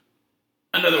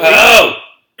Another week. Oh!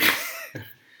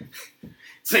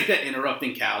 It's like that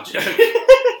interrupting cow joke.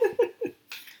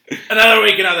 Another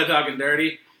week, another Talking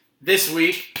Dirty. This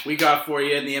week, we got for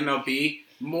you in the MLB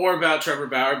more about Trevor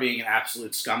Bauer being an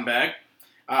absolute scumbag.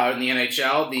 In the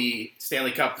NHL, the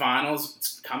Stanley Cup Finals,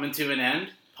 it's coming to an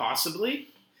end, possibly.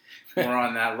 More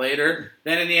on that later.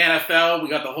 Then in the NFL, we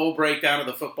got the whole breakdown of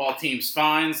the football team's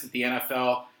fines that the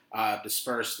NFL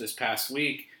dispersed this past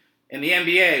week. In the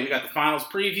NBA, we got the finals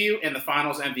preview and the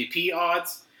finals MVP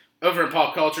odds. Over in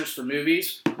Pop Cultures for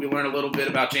movies, we learn a little bit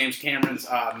about James Cameron's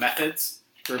methods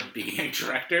for being a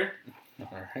director.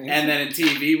 Right. And then in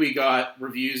TV, we got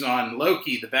reviews on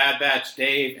Loki, The Bad Batch,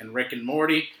 Dave, and Rick and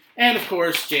Morty. And, of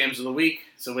course, Jams of the Week.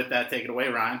 So with that, take it away,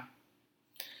 Ryan.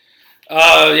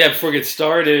 Before we get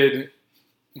started,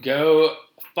 go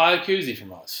buy a koozie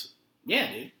from us. Yeah,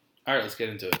 dude. All right, let's get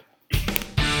into it.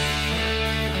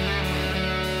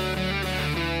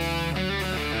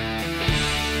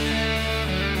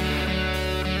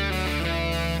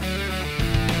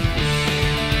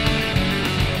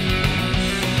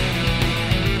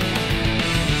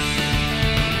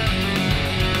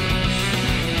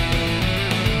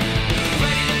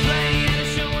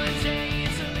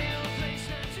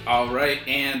 All right,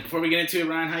 and before we get into it,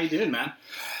 Ryan, how you doing, man?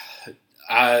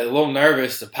 A little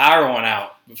nervous. The power went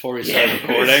out before we started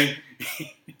recording.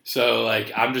 So,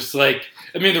 I'm just the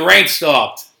rain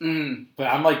stopped. Mm. But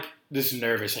I'm, just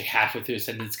nervous, halfway through the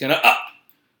sentence, it's going to,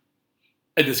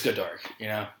 and just go dark, you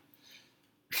know?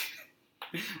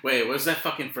 Wait, what's that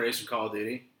fucking phrase from Call of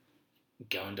Duty?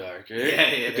 Going dark,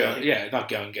 right? Yeah. Not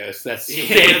going ghost. That's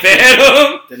Yeah.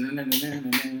 Phantom.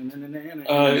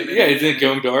 Is it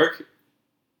going dark?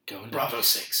 Going dark. Bravo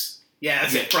 6. Yeah,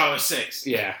 that's it. Bravo 6.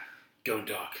 Yeah. Going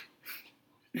dark.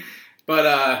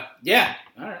 But, yeah.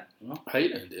 All right. Well, How you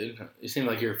doing, dude? You seem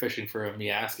like you were fishing for me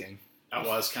asking. I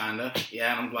was kind of.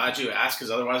 Yeah, and I'm glad you asked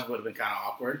because otherwise it would have been kind of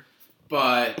awkward.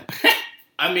 But,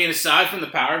 aside from the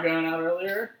power going out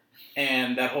earlier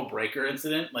and that whole breaker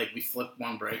incident, we flipped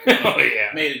one breaker.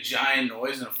 Made a giant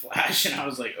noise and a flash, and I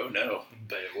was like, oh no.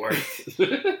 But it worked.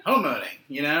 Homeowning,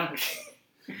 you know?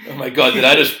 Oh my god, did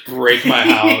I just break my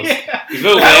house? Yeah. There's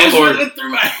no landlord.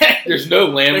 Through my head. There's no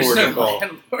landlord There's to call.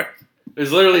 landlord.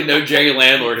 There's literally no Jerry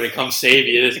landlord going to come save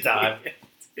you this time.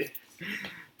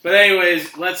 But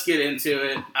anyways, let's get into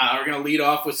it. We're going to lead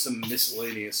off with some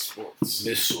miscellaneous sports.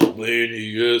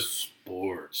 Miscellaneous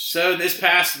sports. So this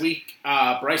past week,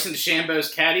 Bryson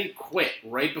DeSHAMbeau's caddie quit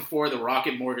right before the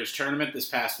Rocket Mortgage Tournament this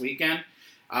past weekend.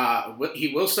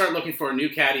 He will start looking for a new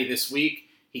caddie this week.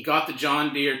 He got the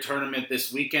John Deere tournament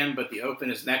this weekend, but the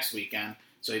Open is next weekend,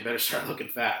 so he better start looking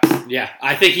fast. Yeah,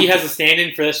 I think he has a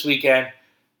stand-in for this weekend,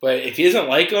 but if he doesn't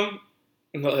like him,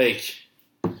 he's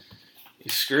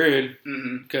screwed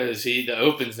because the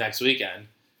Open's next weekend,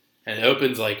 and the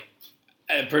Open's I'm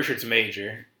pretty sure it's a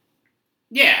major.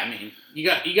 Yeah, you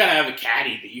got to have a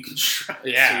caddie that you can trust.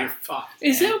 Yeah, so you're fucked.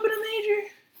 Is the Open a major?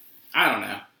 I don't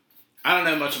know. I don't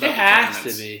know much about. It has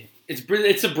to be.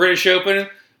 It's a British Open.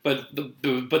 But the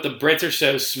Brits are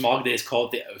so smug they just call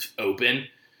it the Open.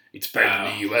 It's better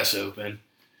than the U.S. Open.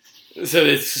 So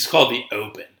it's just called the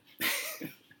Open.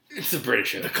 It's the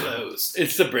British Open. The closed.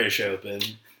 It's the British Open.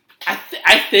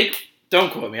 I think,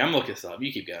 don't quote me, I'm looking this up.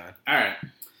 You keep going. All right.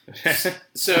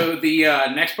 So the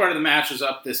next part of the match was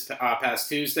up this past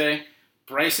Tuesday.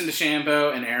 Bryson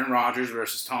DeSHAMbeau and Aaron Rodgers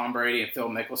versus Tom Brady and Phil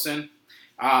Mickelson.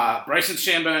 Bryson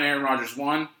DeSHAMbeau and Aaron Rodgers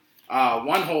won.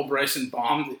 One hole, Bryson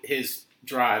bombed his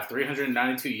drive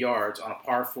 392 yards on a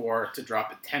par 4 to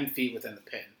drop it 10 feet within the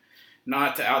pin.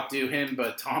 Not to outdo him,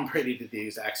 but Tom Brady did the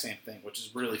exact same thing, which is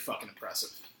really fucking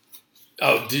impressive.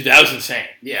 Oh, dude, that was insane.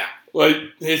 Yeah.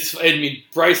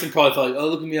 Bryson probably thought, oh,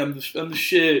 look at me, I'm the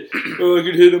shit. Oh, I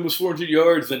could hit almost 400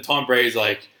 yards. Then Tom Brady's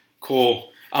like,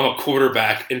 cool, I'm a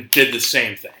quarterback, and did the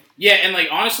same thing. Yeah, and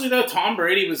honestly though, Tom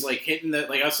Brady was hitting the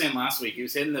I was saying last week, he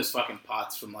was hitting those fucking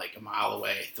putts from a mile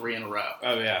away, 3 in a row.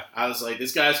 Oh yeah. I was like,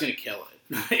 this guy's gonna kill it.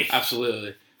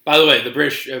 Absolutely. By the way, the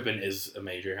British Open is a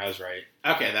major. I was right.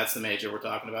 Okay, that's the major we're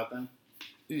talking about then?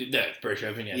 The British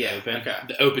Open, yeah. Yeah, The Open. okay.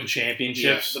 The Open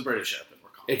Championships. Yeah, the British Open we're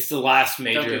calling It's the last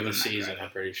major give of the them that season, credit. I'm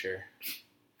pretty sure.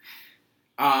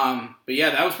 But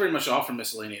yeah, that was pretty much all for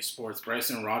miscellaneous sports.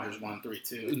 Bryson and Rodgers won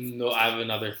 3-2. No, I have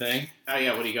another thing. Oh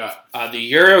yeah, what do you got? The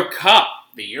Euro Cup.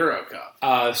 The Euro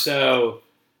Cup. So,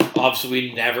 obviously,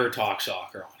 we never talk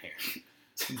soccer on here.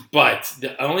 But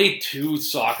the only two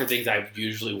soccer things I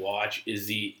usually watch is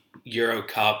the Euro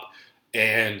Cup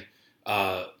and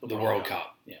the World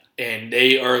Cup. Yeah. And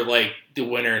they are the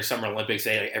Winter and Summer Olympics.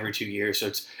 They every 2 years. So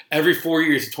it's every 4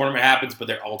 years a tournament happens, but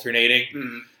they're alternating.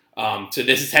 Mm-hmm. So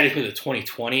this is technically the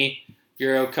 2020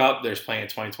 Euro Cup. They're playing in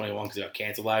 2021 because it got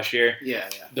canceled last year. Yeah.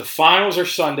 The finals are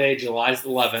Sunday, July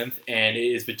 11th, and it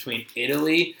is between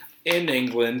Italy and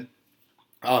England.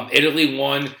 Italy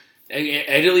won.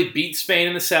 Italy beat Spain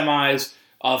in the semis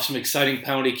off some exciting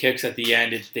penalty kicks at the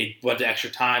end. They went to extra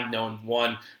time. No one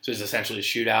won, so it's essentially a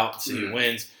shootout to see who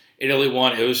wins. Italy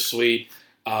won. It was sweet.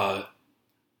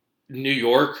 New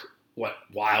York,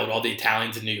 wild. All the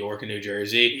Italians in New York and New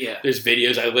Jersey. Yeah. There's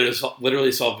videos. I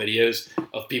literally saw videos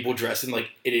of people dressed in like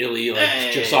in Italy,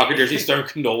 like just soccer jerseys, throwing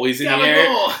cannolis in the air.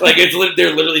 Like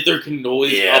they're literally throwing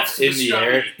cannolis up in the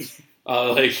air.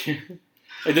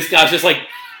 Like this guy's just like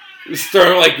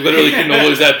throwing like literally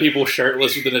cannolis at people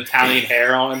shirtless with an Italian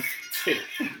hair on.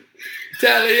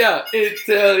 Italia.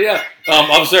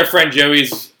 Obviously our friend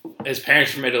Joey's, his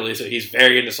parents from Italy, so he's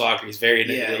very into soccer. He's very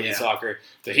into Italian soccer.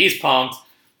 So he's pumped.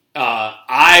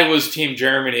 I was Team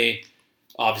Germany.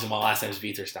 Obviously my last name is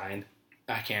Wittgenstein.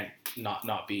 I can't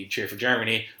not be cheer for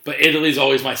Germany. But Italy's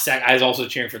always my second. I was also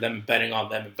cheering for them and betting on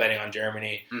them and betting on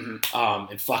Germany.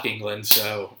 And fuck England,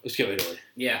 so let's go Italy.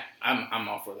 Yeah, I'm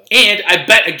all for that. And I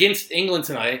bet against England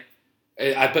tonight.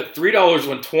 I bet $3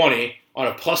 won 20 on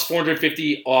a plus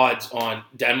 450 odds on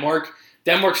Denmark.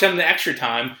 Denmark sent them the extra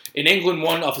time, and England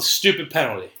won off a stupid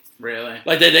penalty. Really?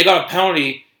 Like they got a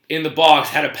penalty in the box,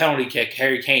 had a penalty kick.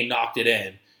 Harry Kane knocked it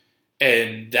in,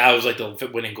 and that was like the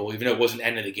winning goal, even though it wasn't the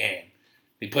end of the game.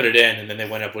 He put it in, and then they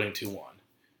went up winning 2-1.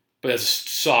 But that's a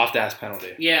soft-ass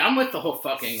penalty. Yeah, I'm with the whole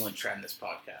fuck England trend this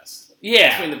podcast.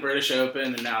 Yeah. Between the British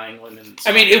Open and now England. And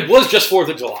I mean, it was just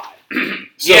 4th of July.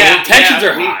 So the tensions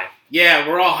are high. Yeah,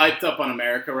 we're all hyped up on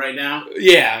America right now.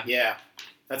 Yeah. Yeah.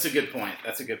 That's a good point.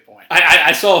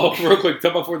 I saw, real quick,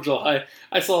 talk about 4th of July,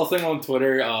 I saw a thing on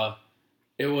Twitter.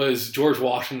 It was George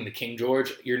Washington, the King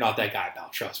George. You're not that guy, pal.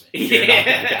 Trust me. You're not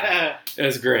that guy. It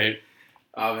was great.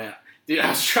 Oh, man. Dude, I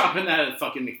was dropping that at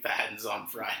fucking McFadden's on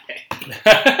Friday.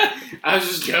 I was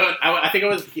just going. I think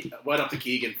I went up to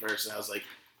Keegan first, and I was like,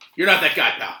 "You're not that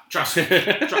guy, pal. Trust me."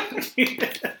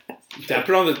 I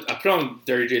put on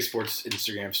Dirty J Sports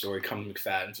Instagram story. Come to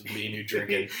McFadden's with me and you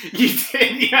drinking. You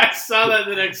did? Yeah, I saw that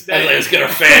the next day. I was like, let's get our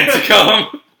fans to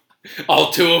come.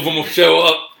 All 2 of them will show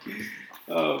up.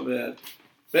 Oh man.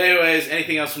 But anyways,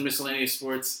 anything else from miscellaneous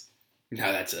sports?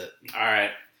 No, that's it. All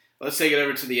right, let's take it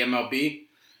over to the MLB.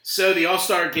 So the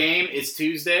All-Star game is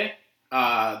Tuesday.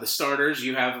 The starters,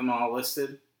 you have them all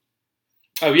listed.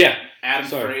 Oh, yeah. Adam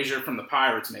Frazier from the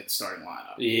Pirates made the starting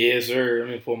lineup. Yes, sir. Let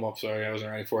me pull them up. Sorry, I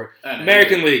wasn't ready for it.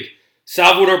 American League.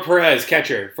 Salvador Perez,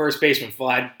 catcher. First baseman,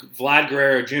 Vlad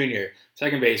Guerrero Jr.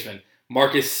 Second baseman,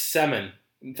 Marcus Semien.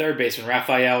 Third baseman,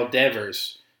 Rafael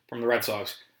Devers from the Red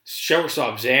Sox.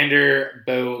 Shortstop, Xander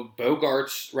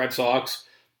Bogaerts, Red Sox.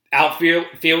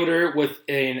 Outfielder with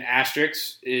an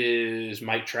asterisk is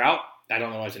Mike Trout. I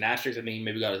don't know why it's an asterisk. I mean,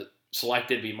 maybe got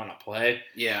selected, but he might not play.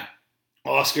 Yeah.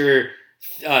 Oscar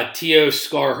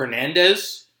Teoscar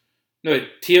Hernandez. No,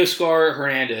 Teoscar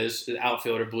Hernandez is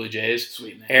outfielder, Blue Jays.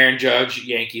 Sweet name. Aaron Judge,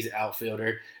 Yankees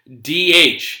outfielder.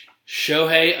 DH,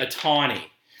 Shohei Ohtani.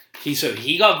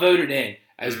 He got voted in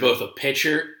as both a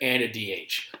pitcher and a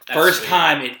DH. First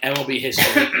time in MLB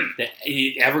history that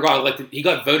he ever got elected. He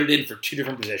got voted in for 2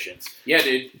 different positions. Yeah,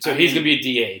 dude. So he's going to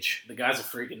be a DH. The guy's a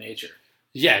freak of nature.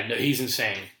 Yeah, no, he's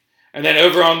insane. And then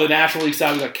over on the National League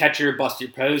side, we got catcher Buster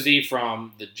Posey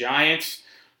from the Giants.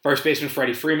 First baseman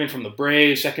Freddie Freeman from the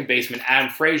Braves. Second baseman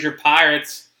Adam Frazier,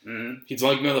 Pirates. Mm-hmm. He's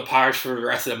only going to be on the Pirates for the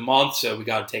rest of the month, so we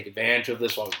got to take advantage of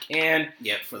this while we can.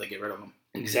 Yeah, before they get rid of him.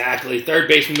 Exactly. Third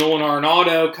baseman Nolan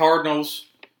Arenado, Cardinals.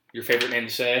 Your favorite name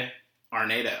to say?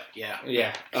 Arnado, yeah.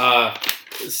 Yeah.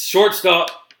 Shortstop,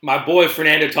 my boy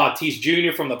Fernando Tatis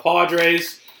Jr. from the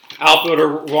Padres. Outfielder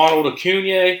Ronald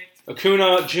Acuna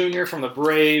Jr. from the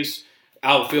Braves.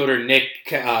 Outfielder Nick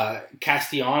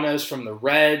Castellanos from the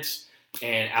Reds.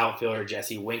 And outfielder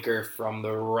Jesse Winker from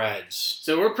the Reds.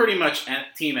 So we're pretty much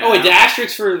team NL. Oh, wait, the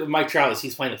asterisk for Mike Trout is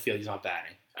he's playing the field. He's not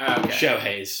batting. Okay.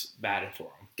 Shohei's batting for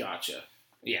him. Gotcha.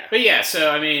 Yeah. But yeah, so,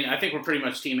 I mean, I think we're pretty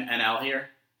much team NL here.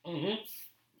 Mm-hmm.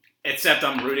 Except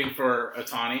I'm rooting for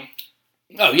Ohtani.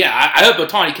 Oh, yeah. I hope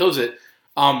Ohtani kills it.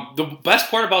 The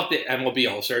best part about the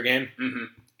MLB All-Star Game,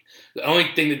 the only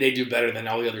thing that they do better than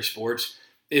all the other sports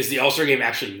is the All-Star Game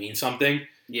actually means something.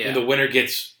 Yeah. And the winner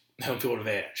gets home field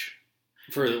advantage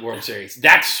for the World Series.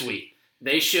 That's sweet.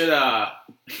 They should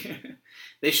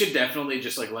they should definitely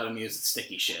just like let him use the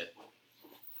sticky shit.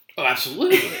 Oh,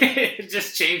 absolutely.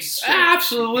 Just change the script.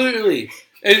 Absolutely.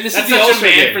 And this That's is the such All-Star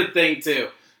a Game. Manfred thing too.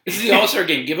 This is the All-Star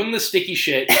Game. Give them the sticky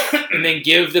shit and then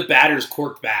give the batters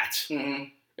corked bats. Mm-hmm.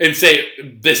 And say,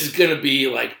 this is going to be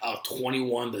like a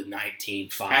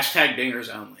 21-19 fight. Hashtag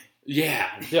dingers only. Yeah.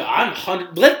 I'm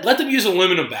 100. Let them use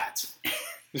aluminum bats.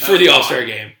 For the All-Star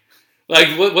game.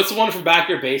 Like, what's the one from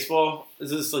Backyard Baseball?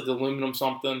 Is this like the aluminum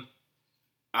something?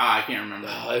 I can't remember.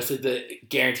 It's like the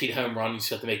guaranteed home run. You just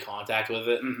have to make contact with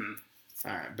it. Mm-hmm.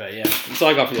 All right, but yeah. That's all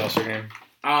I got for the All-Star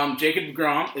game. Jacob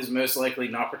deGrom is most likely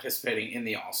not participating in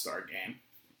the All-Star game.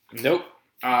 Nope.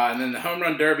 And then the Home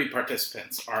Run Derby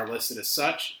participants are listed as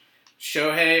such.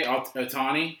 Shohei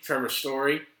Ohtani, Trevor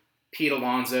Story, Pete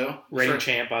Alonso. Reigning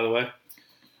champ, by the way.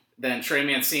 Then Trey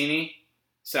Mancini,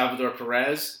 Salvador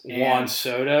Perez. Juan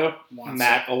Soto,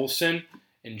 Matt Olson,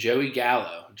 and Joey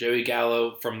Gallo. Joey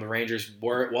Gallo from the Rangers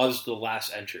was the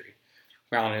last entry.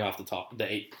 Rounding off the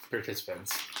 8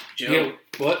 participants.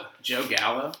 What? Joe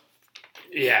Gallo?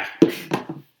 Yeah.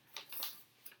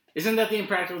 Isn't that the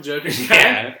Impractical Jokers guy?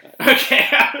 Yeah. Okay.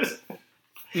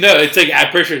 No, it's like, I'm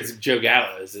pretty sure it's Joe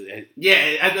Gallo.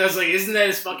 Yeah, I was like, isn't that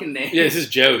his fucking name? Yeah, this is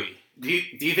Joey. Do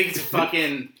you think it's a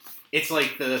fucking, it's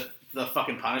like the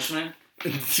fucking punishment?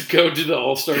 To go to the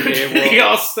All-Star game. The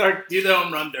All-Star, do the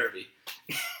Home Run Derby.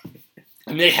 I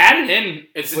mean, they had it in.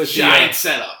 It's a giant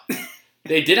setup.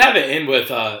 They did have it in with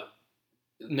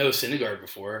no Syndergaard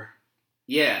before.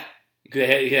 Yeah.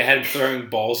 They had him throwing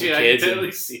balls at kids. I can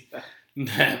totally see that.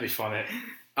 That'd be funny.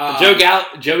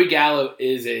 Joey Gallo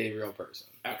is a real person.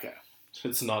 Okay.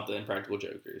 It's not the Impractical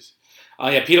Jokers.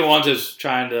 Yeah, Pete Alonso's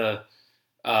trying to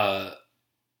go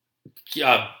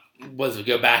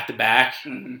back to back.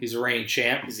 Mm-hmm. He's a reigning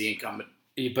champ. He's the incumbent.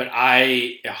 But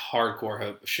I hardcore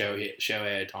hope Shohei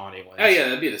Ohtani wins. Oh yeah,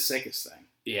 that'd be the sickest thing.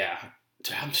 Yeah.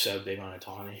 I'm so big on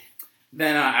Ohtani.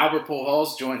 Then Albert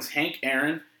Pujols joins Hank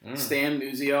Aaron, Stan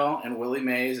Musial, and Willie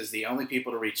Mays as the only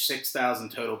people to reach 6,000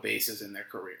 total bases in their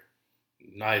career.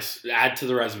 Nice. Add to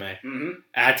the resume. Mm-hmm.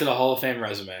 Add to the Hall of Fame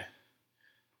resume.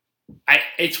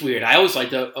 It's weird. I always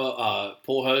liked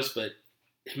Pujols, but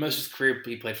most of his career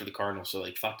he played for the Cardinals, so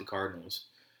like fuck the Cardinals.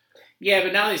 Yeah,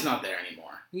 but now he's not there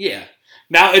anymore. Yeah.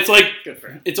 Now it's like good for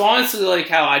him. It's honestly like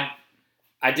how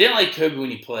I didn't like Kobe when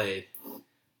he played.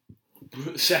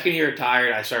 Second he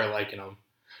retired, I started liking him.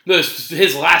 No,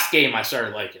 his last game, I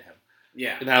started liking him.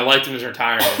 Yeah. And I liked him as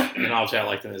retirement, and obviously I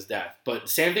liked him as death. But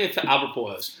same thing with Albert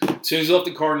Pujols. As soon as he left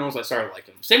the Cardinals, I started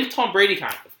liking him. Same with Tom Brady,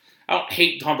 kind of. I don't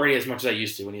hate Tom Brady as much as I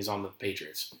used to when he was on the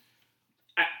Patriots.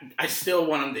 I still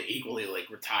want him to equally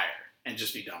retire and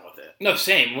just be done with it. No,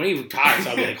 same. When he retires,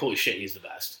 I'll be like, holy shit, he's the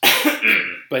best.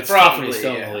 But it's tough when he's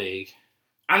still in the league.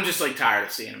 I'm just tired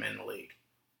of seeing him in the league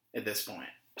at this point.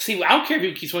 See, I don't care if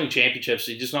he keeps winning championships.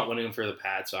 He's just not winning them for the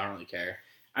Pats, so I don't really care.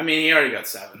 I mean, he already got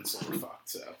 7, so we're fucked.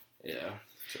 So yeah.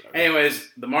 Anyways,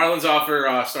 the Marlins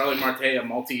offer Starling Marte a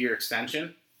multi-year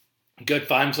extension. Good,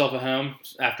 find himself a home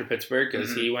after Pittsburgh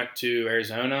because he went to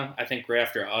Arizona, I think, right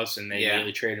after us, and they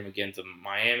immediately traded him again to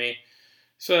Miami.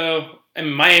 So, I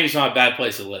mean, Miami's not a bad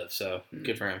place to live, so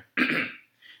good for him.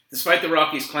 Despite the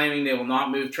Rockies claiming they will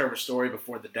not move Trevor Story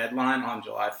before the deadline on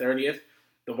July 30th,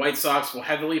 the White Sox will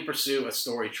heavily pursue a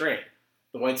Story trade.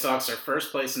 The White Sox are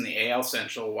first place in the AL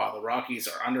Central, while the Rockies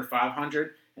are under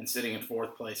 500 and sitting in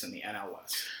 4th place in the NL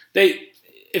West.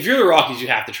 If you're the Rockies, you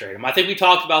have to trade him. I think we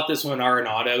talked about this when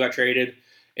Arenado got traded,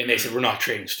 and they said, we're not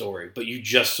trading Story, but you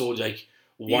just sold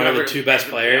one of the 2 best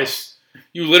players.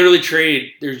 You literally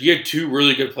traded, you had 2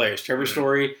 really good players, Trevor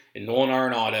Story and Nolan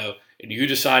Arenado, and you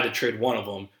decide to trade one of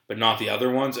them, but not the other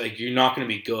ones. You're not going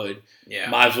to be good. Yeah.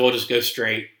 Might as well just go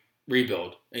straight,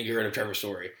 rebuild, and get rid of Trevor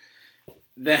Story.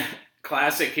 Then,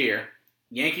 classic here.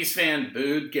 Yankees fan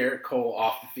booed Garrett Cole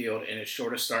off the field in his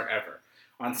shortest start ever.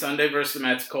 On Sunday versus the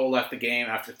Mets, Cole left the game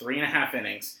after 3.5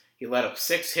 innings. He let up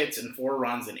 6 hits and 4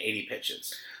 runs in 80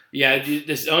 pitches. Yeah,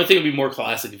 the only thing would be more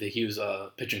classic if he was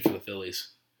pitching for the Phillies.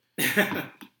 Yeah,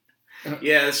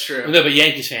 that's true. No, but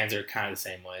Yankees fans are kind of the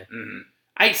same way. Mm-hmm.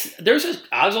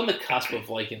 I was on the cusp of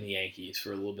liking the Yankees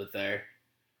for a little bit there.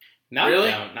 Now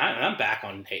really? I'm back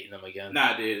on hating them again.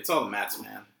 Nah, dude, it's all the Mets,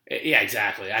 man. Yeah,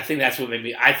 exactly. I think that's what made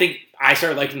me. I think I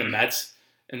started liking the Mets,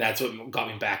 and that's what got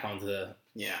me back onto the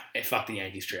fuck the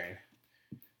Yankees train.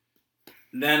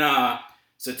 Then,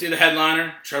 so to the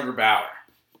headliner, Trevor Bauer.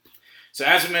 So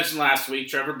as we mentioned last week,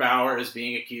 Trevor Bauer is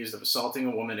being accused of assaulting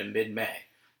a woman in mid-May.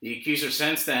 The accuser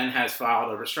since then has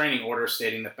filed a restraining order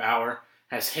stating that Bauer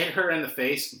has hit her in the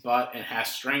face, butt, and has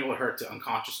strangled her to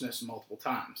unconsciousness multiple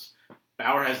times.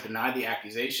 Bauer has denied the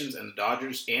accusations, and the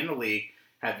Dodgers and the league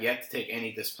have yet to take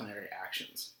any disciplinary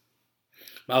actions.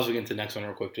 Might as well get into the next one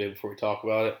real quick, Dave, before we talk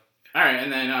about it. All right,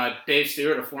 and then Dave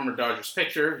Stewart, a former Dodgers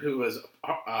pitcher who was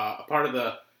a part of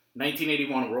the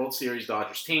 1981 World Series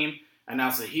Dodgers team,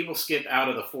 announced that he will skip out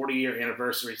of the 40-year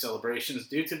anniversary celebrations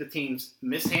due to the team's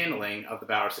mishandling of the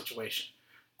Bauer situation.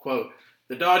 Quote,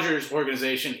 "The Dodgers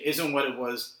organization isn't what it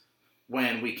was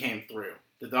when we came through.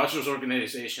 The Dodgers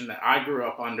organization that I grew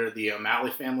up under, the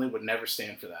O'Malley family, would never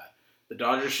stand for that. The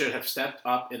Dodgers should have stepped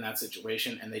up in that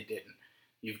situation, and they didn't.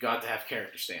 You've got to have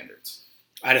character standards.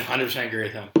 I'd 100% agree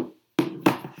with him.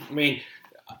 I mean,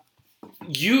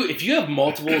 if you have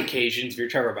multiple occasions, if you're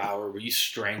Trevor Bauer, where you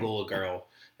strangle a girl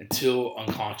until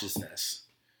unconsciousness,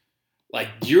 like,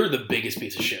 you're the biggest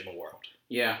piece of shit in the world.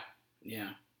 Yeah.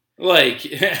 Like,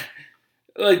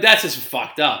 that's just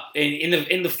fucked up. And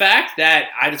in the fact that,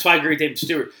 that's why I agree with David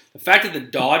Stewart, the fact that the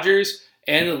Dodgers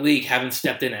and the league haven't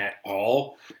stepped in at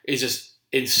all is just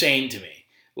insane to me.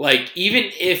 Like,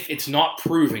 even if it's not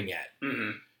proven yet,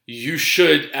 you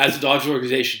should, as a Dodgers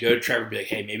organization, go to Trevor and be like,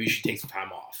 hey, maybe you should take some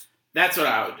time off. That's what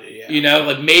I would do, yeah. You know,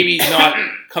 like, maybe not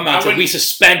come out and say we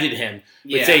suspended him,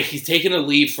 but say he's taking a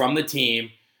leave from the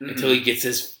team until he gets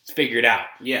this figured out.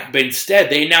 Yeah. But instead,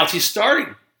 they announced he's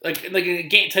starting. Like a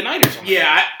game tonight or something.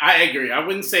 Yeah, I agree. I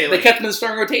wouldn't say, they kept him in the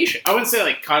starting rotation. I wouldn't say,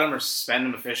 like, cut him or suspend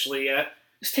him officially yet.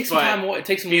 Just take some time away.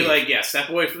 Take some be leave. like, step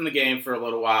away from the game for a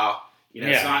little while. You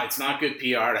know, it's not good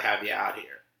PR to have you out here.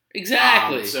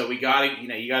 Exactly. So you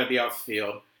gotta be off the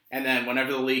field, and then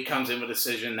whenever the league comes in with a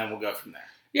decision, then we'll go from there.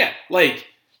 Yeah, like,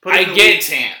 put it in the league's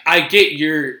hand. I get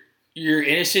you're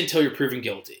innocent until you're proven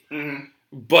guilty. Mm-hmm.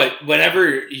 But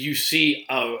whenever you see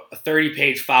a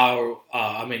 30-page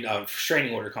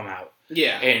restraining order come out,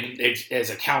 and it's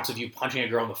accounts of you punching a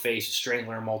girl in the face,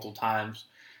 strangling her multiple times,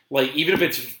 like, even if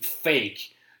it's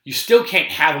fake, you still can't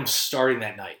have him starting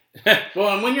that night.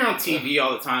 Well, and when you're on TV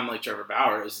all the time, like Trevor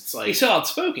Bauer is, it's like he's so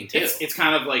outspoken too. It's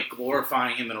kind of like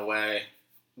glorifying him in a way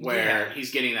where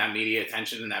he's getting that media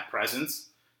attention and that presence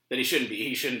that he shouldn't be.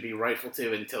 He shouldn't be rightful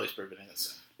to until he's proven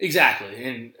innocent. Exactly,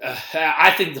 and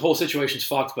I think the whole situation's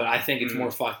fucked, but I think it's more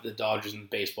fucked that the Dodgers and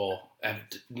baseball have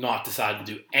not decided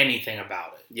to do anything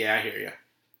about it. Yeah, I hear you.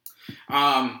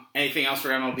 Anything else for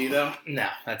MLB, though? No,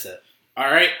 that's it.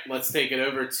 All right, let's take it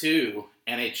over to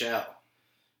NHL.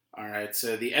 All right,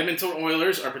 so the Edmonton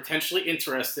Oilers are potentially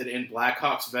interested in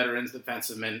Blackhawks veterans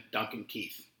defenseman Duncan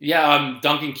Keith. Yeah,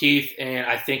 Duncan Keith, and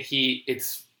I think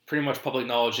it's pretty much public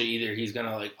knowledge that either he's going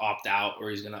to, like, opt out or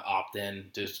he's going to opt in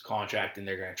to his contract and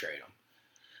they're going to trade him.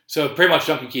 So pretty much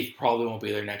Duncan Keith probably won't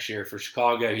be there next year for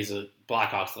Chicago. He's a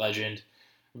Blackhawks legend.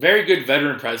 Very good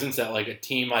veteran presence that, like, a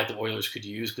team like the Oilers could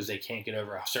use because they can't get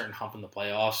over a certain hump in the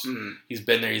playoffs. He's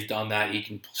been there. He's done that. He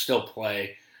can still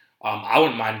play. I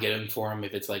wouldn't mind getting for him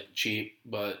if it's, like, cheap,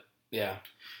 but yeah.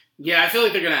 Yeah, I feel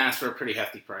like they're going to ask for a pretty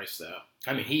hefty price, though.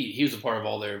 I mean, he was a part of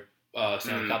all their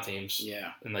Stanley Cup teams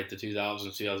in, like, the 2000s,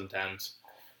 2010s.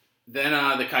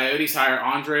 Then the Coyotes hire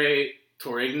Andre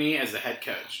Tourigny as the head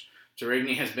coach.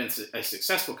 Tourigny has been a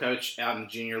successful coach out in the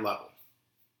junior level.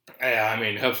 Yeah, I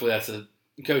mean, hopefully that's a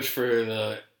coach for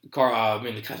the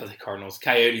Cardinals,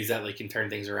 Coyotes that, like, can turn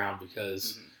things around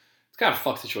because it's kind of a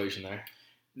fucked situation there.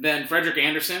 Then Frederik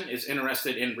Andersen is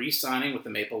interested in re-signing with the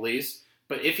Maple Leafs,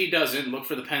 but if he doesn't, look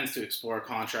for the Pens to explore a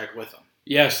contract with him.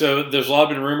 Yeah, so there's a lot of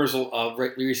been rumors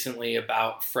recently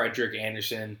about Frederik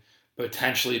Andersen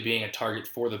potentially being a target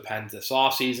for the Pens this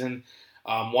offseason.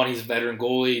 One, he's a veteran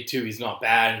goalie. Two, he's not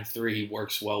bad. And three, he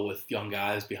works well with young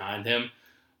guys behind him.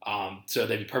 So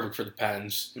they'd be perfect for the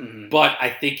Pens. But I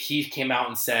think he came out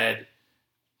and said,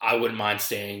 I wouldn't mind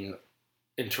staying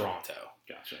in Toronto.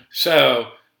 Gotcha. So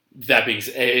that being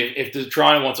said, if the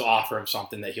Toronto wants to offer him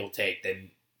something that he'll take, then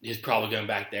he's probably going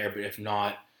back there. But if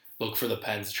not, look for the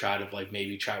Pens to try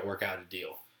to work out a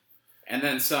deal. And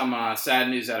then some sad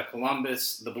news out of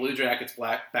Columbus. The Blue Jackets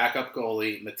backup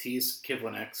goalie Matisse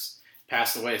Kivlenieks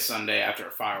passed away Sunday after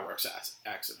a fireworks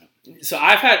accident. So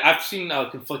I've seen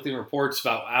conflicting reports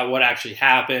about what actually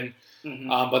happened.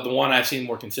 But the one I've seen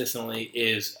more consistently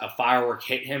is a firework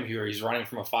hit him. He's running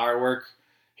from a firework,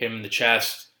 hit him in the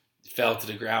chest, fell to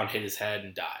the ground, hit his head,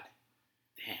 and died.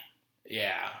 Damn.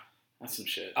 Yeah. That's some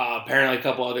shit. Apparently a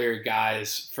couple other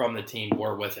guys from the team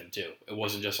were with him, too. It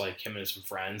wasn't just, like, him and some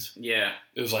friends. Yeah.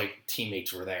 It was, like,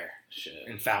 teammates were there. Shit.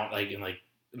 And found, like,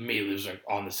 immediately was, like,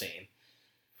 on the scene.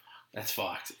 That's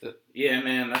fucked. Yeah,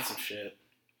 man, that's some shit.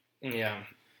 Yeah.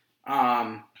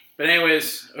 But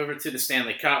anyways, over to the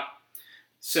Stanley Cup.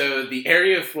 So the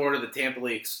area of Florida the Tampa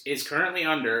League is currently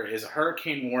under is a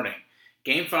hurricane warning.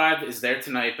 Game 5 is there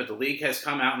tonight, but the league has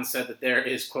come out and said that there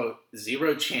is, quote,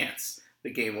 0 chance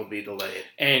the game will be delayed.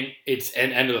 And it's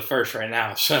an end of the first right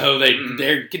now, so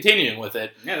they're continuing with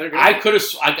it. Yeah, they're good. I could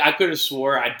have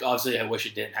swore, I wish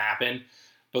it didn't happen,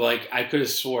 but, like, I could have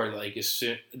swore, like, as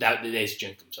soon that they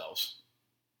jinxed themselves.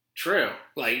 True.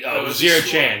 Like, 0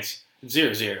 chance.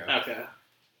 0-0. Okay.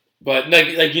 But,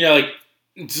 like you know, like,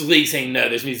 the league saying, no,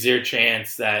 there's going to be 0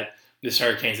 chance that this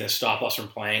hurricane's going to stop us from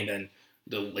playing, then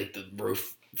the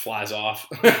roof flies off.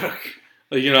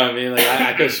 Like, you know what I mean? Like,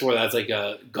 I could have swore that's like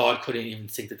a God couldn't even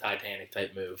sink the Titanic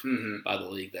type move by the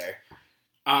league there.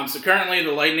 So currently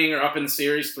the Lightning are up in the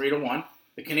series 3-1.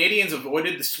 The Canadiens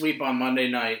avoided the sweep on Monday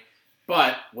night,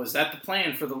 but was that the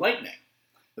plan for the Lightning?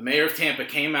 The mayor of Tampa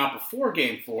came out before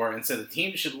Game 4 and said the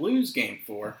team should lose Game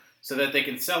 4 so that they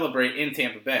can celebrate in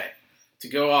Tampa Bay. To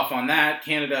go off on that,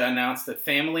 Canada announced that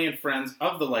family and friends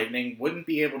of the Lightning wouldn't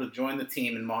be able to join the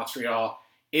team in Montreal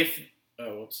if they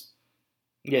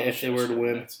were to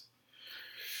win.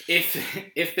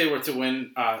 If they were to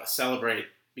win, celebrate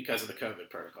because of the COVID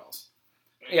protocols.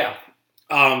 Yeah.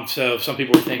 So some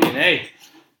people were thinking, hey,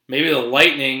 maybe the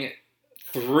Lightning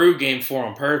threw Game 4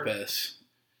 on purpose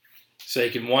so they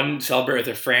can, one, celebrate with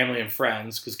their family and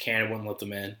friends because Canada wouldn't let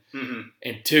them in,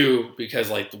 and two, because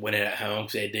like to win it at home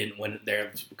because they didn't win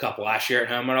their cup last year at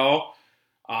home at all.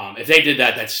 If they did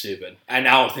that, that's stupid. And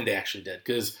I don't think they actually did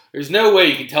because there's no way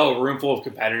you can tell a room full of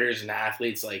competitors and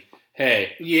athletes like,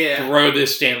 hey, throw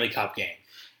this Stanley Cup game.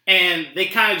 And they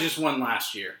kind of just won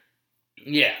last year.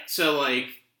 Yeah. So, like,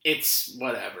 it's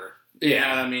whatever. You know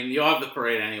what I mean? You'll have the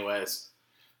parade anyways.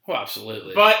 Well,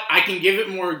 absolutely. But I can give it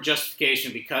more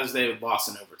justification because they lost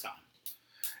in overtime.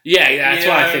 Yeah, that's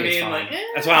why I think it's fine. Like,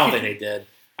 That's why I don't think they did.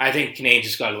 I think Canadians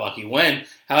just got a lucky win.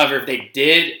 However, if they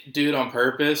did do it on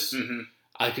purpose,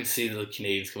 I could see the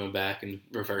Canadians coming back and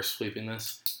reverse sweeping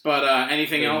this. But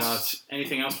anything else? Nuts.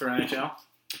 Anything else for NHL?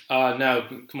 No.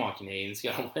 Come on, Canadians.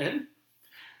 You gotta win.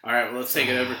 All right, well, let's take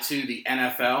it over to the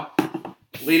NFL.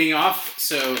 Leading off,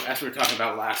 so as we were talking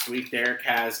about last week, Derek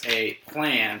has a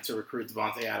plan to recruit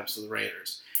Davante Adams to the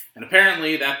Raiders. And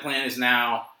apparently that plan is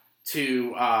now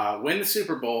to win the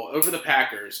Super Bowl over the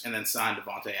Packers and then sign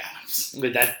Davante Adams.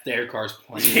 But that's Derek Carr's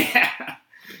plan. Yeah.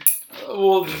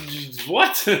 Well,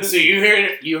 what? So you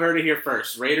heard it here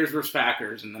first. Raiders versus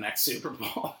Packers in the next Super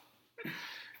Bowl.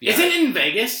 Is it in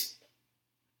Vegas?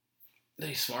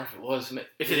 That'd be smart if it was.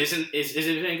 If it isn't, is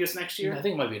it in Vegas next year? I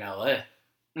think it might be in LA.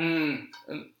 I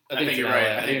think you're right.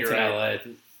 I think it's you're in right.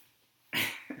 LA.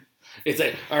 It's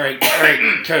like, all right,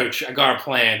 coach, I got a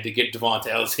plan to get Davante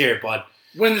Adams here, bud.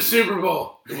 Win the Super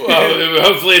Bowl. Well,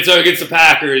 hopefully it's against the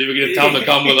Packers. We're going to tell them to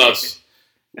come with us.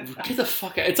 Get the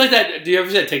fuck out. It's like that. Do you ever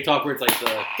see that TikTok where it's like the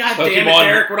God Pokemon, damn it,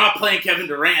 Derek, we're not playing Kevin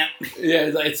Durant.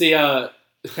 Yeah, it's the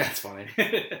that's funny.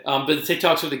 But the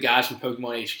TikToks with the guys from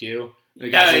Pokemon HQ. The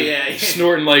guy's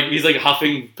snorting like he's like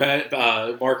huffing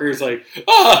markers like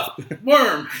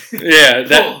worm. Yeah,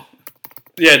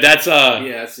 that's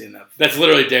I've seen that. That's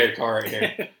literally Derek Carr right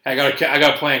here. I got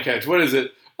a plan, coach. What is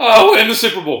it? Oh, win the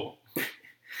Super Bowl.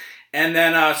 And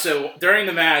then, so during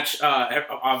the match,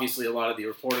 obviously a lot of the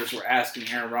reporters were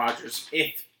asking Aaron Rodgers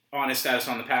on his status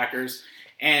on the Packers,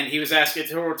 and he was asked if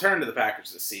he'll return to the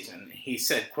Packers this season. He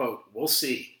said, quote, "We'll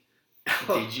see."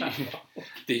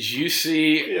 Did you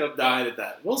see? Died at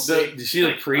that. We'll see. Did you see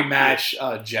the pre-match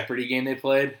Jeopardy game they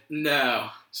played? No.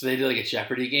 So they did like a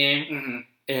Jeopardy game,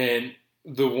 and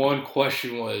the one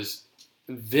question was,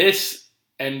 this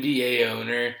NBA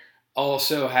owner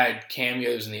also had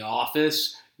cameos in The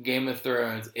Office, Game of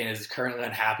Thrones, and is currently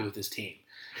unhappy with his team.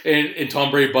 And Tom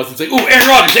Brady buzzes like, "Ooh, Aaron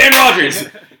Rodgers!"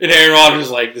 And Aaron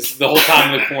Rodgers like this the whole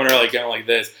time in the corner, like going like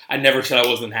this. I never said I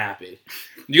wasn't happy.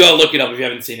 You gotta look it up if you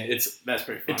haven't seen it. That's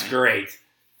pretty funny. It's great.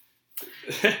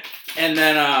 And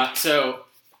then, so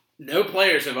no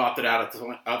players have opted out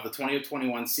of the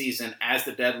 2021 season as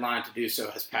the deadline to do so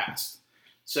has passed.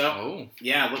 So,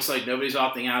 yeah, it looks like nobody's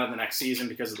opting out of the next season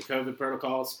because of the COVID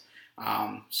protocols.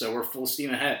 So we're full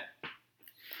steam ahead.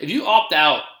 If you opt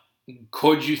out,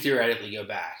 could you theoretically go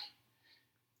back?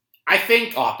 I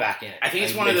think opt back in. I think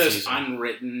it's one of those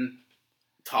unwritten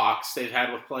talks they've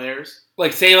had with players.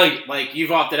 Like, say, like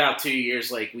you've opted out 2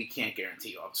 years, like, we can't guarantee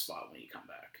you'll have a spot when you come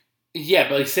back. Yeah,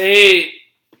 but like, say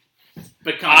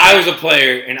I was a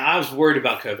player and I was worried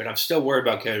about COVID. I'm still worried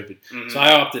about COVID. So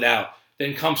I opted out.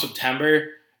 Then come September,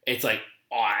 it's like,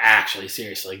 oh, actually,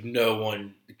 seriously, like, no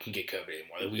one can get COVID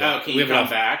anymore. Like, can you come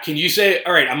back? Can you say,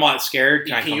 all right, I'm not scared,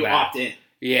 can I come you back? Opt in?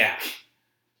 Yeah.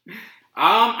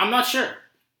 I'm not sure.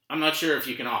 I'm not sure if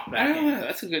you can opt back in.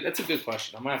 That's a good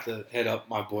question. I'm going to have to hit up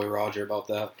my boy Roger about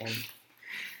that one.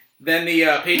 Then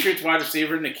the Patriots wide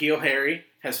receiver, N'Keal Harry,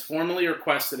 has formally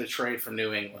requested a trade from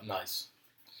New England. Nice.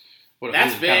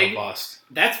 That's big.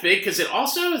 That's big because it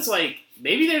also is like,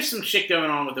 maybe there's some shit going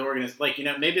on with the organization. Like,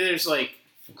 maybe there's like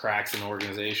cracks in the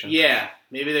organization. Yeah,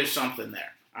 maybe there's something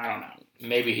there. I don't know.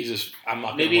 Maybe he's just. I'm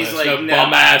not. Maybe he's like bum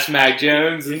ass Mac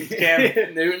Jones and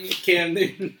Cam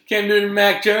Newton,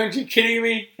 Mac Jones. You kidding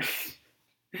me?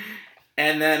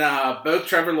 And then both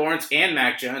Trevor Lawrence and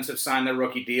Mac Jones have signed their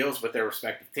rookie deals with their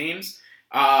respective teams.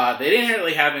 They didn't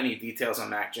really have any details on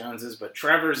Mac Jones's, but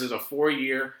Trevor's is a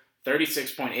 4-year,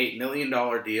 $36.8 million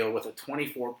deal with a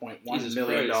 $24.1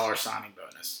 million signing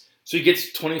bonus. So he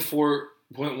gets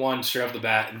 24.1 straight off the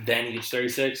bat, and then he gets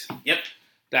 36? Yep.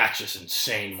 That's just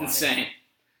insane money. Insane.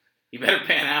 You better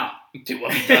pan out. Dude,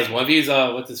 what if he does? What if he's,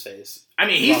 what's his face? I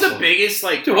mean, he's Russell. The biggest,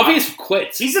 like... Dude, what if he just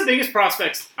quits? He's the biggest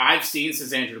prospect I've seen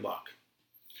since Andrew Luck.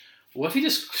 What if he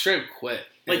just straight up quit?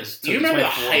 Like, do you remember the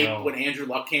hype when Andrew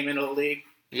Luck came into the league?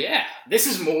 Yeah. This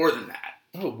is more than that.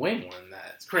 Oh, way more than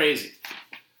that. It's crazy.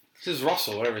 This is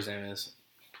Russell, whatever his name is.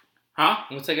 Huh?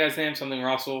 What's that guy's name? Something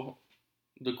Russell?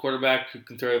 The quarterback who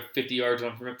can throw 50 yards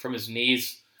from his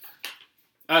knees.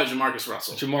 Oh, Jamarcus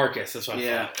Russell. Jamarcus, that's what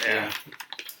I thought. Yeah.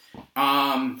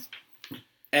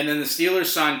 And then the Steelers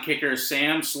signed kicker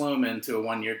Sam Sloman to a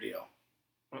 1-year deal.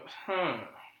 Huh.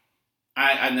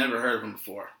 I've never heard of him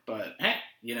before, but hey,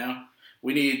 you know,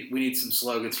 we need some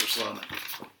slogans for Sloman.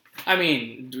 I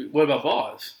mean, what about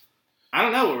Boz? I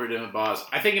don't know what we're doing with Boz.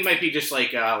 I think it might be just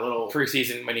like a little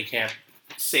preseason minicamp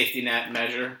safety net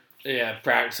measure. Yeah,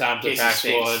 practice time to the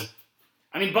practice squad.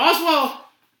 I mean, Boswell,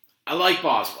 I like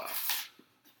Boswell.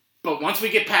 But once we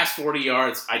get past 40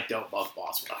 yards, I don't love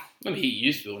Boswell. I mean, he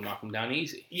used to knock him down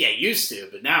easy. Yeah, used to,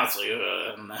 but now it's like,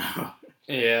 I don't know.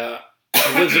 Yeah.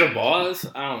 Was it a Boz?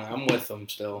 I don't know. I'm with him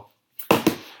still.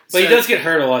 But he does get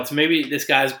hurt a lot, so maybe this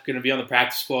guy's going to be on the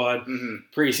practice squad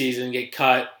preseason, get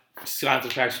cut, sign to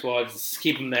the practice squad, just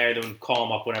keep him there, then call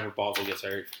him up whenever Boswell gets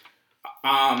hurt.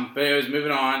 But anyways,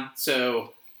 moving on.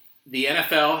 So the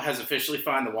NFL has officially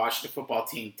fined the Washington football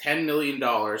team $10 million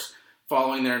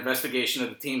following their investigation of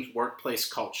the team's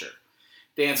workplace culture.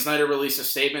 Dan Snyder released a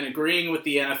statement agreeing with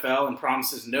the NFL and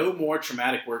promises no more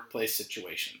traumatic workplace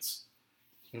situations.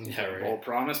 Yeah, right. Bold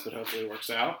promise, but hopefully it works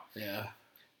out. Yeah.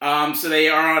 So they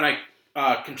are on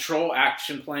a control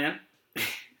action plan,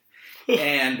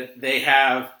 and they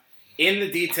have, in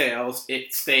the details,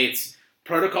 it states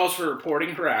protocols for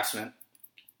reporting harassment,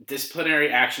 disciplinary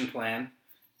action plan,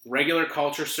 regular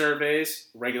culture surveys,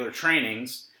 regular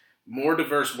trainings, more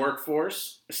diverse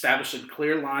workforce, establishing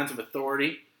clear lines of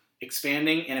authority,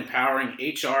 expanding and empowering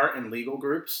HR and legal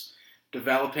groups,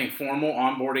 developing formal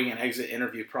onboarding and exit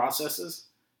interview processes,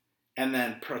 and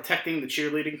then protecting the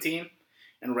cheerleading team,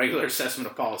 and regular assessment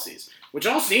of policies, which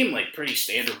all seem like pretty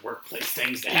standard workplace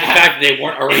things to have. The fact that they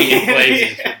weren't already in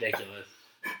place is ridiculous.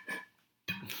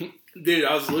 Dude,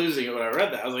 I was losing it when I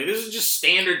read that. I was like, this is just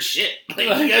standard shit.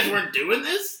 Like, you guys weren't doing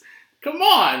this? Come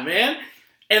on, man.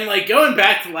 And, like, going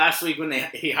back to last week when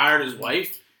he hired his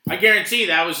wife, I guarantee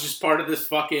that was just part of this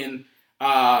fucking...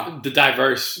 the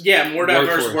diverse... Yeah, more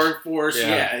diverse workforce.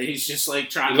 Yeah, he's just, like,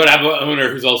 trying to... But I have an owner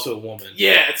who's also a woman.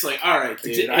 Yeah, it's like, all right,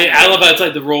 dude. I love how it's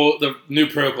like the new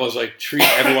protocol is, like, treat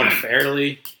everyone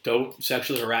fairly. Don't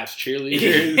sexually harass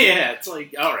cheerleaders. Yeah, it's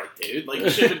like, all right, dude. Like, you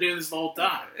should have been doing this the whole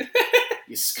time.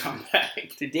 You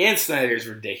scumbag. Dude, Dan Snyder's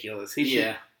ridiculous.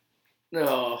 Yeah.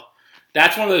 No.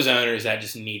 That's one of those owners that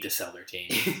just need to sell their team.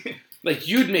 Like,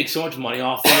 you'd make so much money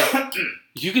off of it.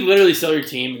 You could literally sell your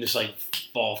team and just, like,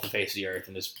 fall off the face of the earth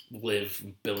and just live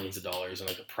billions of dollars on,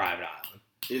 like, a private island.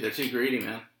 Dude, they're too greedy,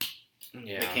 man.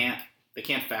 Yeah. They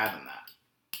can't fathom that.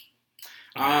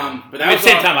 But at the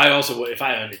same time, I also, if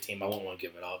I owned a team, I wouldn't want to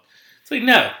give it up. It's like,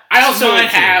 no. I also would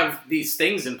have these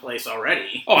things in place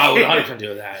already. Oh, I would 100%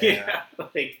 do that. Yeah.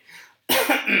 Like,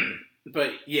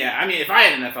 but, yeah, I mean, if I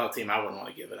had an NFL team, I wouldn't want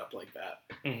to give it up like that.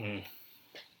 Mm-hmm.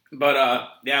 But,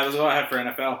 yeah, that's all I have for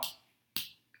NFL.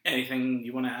 Anything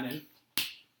you want to add in?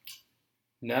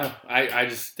 No. I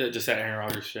just had Aaron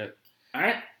Rodgers shit. All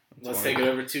right. Let's take it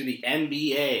over to the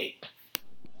NBA.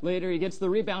 Later, he gets the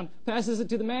rebound, passes it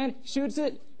to the man, shoots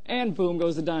it, and boom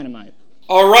goes the dynamite.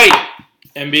 All right.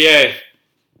 NBA.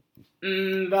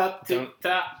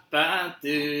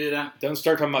 Don't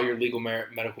start talking about your legal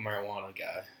medical marijuana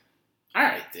guy. All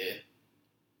right, dude.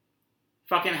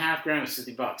 Fucking $half gram of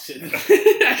 $50.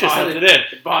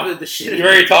 It bothered the shit. You're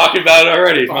already talking about it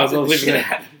already. Might as well leave it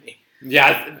out of me.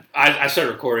 Yeah, I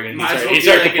started recording and he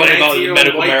started complaining about the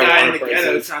medical marijuana guy in the prices.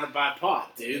 ghetto trying to buy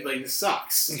pot, dude. Like, this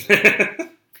sucks.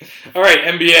 All right,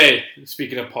 NBA.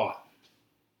 Speaking of pot,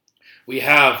 we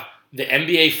have the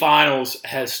NBA Finals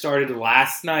has started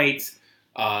last night.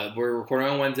 We're recording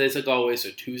on Wednesdays like always, so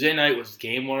Tuesday night was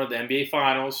game one of the NBA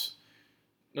Finals.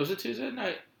 Was it Tuesday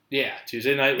night? Yeah,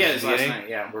 Tuesday night was it was last night.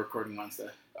 Yeah, we're recording Wednesday.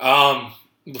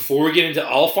 Before we get into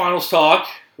all finals talk,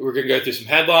 we're going to go through some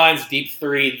headlines, deep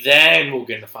three, then we'll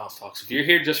get into finals talk. So if you're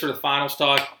here just for the finals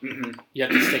talk, you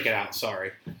have to stick it out.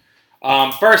 Sorry.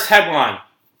 First headline.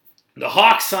 The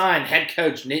Hawks signed head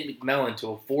coach Nate McMillan to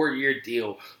a 4-year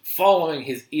deal following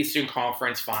his Eastern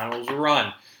Conference Finals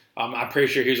run. I'm pretty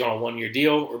sure he was on a 1-year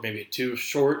deal, or maybe a 2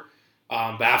 short.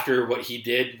 But after what he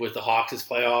did with the Hawks'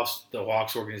 playoffs, the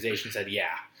Hawks organization said,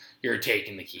 yeah, you're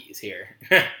taking the keys here.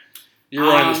 You're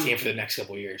running this team for the next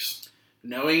couple of years.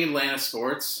 Knowing Atlanta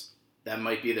sports, that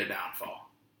might be their downfall.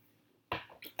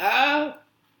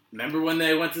 Remember when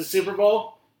they went to the Super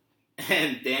Bowl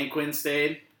and Dan Quinn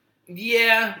stayed?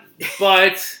 Yeah,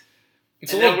 but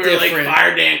it's a little different. Like,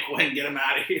 fire Dan Quinn, get him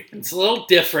out of here. It's a little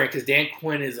different because Dan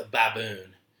Quinn is a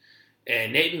baboon.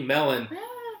 And Nate McMillan,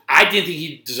 I didn't think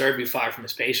he deserved to be fired from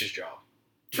his Pacers job.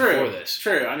 Before this.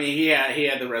 True. I mean, he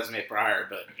had the resume prior,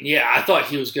 but yeah, I thought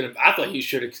he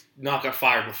should have not got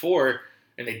fired before,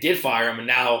 and they did fire him, and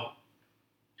now.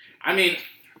 I mean,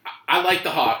 I like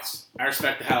the Hawks. I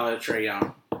respect the hell out of Trae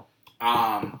Young.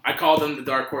 I called them the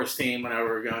dark horse team whenever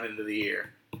we were going into the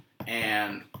year,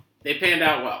 and they panned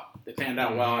out well.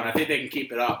 And I think they can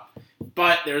keep it up.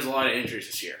 But there's a lot of injuries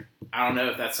this year. I don't know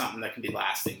if that's something that can be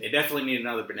lasting. They definitely need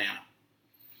another banana.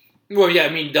 Well, yeah, I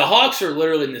mean, the Hawks are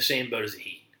literally in the same boat as the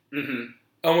Heat. Mm-hmm.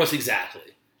 Almost exactly.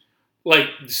 Like,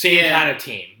 the same kind of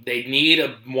team. They need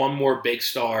one more big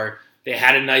star. They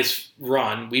had a nice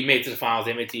run. We made it to the finals.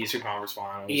 They made it to the Eastern Conference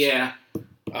Finals. Yeah.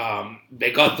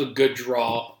 They got the good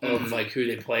draw of, like, who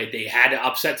they played. They had to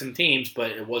upset some teams,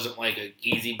 but it wasn't, like, an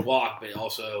easy walk, but it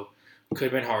also could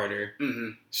have been harder. Mm-hmm.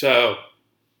 So,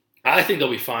 I think they'll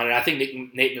be fine, and I think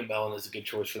Nate McMillan is a good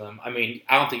choice for them. I mean,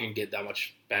 I don't think you can get that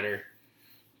much better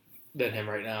than him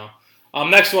right now.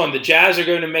 Next one, the Jazz are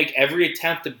going to make every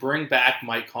attempt to bring back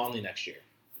Mike Conley next year.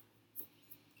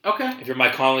 Okay. If you're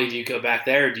Mike Conley, do you go back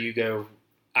there, or do you go?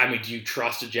 I mean, do you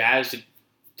trust the Jazz to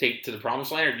take to the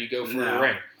promised land, or do you go for a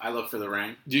ring? I look for the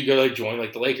ring. Do you go join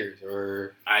the Lakers,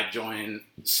 or I join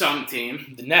some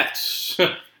team, the Nets?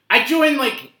 I join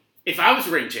if I was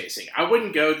ring chasing, I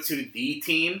wouldn't go to the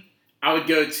team. I would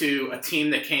go to a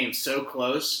team that came so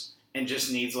close and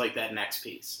just needs that next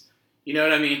piece. You know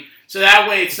what I mean? So that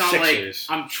way it's not Sixers.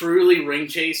 I'm truly ring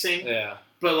chasing. Yeah.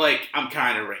 But I'm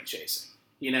kind of ring chasing.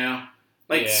 You know?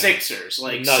 Sixers,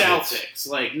 Nuggets.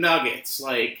 Celtics, Nuggets,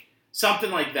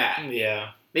 something like that.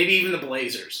 Yeah. Maybe even the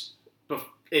Blazers,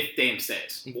 if Dame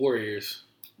stays. Warriors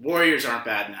aren't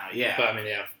bad now, yeah. But I mean,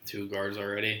 they have 2 guards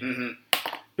already. Mm-hmm.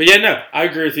 But yeah, no, I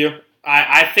agree with you.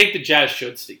 I think the Jazz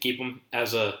should keep him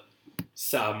as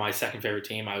my second favorite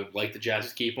team. I would like the Jazz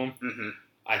to keep him. Mm-hmm.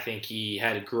 I think he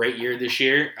had a great year this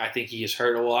year. I think he is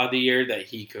hurt a lot of the year that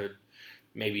he could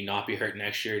maybe not be hurt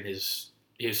next year and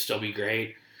he'll still be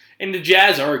great. And the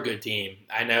Jazz are a good team.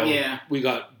 I know we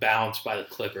got bounced by the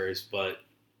Clippers, but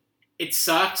it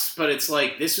sucks, but it's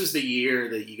this was the year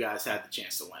that you guys had the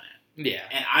chance to win it. Yeah.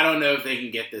 And I don't know if they can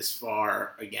get this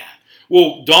far again.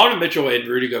 Well, Donovan Mitchell and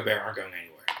Rudy Gobert aren't going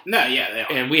anywhere. No, yeah, they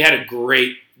are. And we had a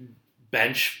great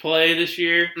bench play this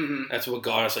year. Mm-hmm. That's what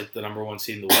got us the number 1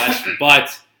 seed in the West.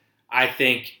 But I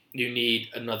think you need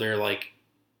another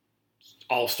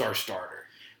all-star starter.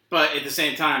 But at the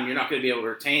same time, you're not going to be able to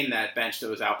retain that bench that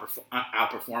was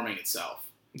outperforming itself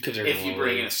if you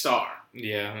bring in a star.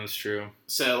 Yeah, that's true.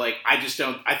 So I just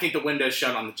don't. I think the window's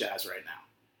shut on the Jazz right now,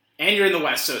 and you're in the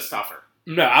West, so it's tougher.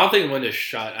 No, I don't think the window's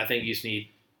shut. I think you just need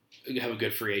to have a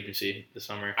good free agency this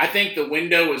summer. I think the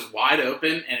window is wide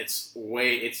open, and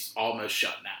it's almost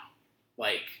shut now.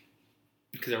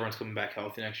 Because everyone's coming back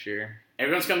healthy next year.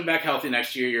 Everyone's coming back healthy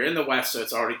next year. You're in the West, so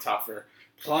it's already tougher.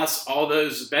 Plus, all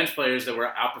those bench players that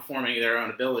were outperforming their own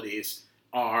abilities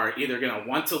are either going to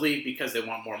want to leave because they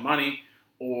want more money,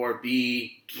 or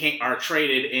are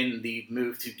traded in the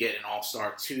move to get an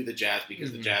all-star to the Jazz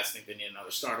because the Jazz think they need another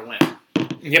star to win.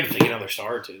 Yeah, but they get another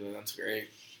star too, then that's great.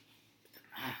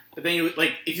 But then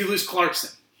if you lose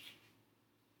Clarkson,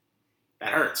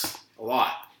 that hurts a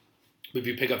lot. But if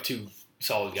you pick up 2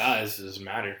 solid guys, it doesn't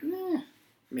matter.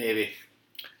 Maybe.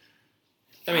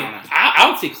 I mean, I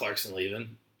don't see Clarkson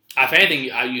leaving. If anything,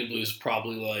 you'd lose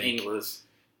probably Ingles.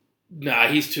 Nah,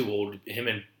 he's too old. Him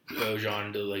and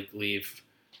Bojan to leave.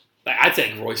 I'd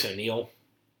say Royce O'Neal.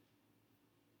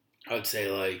 I would say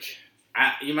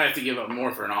you might have to give up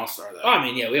more for an all-star though. Oh, I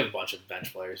mean, yeah, we have a bunch of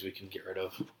bench players we can get rid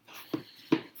of.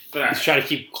 But let's try to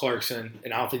keep Clarkson,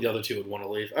 and I don't think the other 2 would want to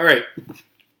leave. All right.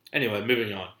 Anyway,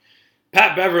 moving on.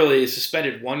 Pat Beverly is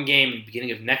suspended 1 game at the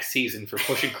beginning of next season for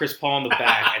pushing Chris Paul in the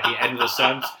back at the end of the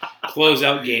Suns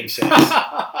closeout game 6.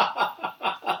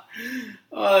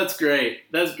 Oh, that's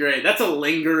great. That's great. That's a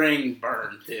lingering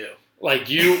burn, too.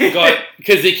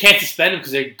 Because they can't suspend him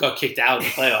because they got kicked out in the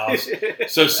playoffs.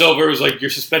 So Silver was you're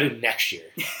suspended next year.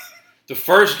 The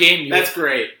first game... That's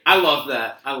great. I love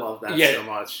that. So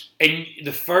much. And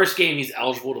the first game he's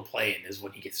eligible to play in is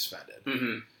when he gets suspended.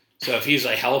 Mm-hmm. So if he's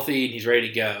healthy and he's ready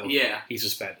to go, he's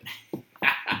suspended.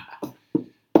 I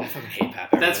fucking hate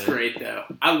Pat Beverly. That's great, though.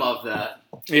 I love that.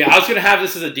 Yeah, I was going to have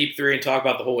this as a deep 3 and talk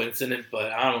about the whole incident,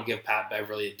 but I don't give Pat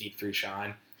Beverly a deep 3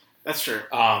 shine. That's true.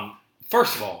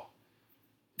 First of all,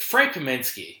 Frank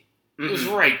Kaminsky was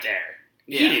right there.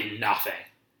 Yeah. He did nothing.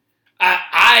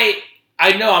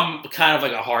 I know I'm kind of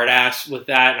like a hard ass with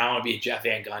that, and I want to be a Jeff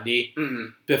Van Gundy. Mm-hmm.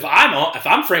 But if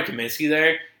I'm Frank Kaminsky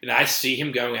there, and I see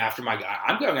him going after my guy,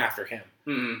 I'm going after him.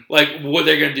 Mm-hmm. Like, what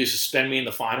they're going to do, suspend me in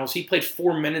the finals? He played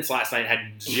 4 minutes last night and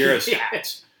had 0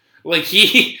 stats. Like,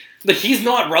 he's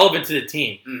not relevant to the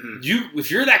team. Mm-hmm. If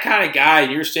you're that kind of guy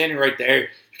and you're standing right there,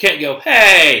 you can't go,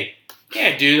 hey,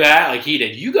 can't do that like he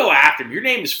did. You go after him. Your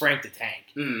name is Frank the Tank.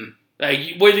 Mm-hmm.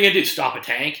 Like, what are they going to do, stop a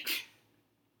tank?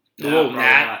 A little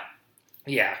gnat?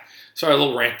 Yeah. Sorry, a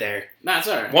little rant there. Nah, it's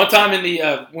all right. One time in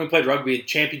the when we played rugby, the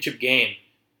championship game,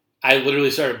 I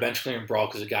literally started bench clearing brawl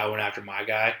because a guy went after my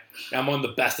guy. And I'm one of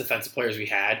the best defensive players we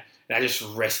had, and I just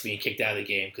risked being kicked out of the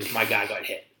game because my guy got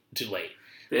hit too late.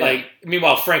 Yeah. Like,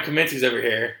 meanwhile, Frank Kaminsky's over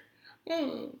here.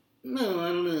 No, I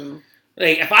don't know.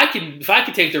 Like, if I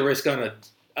could take the risk on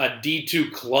a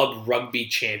D2 club rugby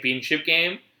championship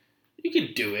game, you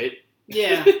can do it.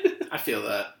 Yeah, I feel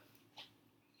that.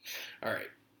 All right.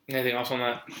 Anything else on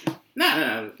that?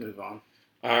 No, let's move on.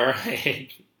 All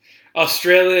right.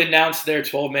 Australia announced their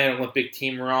 12-man Olympic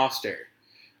team roster.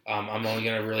 I'm only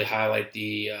going to really highlight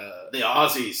the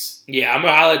Aussies. Yeah, I'm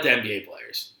going to highlight the NBA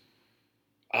players.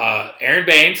 Aaron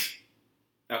Baines.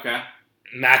 Okay.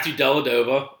 Matthew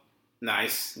Dellavedova.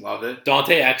 Nice. Love it.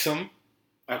 Dante Exum.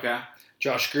 Okay.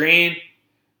 Josh Green.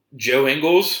 Joe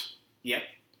Ingles. Yep.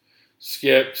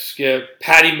 Skip.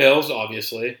 Patty Mills,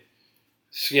 obviously.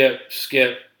 Skip.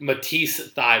 Matisse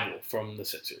Thybulle from the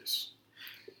Sixers.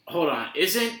 Hold on.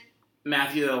 Isn't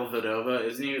Matthew Dellavedova,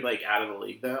 isn't he like out of the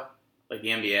league though? Like the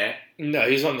NBA? No,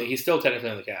 he's still technically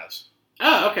on the Cavs.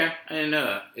 Oh, okay. I didn't know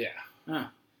that. Yeah. Huh.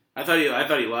 I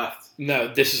thought he left.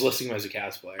 No, this is listing him as a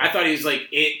Cavs player. I thought he was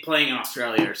like playing in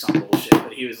Australia or some bullshit,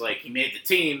 but he was like he made the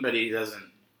team, but he doesn't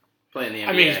play in the NBA.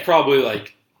 I mean, he's probably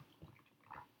like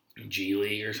G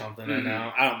League or something right Mm-hmm.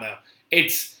 now. I don't know.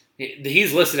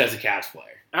 He's listed as a Cavs player.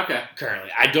 Okay.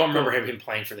 Currently. I don't remember him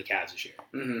playing for the Cavs this year.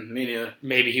 Mm-hmm. Me neither.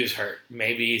 Maybe he was hurt.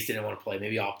 Maybe he just didn't want to play.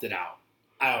 Maybe he opted out.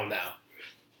 I don't know.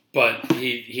 But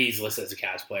he's listed as a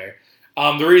Cavs player.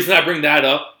 The reason I bring that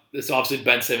up is obviously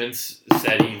Ben Simmons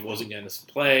said he wasn't going to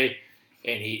play,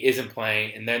 and he isn't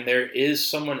playing. And then there is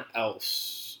someone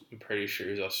else. I'm pretty sure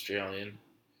he's Australian.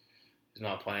 He's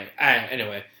not playing.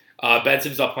 Anyway, Ben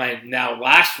Simmons not playing. Now,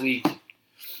 last week,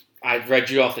 I read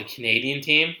you off the Canadian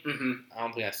team. Mm-hmm. I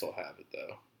don't think I still have it,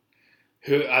 though.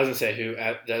 I was going to say, who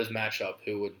at those match up,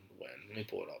 who would win? Let me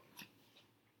pull it up.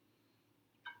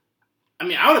 I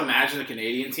mean, I would imagine the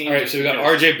Canadian team. All right, so we got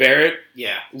R.J. Barrett,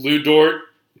 Yeah. Lou Dort,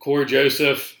 Corey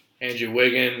Joseph, Andrew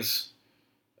Wiggins,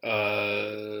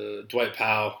 Dwight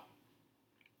Powell.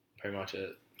 Pretty much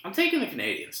it. I'm taking the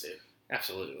Canadians, dude.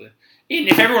 Absolutely. And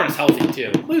if everyone is healthy,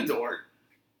 too. Lou Dort.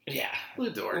 Yeah.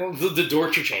 Lou Dort. Well, the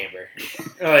torture chamber.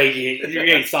 Like, you're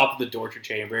getting stopped at the torture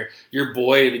chamber. Your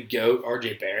boy, the GOAT,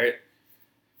 R.J. Barrett.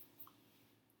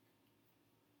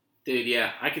 Dude,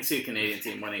 yeah. I could see the Canadian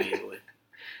team winning easily.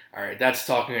 All right, that's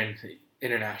talking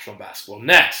international basketball.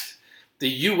 Next, the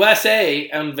USA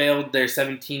unveiled their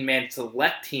 17-man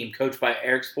select team coached by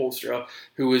Eric Spoelstra,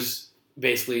 who is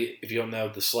basically, if you don't know,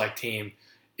 the select team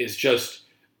is just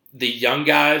the young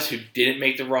guys who didn't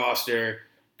make the roster,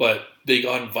 but they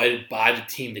got invited by the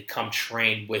team to come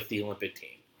train with the Olympic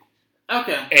team.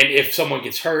 Okay. And if someone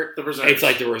gets hurt, The reserves. it's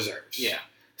like the reserves. Yeah.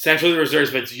 Essentially the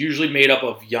reserves, but it's usually made up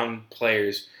of young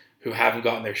players who haven't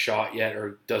gotten their shot yet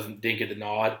or didn't get the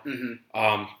nod. Mm-hmm.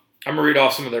 I'm going to read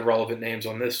off some of the relevant names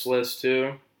on this list,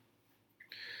 too.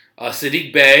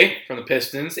 Sadiq Bey from the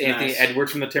Pistons. Anthony Nice.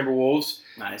 Edwards from the Timberwolves.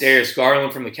 Nice. Darius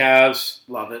Garland from the Cavs.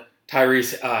 Love it.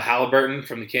 Tyrese Halliburton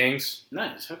from the Kings.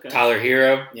 Nice. Okay. Tyler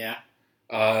Hero. Yeah.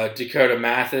 Dakota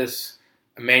Mathis.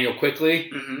 Emmanuel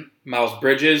Quickley. Mm-hmm. Miles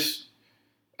Bridges.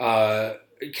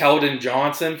 Keldon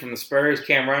Johnson from the Spurs.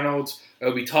 Cam Reynolds.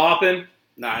 Obi Toppin.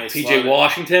 Nice. PJ Love it.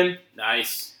 Washington.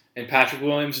 Nice. And Patrick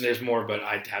Williams. And there's more, but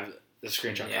I have the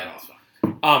screenshot Yeah, cut that's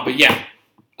off. fine. But yeah,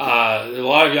 there's a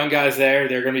lot of young guys there.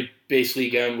 They're going to be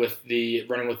basically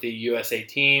running with the USA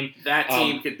team. That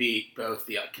team could beat both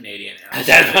the Canadian and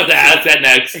That's that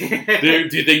next.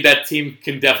 Do you think that team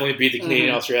can definitely beat the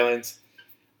Canadian Australians?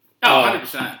 Oh,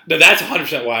 100%. No, that's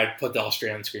 100% why I put the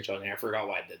Australian screenshot in there. I forgot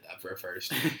why I did that for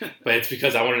first. But it's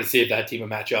because I wanted to see if that team would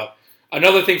match up.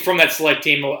 Another thing from that select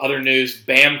team, other news,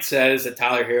 Bam says that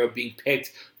Tyler Hero being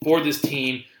picked for this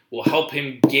team will help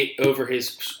him get over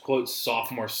his, quote,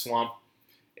 sophomore slump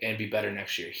and be better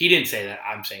next year. He didn't say that.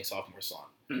 I'm saying sophomore slump.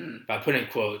 Mm-hmm. But I put in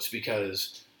quotes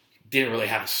because he didn't really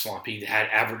have a slump. He had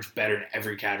averaged better in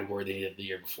every category than he did the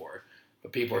year before.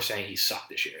 But people are saying he sucked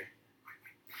this year.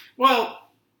 Well,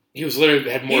 He was literally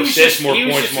had more assists, more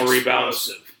points, more rebounds.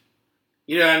 Explosive.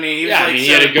 You know what I mean? He was he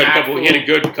had a good couple. He had a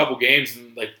good couple games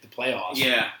in like the playoffs.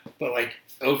 Yeah, but like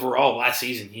overall, last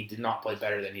season he did not play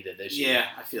better than he did this year. Yeah,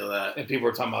 I feel that. And people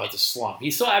were talking about it's a slump.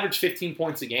 He still averaged 15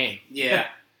 points a game. Yeah,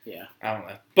 yeah. I don't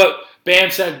know, but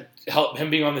Bam said him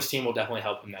being on this team will definitely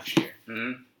help him next year.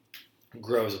 Mm-hmm.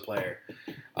 Grow as a player.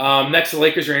 Next, the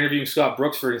Lakers are interviewing Scott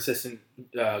Brooks for an assistant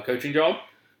coaching job.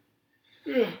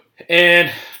 Yeah. And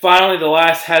finally, the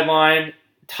last headline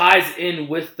ties in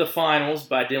with the finals,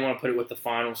 but I didn't want to put it with the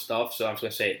final stuff, so I'm just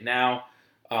going to say it now.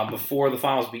 Before the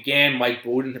finals began, Mike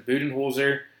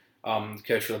Budenholzer, the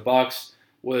coach for the Bucks,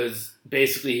 was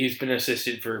basically, he's been an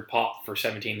assistant for Pop for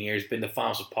 17 years, been to the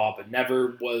finals with Pop, but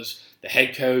never was the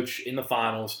head coach in the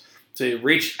finals. So he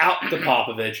reached out to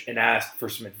Popovich and asked for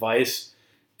some advice,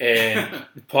 and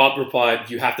Pop replied,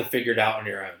 "You have to figure it out on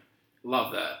your own."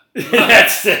 Love that.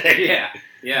 That's sick.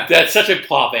 Yeah. That's such a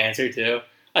Pop answer, too.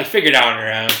 Like, figure it out on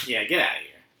your own. Yeah, get out of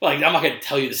here. Like, I'm not going to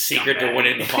tell you the secret to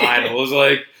winning the finals.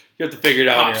 Like, you have to figure it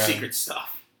out on your own. Top secret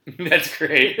stuff. That's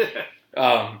great.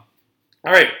 All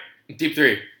right, deep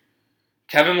three.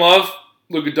 Kevin Love,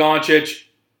 Luka Doncic,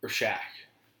 or Shaq?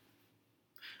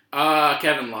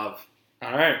 Kevin Love.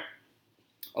 All right.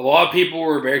 A lot of people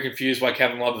were very confused why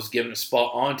Kevin Love was given a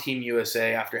spot on Team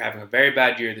USA after having a very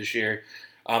bad year this year.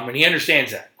 And he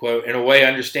understands that. Quote, "In a way, I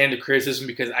understand the criticism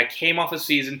because I came off a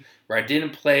season where I didn't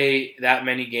play that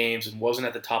many games and wasn't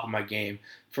at the top of my game.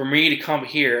 For me to come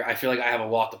here, I feel like I have a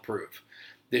lot to prove.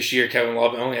 This year, Kevin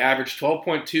Love only averaged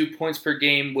 12.2 points per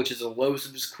game, which is the lowest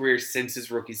of his career since his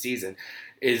rookie season.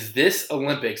 Is this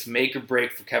Olympics make or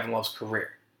break for Kevin Love's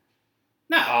career?"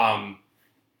 No.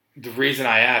 The reason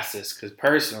I ask this, because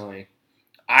personally,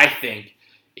 I think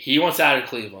he wants out of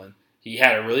Cleveland. He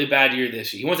had a really bad year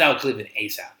this year. He wants out of Cleveland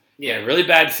ASAP. He had a really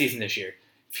bad season this year.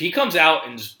 If he comes out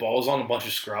and just balls on a bunch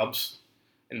of scrubs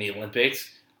in the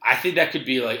Olympics, I think that could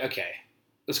be like, okay,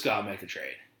 let's go out and make a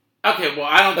trade. Okay, well,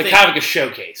 I don't like think... kind of like a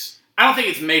showcase. I don't think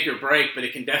it's make or break, but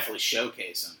it can definitely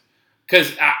showcase him.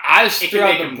 Because I just throw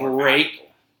out the break.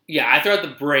 Yeah, I throw out the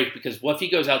break because what if he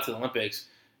goes out to the Olympics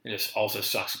and just also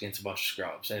sucks against a bunch of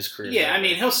scrubs and his career? Yeah, I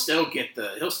mean, he'll still get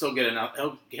enough.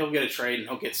 He'll get a trade and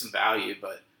he'll get some value,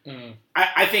 but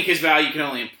I think his value can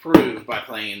only improve by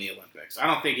playing in the Olympics. I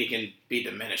don't think he can be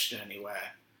diminished in any way.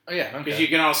 Oh yeah, because you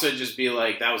can also just be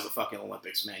like, that was the fucking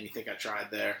Olympics, man. You think I tried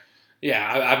there?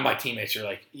 Yeah, my teammates are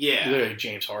like, literally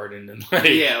James Harden and like,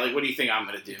 like what do you think I'm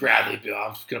gonna do? Bradley Beal,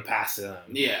 I'm just gonna pass to them.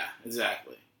 Yeah,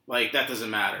 exactly. Like that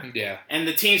doesn't matter. Yeah, and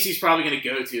the teams he's probably gonna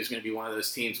go to is gonna be one of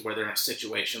those teams where they're in a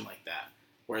situation like that,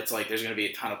 where it's like there's gonna be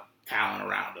a ton of talent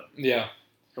around him. Yeah.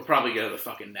 He'll probably go to the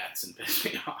fucking Nets and piss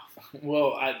me off.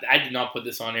 Well, I did not put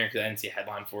this on here because I didn't see a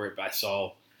headline for it, but I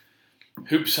saw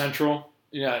Hoop Central,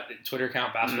 Twitter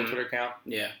account, basketball Twitter account.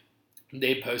 Yeah.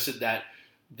 They posted that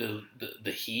the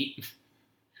Heat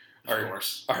of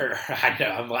course. I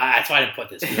know, that's why I didn't put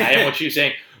this. I didn't want you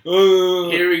saying,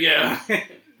 oh. Here we go.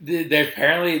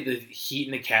 Apparently the Heat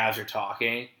and the Cavs are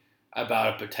talking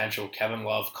about a potential Kevin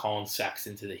Love, Colin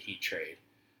Sexton to the Heat trade.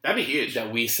 That'd be huge.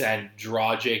 That we send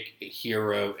Dragic,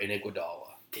 Hero, and Iguodala.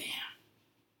 Damn.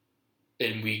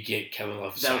 And we get Kevin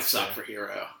Love. That would suck for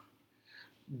Hero.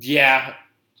 Yeah.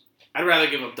 I'd rather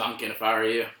give up Duncan if I were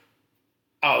you.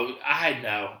 Oh, I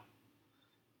know.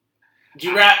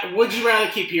 Would you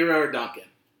rather keep Hero or Duncan?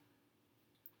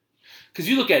 Because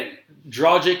you look at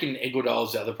Dragic and Iguodala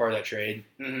is the other part of that trade.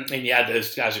 Mm-hmm. And yeah,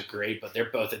 those guys are great, but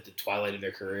they're both at the twilight of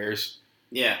their careers.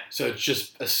 Yeah. So it's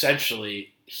just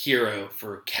essentially Hero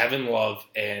for Kevin Love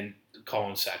and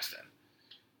Colin Sexton.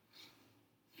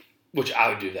 Which I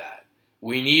would do that.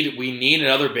 We need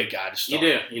another big guy to start.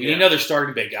 You do. We need another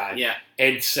starting big guy. Yeah.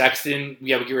 And Sexton, we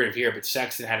get rid of Hero, but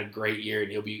Sexton had a great year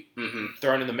and he'll be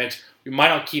thrown in the mix. We might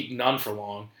not keep none for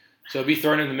long. So he'll be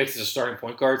thrown in the mix as a starting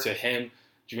point guard. So him,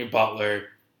 Jimmy Butler,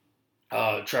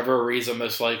 Trevor Ariza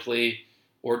most likely,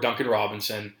 or Duncan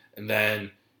Robinson, and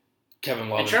then Kevin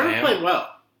Love. And Trevor played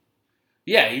well.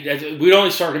 Yeah, we'd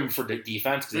only start him for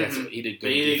defense because he did good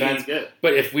defense. Good.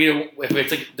 But if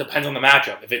it's like depends on the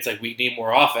matchup. If it's like we need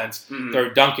more offense, throw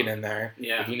Duncan in there.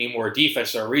 Yeah. If we need more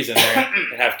defense, throw Ariza in there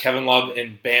and have Kevin Love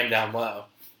and Bam down low.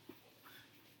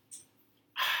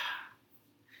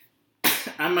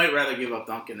 I might rather give up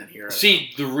Duncan than Hero.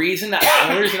 See, the only reason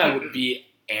I would be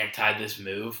anti this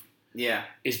move,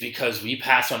 is because we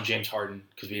passed on James Harden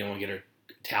because we didn't want to get a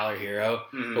Tyler Hero,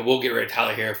 but we'll get rid of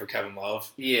Tyler Hero for Kevin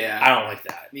Love. Yeah, I don't like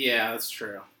that. Yeah, that's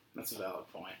true. That's a valid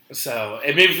point. So,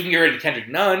 and maybe if we can get rid of Kendrick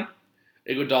Nunn,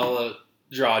 Iguodala,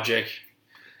 Dragic,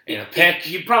 and a pick.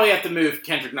 You'd probably have to move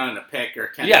Kendrick Nunn and a pick, or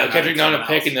Kendrick Nunn and a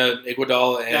pick, and the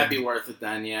Iguodala. That'd be worth it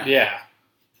then. Yeah. Yeah.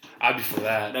 I'd be for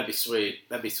that. That'd be sweet.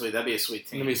 That'd be sweet. That'd be a sweet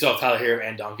team. And then we still have Tyler Hero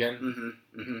and Duncan.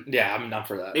 Yeah, I'm not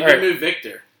for that. Maybe move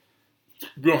Victor.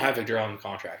 We don't have Victor on the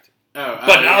contract.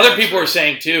 But Other people are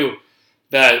saying too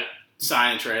that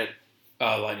sign and trade.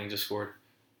 Lightning just scored.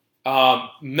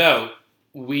 No,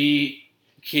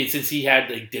 since he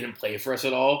didn't play for us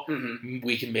at all,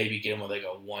 we can maybe get him with like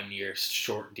a 1 year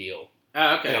short deal.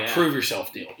 Oh, okay. Like a prove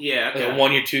yourself deal. Yeah, okay. Like a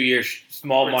 1 year, 2 year,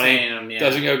 small money. Him,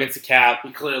 doesn't go against the cap.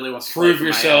 He clearly wants to prove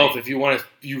yourself. If you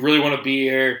really want to be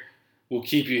here, we'll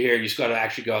keep you here. You just got to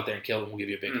actually go out there and kill it. We'll give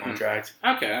you a big contract.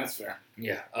 Okay, that's fair.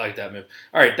 Yeah, I like that move.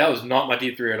 All right, that was not my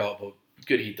D3 at all, but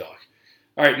good Heat talk.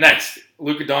 All right, next,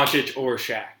 Luka Doncic or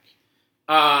Shaq?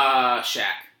 Shaq.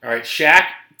 All right, Shaq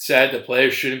said the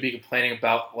players shouldn't be complaining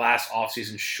about last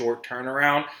offseason's short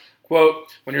turnaround.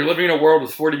 Quote, when you're living in a world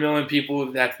with 40 million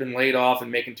people that's been laid off and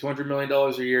making $200 million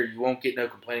a year, you won't get no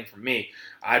complaining from me.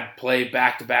 I'd play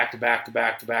back to back to back to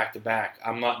back to back to back.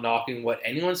 I'm not knocking what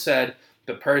anyone said,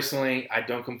 but personally, I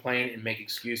don't complain and make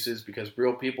excuses because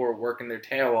real people are working their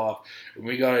tail off. And all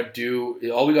we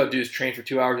gotta do is train for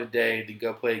 2 hours a day, then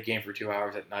go play a game for 2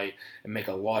 hours at night and make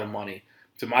a lot of money.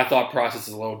 So my thought process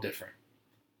is a little different.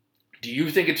 Do you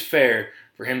think it's fair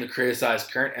for him to criticize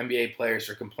current NBA players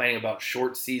for complaining about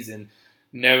short season,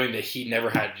 knowing that he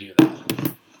never had to do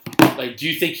that? Like, do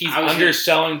you think he's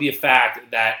underselling the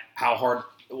fact that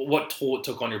what toll it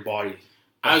took on your body?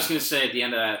 I was going to say at the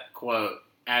end of that quote,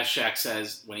 as Shaq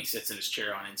says when he sits in his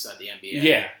chair on Inside the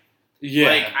NBA. Yeah.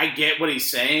 Like, I get what he's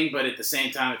saying, but at the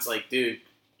same time, it's like, dude,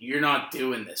 you're not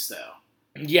doing this, though.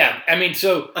 Yeah, I mean,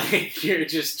 so... Like, you're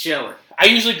just chilling. I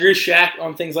usually agree with Shaq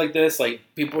on things like this. Like,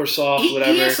 people are soft,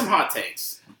 whatever. He has some hot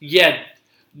takes. Yeah,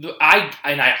 I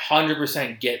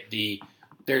 100% get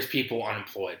there's people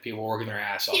unemployed. People working their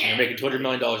ass off. And they're making $200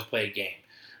 million to play a game.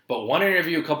 But one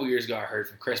interview a couple years ago I heard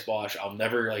from Chris Bosh, I'll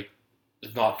never,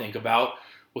 not think about,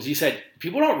 was he said,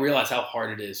 people don't realize how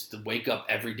hard it is to wake up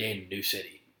every day in a new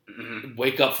city. Mm-hmm.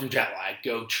 Wake up from jet lag,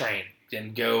 go train,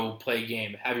 then go play a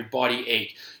game, have your body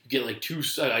ache. You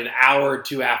get an hour or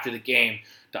two after the game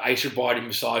to ice your body,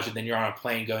 massage it, then you're on a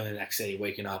plane going to the next city,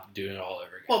 waking up and doing it all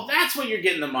over again. Well, that's what you're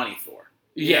getting the money for.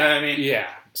 You know what I mean? Yeah.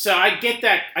 So I get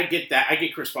that. I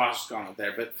get Chris Bosh's comment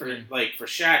there, but for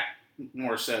Shaq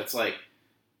more so, it's like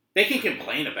they can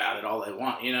complain about it all they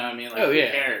want. You know what I mean? Like, who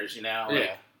cares? You know?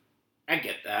 Like, I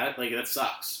get that. Like, that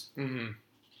sucks. Mm-hmm.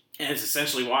 And it's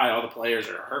essentially why all the players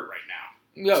are hurt right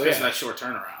now. Because of that short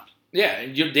turnaround. Yeah,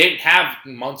 and they didn't have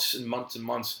months and months and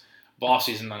months of off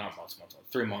season, not months,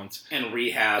 3 months. And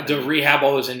rehab. To rehab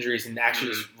all those injuries and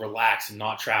actually just relax and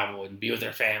not travel and be with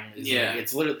their families. Yeah.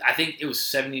 It's literally, I think it was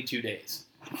 72 days.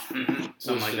 Mm-hmm.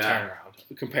 Something like that.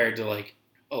 Turnaround compared to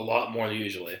a lot more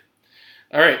usually.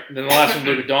 All right, then the last one,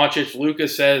 Luka Doncic. Luka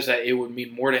says that it would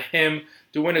mean more to him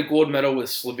to win a gold medal with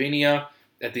Slovenia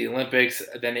at the Olympics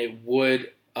than it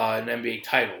would an NBA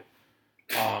title.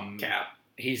 Cap.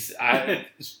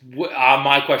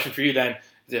 My question for you then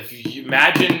is if you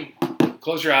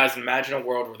close your eyes and imagine a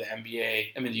world where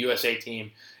the USA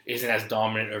team isn't as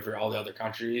dominant over all the other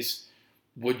countries,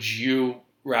 would you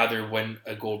rather win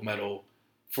a gold medal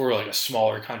for a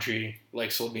smaller country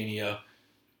like Slovenia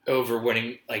over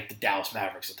winning the Dallas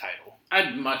Mavericks the title?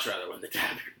 I'd much rather win the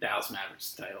Dallas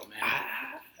Mavericks title,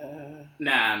 man.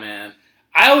 Nah, man.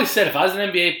 I always said if I was an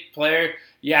NBA player,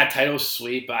 title's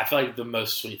sweet, but I feel like the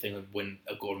most sweet thing would win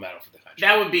a gold medal for the country.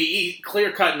 That would be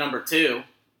clear-cut number 2,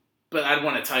 but I'd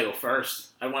want a title first.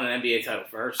 I'd want an NBA title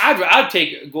first. I'd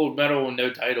take a gold medal and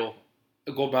no title,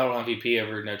 a gold medal MVP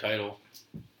over no title.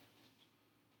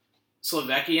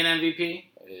 Slovakian MVP?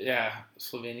 Yeah,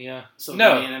 Slovenian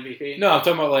MVP? No, I'm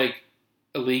talking about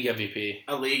a league MVP.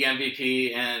 A league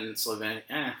MVP and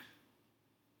Slovenia.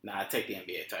 Nah, I'd take the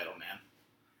NBA title, man.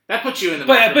 That puts you in the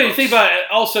But you think about it,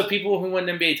 also people who win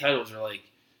NBA titles are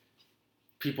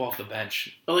people off the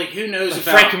bench. But who knows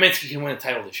about... Frank Kaminsky can win a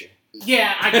title this year.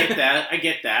 Yeah, I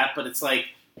get that. But it's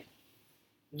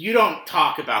you don't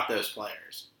talk about those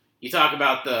players. You talk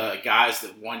about the guys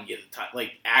that won you the title,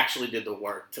 actually did the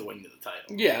work to win you the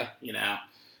title. Yeah. You know?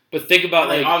 But think about,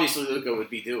 obviously Luka would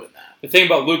be doing that. The thing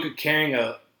about Luka carrying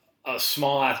a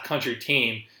small-ass country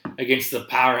team against the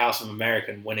powerhouse of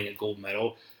America and winning a gold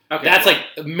medal, that's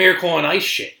a miracle on ice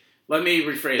shit. Let me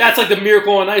rephrase that. That's the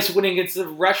miracle on ice winning against the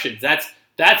Russians. That's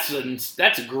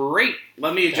great.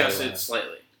 Let me adjust it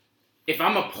slightly. If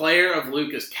I'm a player of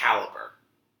Luka's caliber,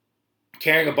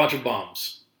 carrying a bunch of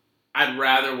bums, I'd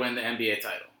rather win the NBA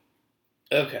title.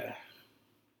 Okay.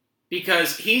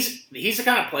 Because he's the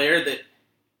kind of player that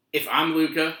if I'm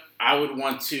Luka, I would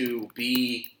want to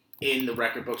be in the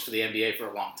record books for the NBA for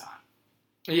a long time.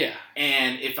 Yeah.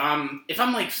 And if I'm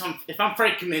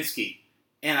Frank Kaminsky,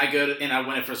 and I and I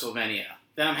win it for Slovenia,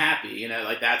 then I'm happy. You know,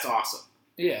 like that's awesome.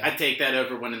 Yeah. I'd take that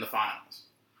over winning the finals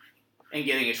and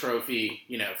getting a trophy,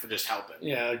 you know, for just helping.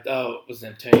 Yeah, like, was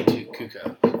it Tony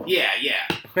Kukoc? Yeah.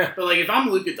 But like, if I'm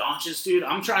Luka Doncic, dude,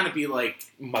 I'm trying to be like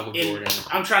Michael Jordan.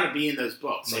 I'm trying to be in those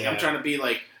books. Like, Yeah. I'm trying to be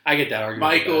like I get that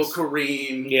argument. Michael,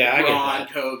 Kareem, Yeah, I get Ron,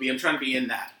 that. Kobe. I'm trying to be in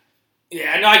that.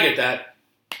 Yeah, no, I get that.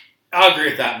 I'll agree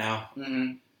with that now.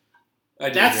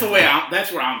 Mm-hmm. That's the way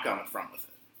that's where I'm coming from with it.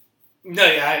 No,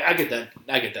 yeah, I get that.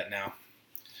 I get that now.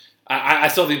 I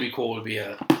still think it'd be cool to be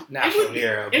a national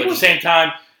hero, but at the same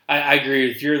time, I agree.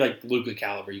 If you're like Luka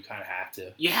caliber, you kind of have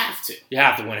to. You have to. You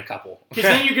have to win a couple. Because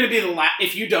then you're going to be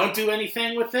if you don't do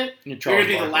anything with it, you're going to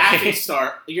be the laughing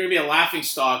stock. You're going to be a laughing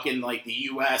stock in like the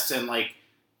U.S. and like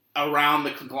around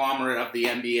the conglomerate of the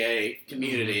NBA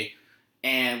community. Mm-hmm.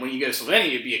 And when you go to Slovenia,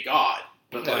 you'd be a god.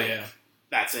 But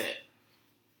that's it.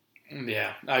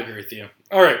 Yeah, I agree with you.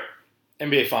 All right,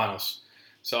 NBA Finals.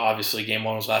 So obviously, Game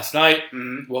 1 was last night.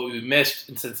 Mm-hmm. What we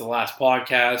missed since the last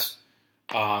podcast,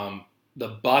 the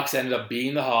Bucks ended up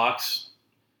beating the Hawks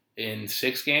in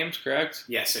 6 games, correct?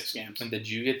 Yeah, 6 games. And did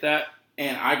you get that?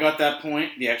 And I got that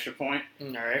point, the extra point, all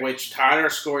right, which Tyler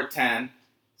scored 10.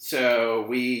 So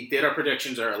we did our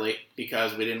predictions early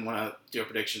because we didn't want to do our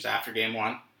predictions after Game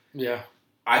 1. Yeah.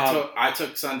 I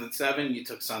took Suns at 7. You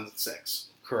took Suns at 6.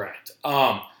 Correct.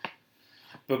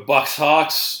 But Bucks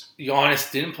Hawks,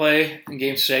 Giannis didn't play in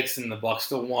Game 6, and the Bucks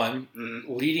still won.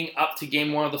 Mm-hmm. Leading up to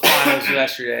Game 1 of the Finals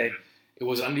yesterday, it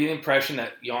was under the impression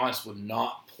that Giannis would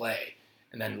not play.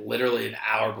 And then literally an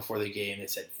hour before the game, they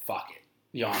said, fuck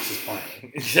it. Giannis is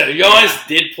playing. So Giannis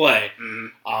did play.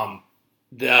 Mm-hmm.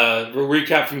 The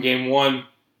recap from Game 1,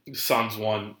 the Suns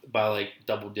won by like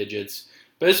double digits.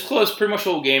 But it's close pretty much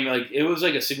the whole game. Like it was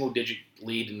like a single-digit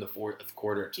lead in the fourth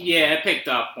quarter. Yeah, it picked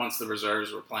up once the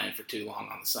reserves were playing for too long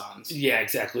on the Suns. Yeah,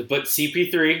 exactly. But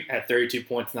CP3 had 32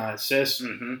 points, 9 assists.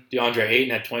 Mm-hmm. DeAndre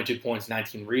Ayton had 22 points,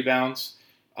 19 rebounds.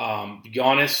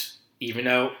 Giannis, even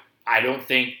though I don't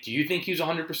think... Do you think he was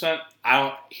 100%?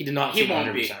 He did not seem 100%. He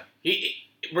won't be.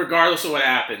 Regardless of what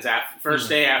happens, first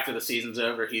day after the season's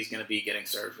over, he's going to be getting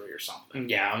surgery or something.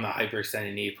 Yeah, on the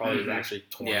hyperextended knee. Probably actually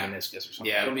torn meniscus or something.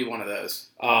 Yeah, it'll be one of those.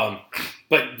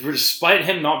 But despite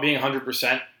him not being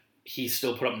 100%, he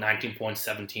still put up 19 points,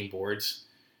 17 boards,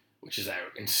 which is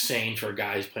insane for a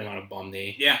guy who's playing on a bum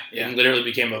knee. Yeah. It literally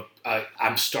became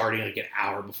I'm starting like an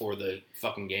hour before the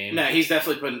fucking game. No, he's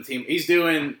definitely putting the team. He's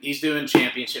doing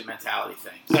championship mentality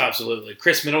things. Absolutely.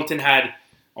 Chris Middleton had,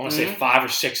 I want to say 5 or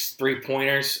 6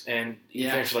 3-pointers, and he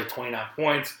finished with like 29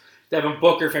 points. Devin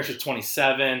Booker finished with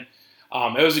 27.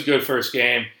 It was a good first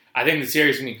game. I think the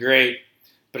series is going to be great,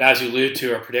 but as you alluded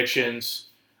to, our predictions,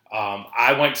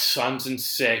 I went Suns in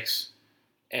 6,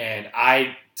 and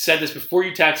I said this before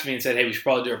you texted me and said, hey, we should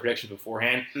probably do our predictions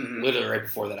beforehand. Mm-hmm. Literally right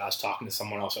before that, I was talking to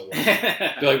someone else at work.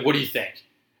 They're like, what do you think?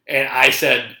 And I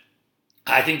said,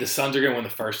 I think the Suns are going to win the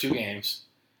first 2 games.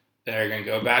 They're going to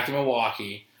go back to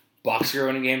Milwaukee. Bucks are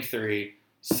going to win Game 3.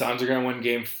 Suns are going to win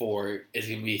Game 4. It's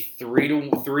going to be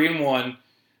 3-1.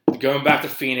 Going back to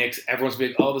Phoenix, everyone's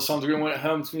going to be like, oh, the Suns are going to win at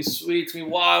home. It's going to be sweet. It's going to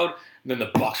be wild. And then the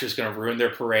Bucks are just going to ruin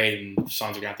their parade, and the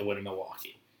Suns are going to have to win in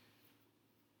Milwaukee.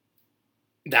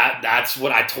 That's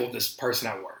what I told this person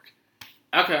at work.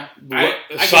 Okay.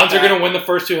 The Suns are going to win the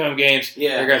first 2 home games.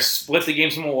 Yeah. They're going to split the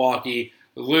games in Milwaukee,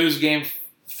 lose Game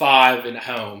 5 at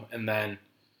home, and then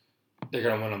they're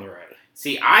going to win on the road.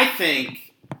 See, I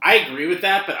agree with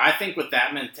that, but I think with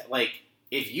that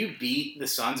if you beat the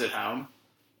Suns at home,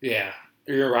 yeah,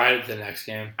 you're gonna ride it to the next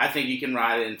game. I think you can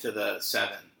ride it into the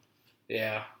 7.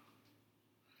 Yeah,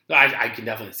 I can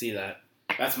definitely see that.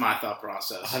 That's my thought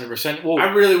process. 100%. Well,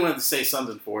 I really wanted to say Suns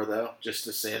in 4 though, just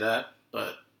to say that,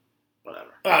 but whatever.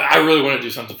 I really want to do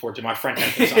Suns in 4 too. My friend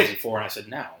had the Suns in 4, and I said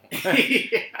no.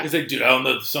 He's like, dude, I don't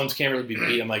know. The Suns can't really be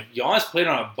beat. I'm like, Giannis played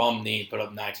on a bum knee, put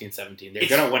up 19-17. They're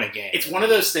gonna win a game. It's one of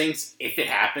those things. If it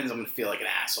happens, I'm gonna feel like an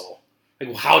asshole. Like,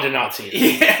 well, how did I not see that?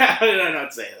 Yeah, how did I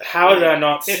not say that? How did I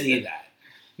not see that?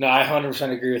 No, I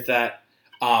 100% agree with that.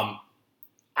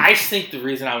 I just think the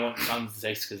reason I went Suns in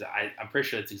 6 because I'm pretty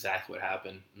sure that's exactly what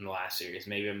happened in the last series.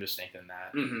 Maybe I'm just thinking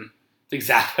that. Mm-hmm. It's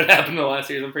exactly what happened in the last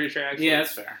series. I'm pretty sure. Actually, yeah,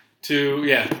 that's fair.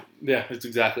 That's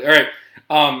exactly. All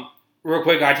right. Real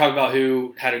quick, I talked about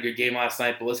who had a good game last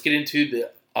night, but let's get into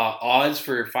the odds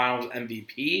for Finals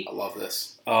MVP. I love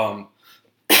this.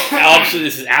 Obviously,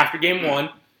 this is after Game 1.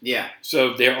 Yeah.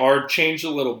 So they are changed a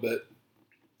little bit.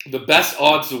 The best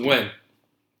odds to win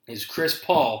is Chris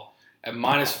Paul at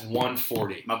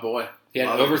 -140. My boy. He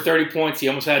had over 30 points. He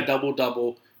almost had a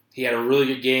double-double. He had a really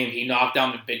good game. He knocked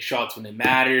down the big shots when they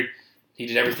mattered. He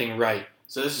did everything right.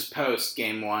 So this is post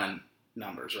Game 1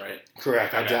 numbers, right?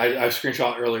 Correct. Okay. I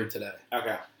screenshot earlier today.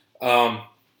 Okay.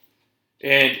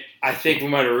 And I think we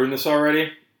might have ruined this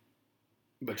already,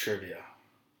 but trivia.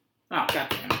 Oh,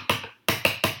 goddamn.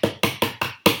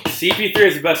 CP3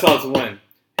 is the best odds to win.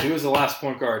 Who was the last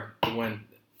point guard to win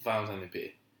Finals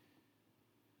MVP?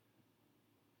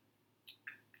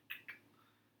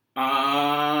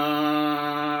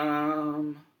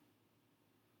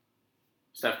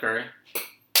 Steph Curry.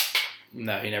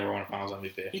 No, he never won a Finals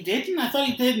MVP. He didn't? I thought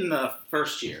he did in the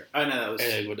first year. Oh, no, that was...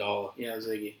 Iguodala. Yeah, it was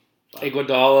Iggy.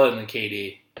 Iguodala and then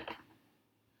KD.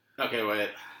 Okay, wait.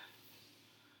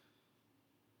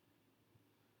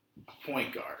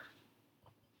 Point guard.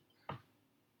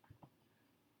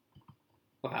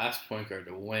 Last point guard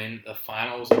to win the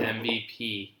Finals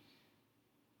MVP.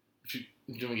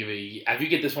 If you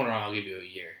get this one wrong, I'll give you a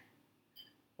year.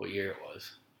 What year it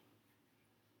was?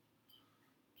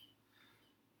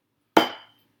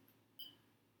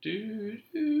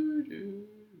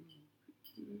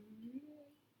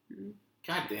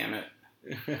 God damn it.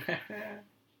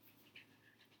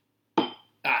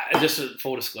 Just a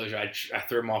full disclosure, I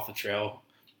threw him off the trail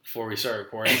before we started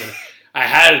recording. I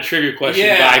had a trivia question,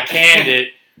 but I canned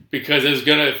it because it was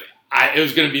gonna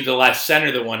be the last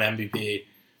center that won MVP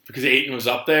because Ayton was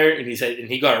up there and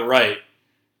he got it right.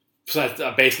 So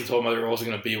I basically told him there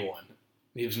wasn't gonna be one.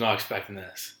 He was not expecting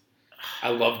this. I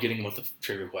love getting him with the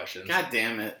trivia questions. God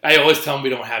damn it. I always tell him we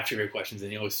don't have trivia questions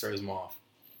and he always throws them off.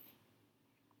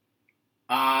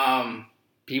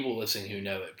 People listening who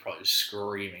know it probably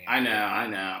screaming. I know. I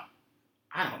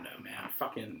don't know, man.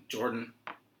 Fucking Jordan.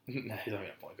 No, he's not even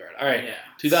a point guard. All right, Yeah.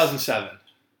 2007.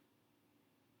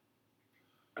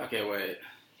 Okay, wait.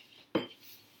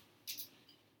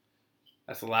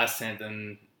 That's the last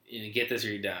sentence. You get this or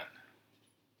you're done.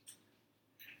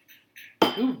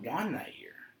 Who won that year?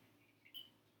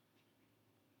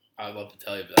 I'd love to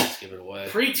tell you, but I'll just give it away.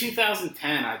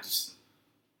 Pre-2010,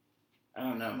 I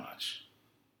don't know much.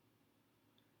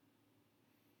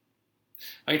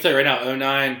 I can tell you right now,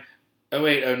 09,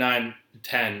 08, 09,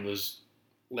 10 was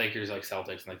Lakers like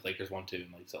Celtics, and like Lakers 1-2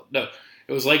 and like Celtics. No,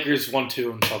 it was Lakers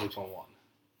 1-2 and Celtics 1-1.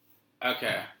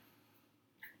 Okay.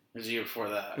 It was the year before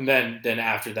that. And then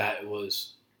after that, it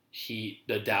was Heat,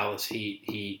 the Dallas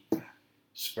Heat,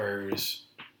 Spurs,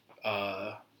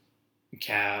 Cavs,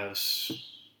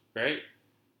 right?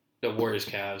 The Warriors,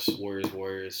 Cavs,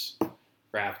 Warriors,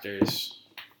 Raptors.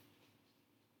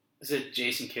 Is it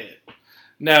Jason Kidd?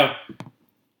 No,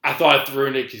 I thought I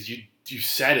ruined it because you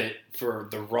said it for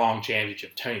the wrong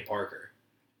championship, Tony Parker.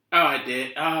 Oh, I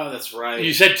did. Oh, that's right.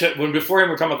 You said before him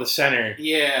we're talking about the center.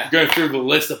 Yeah. Going through the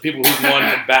list of people who won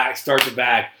from start to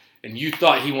back, and you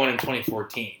thought he won in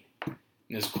 2014. And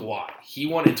it's Kawhi. He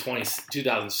won in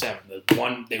 2007. The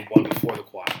one they won before the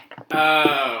Kawhi.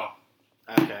 Oh.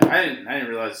 Okay. I didn't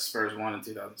realize the Spurs won in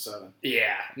 2007.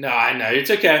 Yeah. No, I know.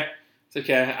 It's okay. It's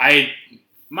okay.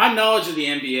 My knowledge of the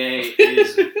NBA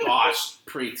is botched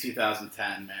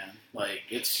pre-2010, man. Like,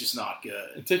 it's just not good.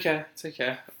 It's okay. It's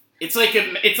okay. It's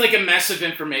like a mess of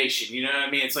information, you know what I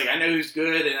mean? It's like I know who's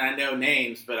good and I know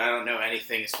names, but I don't know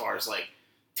anything as far as like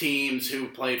teams who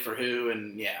played for who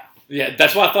and yeah. Yeah,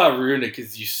 that's why I thought I ruined it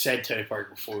because you said Tony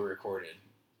Parker before we recorded.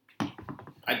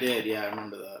 I did, yeah, I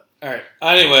remember that. All right.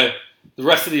 Anyway, the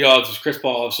rest of the odds is Chris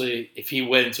Paul. Obviously, if he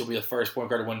wins, he'll be the first point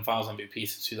guard to win Finals MVP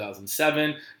since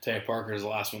 2007. Tony Parker is the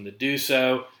last one to do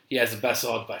so. He has the best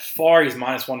odds by far. He's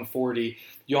minus 140.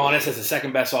 Giannis has the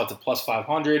second best odds at plus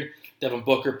 500. Devin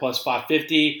Booker plus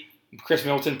 550, Chris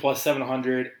Middleton plus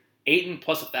 700, Ayton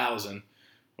plus 1,000.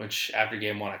 Which after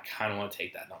game one, I kind of want to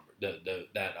take that number.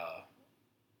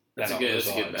 That's a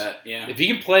good bet. Yeah. If he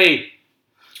can play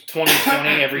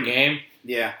 20-20 every game,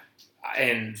 yeah,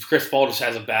 and Chris Paul just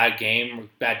has a bad game,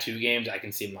 bad 2 games, I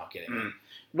can see him not getting it.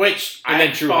 Which and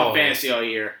then Drew Holiday. fantasy all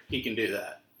year. He can do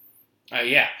that.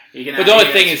 Yeah. But the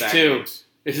only thing is too,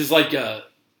 this is like a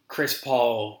Chris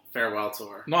Paul farewell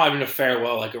tour. Not even a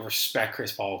farewell, like a respect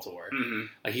Chris Paul tour. Mm-hmm.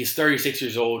 Like he's 36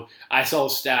 years old. I saw a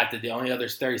stat that the only other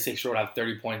 36-year-old have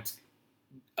 30 points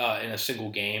in a single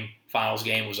game, finals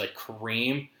game, was like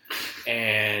Kareem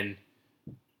and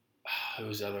who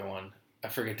was the other one? I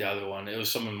forget the other one. It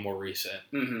was someone more recent.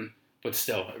 Mm-hmm. But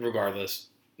still, regardless,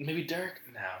 maybe Dirk?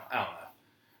 No, I don't know.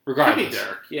 Regardless, maybe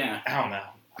Dirk. Yeah, I don't know.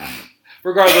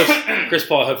 Regardless, Chris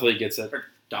Paul hopefully gets it. Or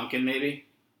Duncan maybe.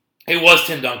 It was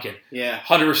Tim Duncan. Yeah.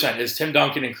 100%. It's Tim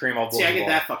Duncan and Kareem Abdul-Jabbar. See, I get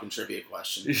that fucking trivia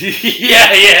question.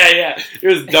 yeah. It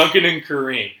was Duncan and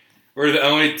Kareem. We're the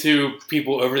only 2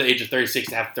 people over the age of 36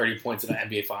 to have 30 points in the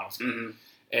NBA Finals. Mm-hmm.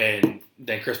 And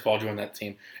then Chris Paul joined that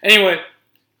team. Anyway,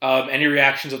 any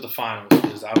reactions of the Finals?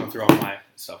 Because I'm going to through all my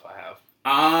stuff I have.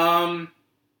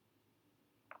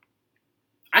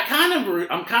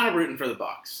 I'm kind of rooting for the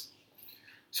Bucks.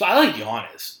 So I like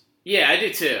Giannis. Yeah, I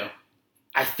do too.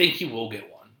 I think he will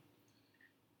get one.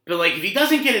 But like, if he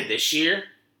doesn't get it this year,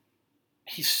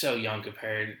 he's so young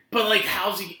compared. But like,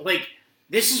 how's he like?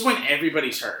 This is when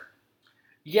everybody's hurt.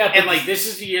 Yeah, but and like this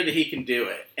is the year that he can do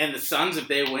it. And the Suns, if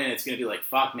they win, it's gonna be like,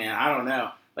 fuck, man, I don't know.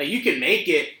 Like you can make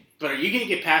it, but are you gonna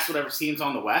get past whatever team's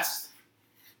on the West?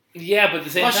 Yeah, but at the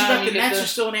same Plus, time, you got the Nets are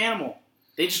still an animal.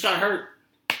 They just got hurt.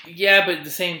 Yeah, but at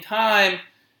the same time,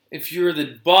 if you're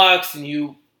the Bucks and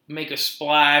you make a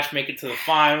splash, make it to the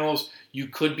finals, you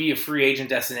could be a free agent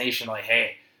destination. Like,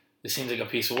 hey, this seems like a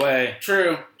piece away.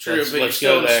 True. But you're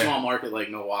still in a small market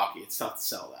like Milwaukee. It's tough to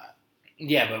sell that.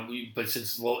 Yeah, but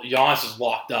since Giannis is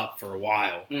locked up for a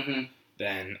while,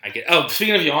 then I get. Oh,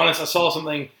 speaking of Giannis, I saw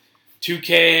something,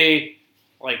 2K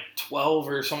like 12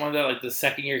 or something like that, like the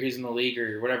second year he's in the league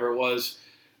or whatever it was.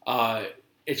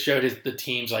 It showed the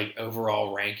team's like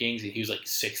overall rankings, and he was like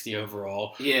 60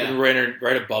 overall. Yeah, and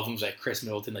right above him was like Chris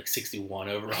Middleton, like 61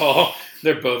 overall.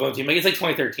 They're both on the team. Like it's like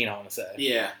 2013, I want to say.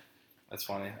 Yeah, that's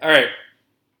funny. All right,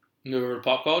 move over to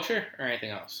pop culture or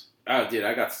anything else. Oh, dude,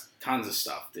 I got tons of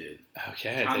stuff, dude.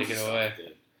 Okay, take it away.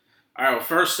 Dude. All right, well,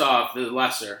 first off, the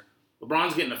lesser.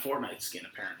 LeBron's getting a Fortnite skin,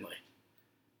 apparently.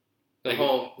 The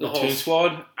whole Toon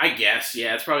Squad? I guess,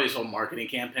 yeah. It's probably his whole marketing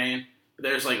campaign. But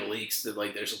there's, like, leaks that,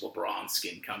 like, there's a LeBron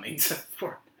skin coming to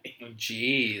Fortnite. Oh,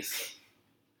 jeez.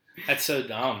 That's so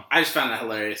dumb. I just found that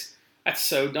hilarious. That's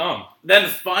so dumb. Then the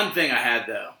fun thing I had,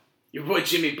 though. Your boy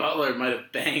Jimmy Butler might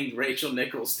have banged Rachel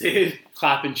Nichols, dude.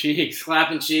 Clapping cheeks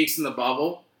in the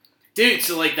bubble. Dude,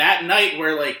 so, like, that night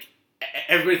where, like,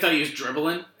 everybody thought he was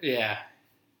dribbling. Yeah.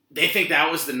 They think that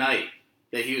was the night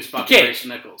that he was fucking Rachel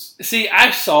Nichols. See,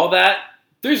 I saw that.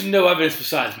 There's no evidence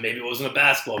besides maybe it wasn't a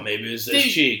basketball, maybe it was his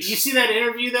cheeks. You see that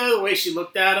interview, though, the way she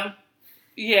looked at him?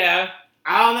 Yeah.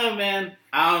 I don't know, man.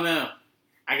 I don't know.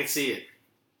 I can see it.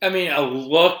 I mean, a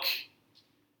look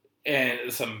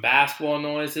and some basketball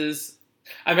noises.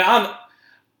 I mean,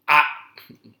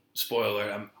 spoiler,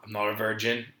 I'm not a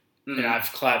virgin. And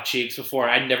I've clapped cheeks before.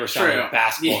 I'd never saw a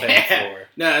basketball hit before.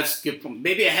 No, that's a good point.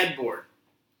 Maybe a headboard.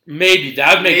 Maybe.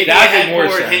 That would make more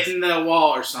sense. Hitting the wall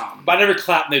or something. But I never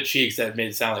clapped no cheeks. That made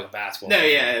it sound like a basketball. No,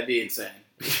 yeah, that'd be insane.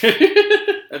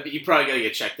 You probably gotta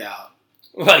get checked out.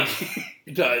 Like,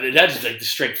 that's just like the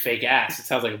straight fake ass. It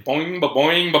sounds like a boing,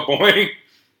 ba-boing, ba-boing.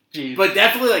 Jeez. But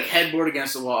definitely like headboard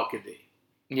against the wall could be.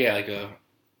 Yeah, like a...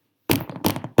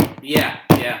 Yeah.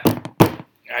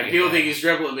 People think he's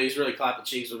dribbling, but he's really clapping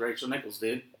cheeks with Rachel Nichols,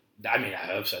 dude. I mean, I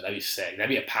hope so. That'd be sick. That'd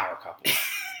be a power couple.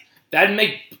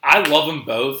 I love them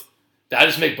both. That'd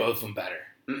just make both of them better.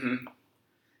 Mm-hmm.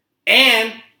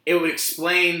 And it would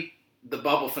explain the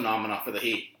bubble phenomenon for the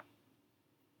Heat.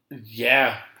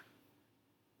 Yeah.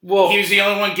 Well, he was the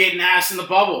only one getting ass in the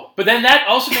bubble. But then that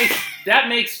also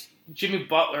makes Jimmy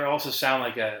Butler also sound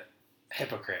like a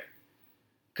hypocrite.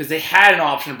 Because they had an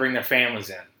option to bring their families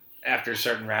in after a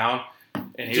certain round.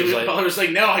 And Jimmy Butler was like,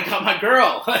 no, I got my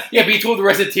girl. Yeah, but he told the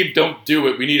rest of the team, don't do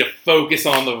it. We need to focus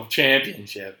on the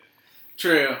championship.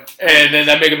 True. And then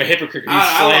that made him a hypocrite. He's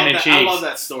slamming cheeks. I love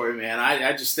that story, man.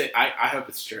 I just think, I hope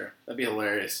it's true. That'd be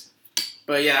hilarious.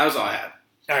 But yeah, that was all I had.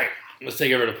 All right, let's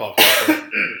take it over to pop culture.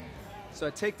 So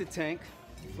I take the tank,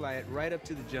 fly it right up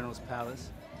to the general's palace,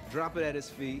 drop it at his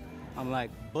feet. I'm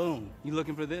like, boom, you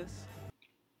looking for this?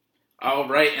 All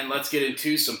right, and let's get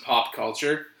into some pop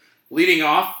culture. Leading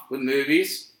off with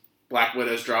movies, Black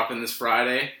Widow's dropping this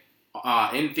Friday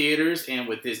in theaters and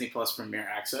with Disney Plus Premier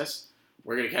Access.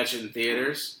 We're going to catch it in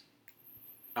theaters.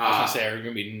 I was going to say, are we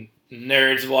going to be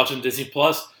nerds watching Disney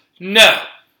Plus? No.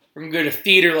 We're going to go to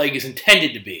theater like it's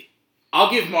intended to be.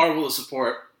 I'll give Marvel the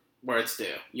support where it's due.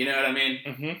 You know what I mean?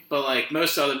 Mm-hmm. But like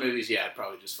most other movies, yeah, I'd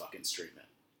probably just fucking stream it.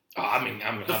 Oh, I mean,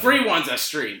 the free ones I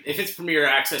stream. If it's Premier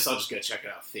Access, I'll just go check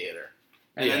it out theater.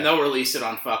 And then they'll release it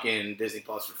on fucking Disney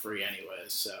Plus for free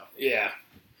anyways, so. Yeah.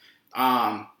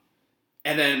 And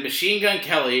then Machine Gun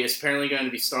Kelly is apparently going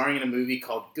to be starring in a movie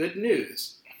called Good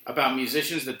News about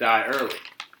musicians that die early.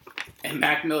 And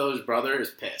Mac Miller's brother is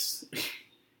pissed.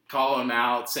 Calling him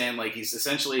out, saying like he's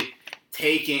essentially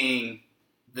taking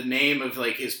the name of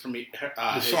like his song.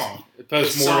 The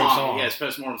post-mortem song. Yeah, his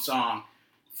post-mortem song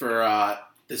for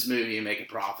this movie and make a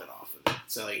profit off of it.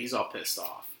 So like he's all pissed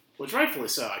off. Which rightfully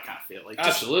so, I kind of feel like.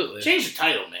 Absolutely. Change the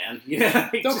title, man.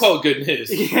 Yeah, don't call it Good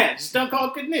News. Yeah, just don't call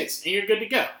it Good News, and you're good to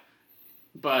go.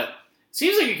 But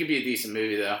seems like it could be a decent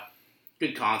movie, though.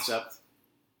 Good concept.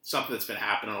 Something that's been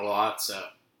happening a lot, so.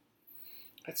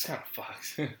 That's kind of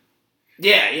fucked.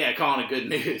 Yeah, calling it Good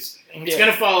News. Yeah. It's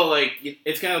gonna follow like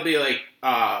it's gonna be like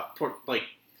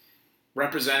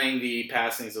representing the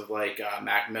passings of like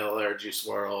Mac Miller, Juice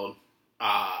WRLD,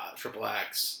 Triple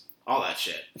X, all that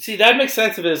shit. See, that makes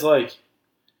sense if it's like,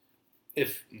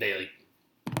 if they like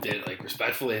did it like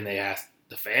respectfully and they asked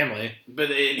the family, but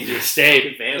they the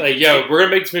state, like, yo, we're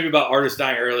gonna make this movie about artists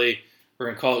dying early. We're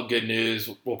gonna call it Good News.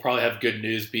 We'll probably have Good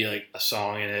News be like a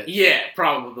song in it. Yeah,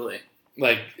 probably.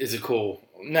 Like, is it cool?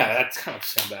 No, that's kind of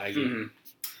scumbaggy. Mm-hmm.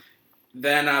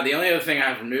 Then the only other thing I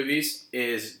have for movies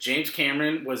is James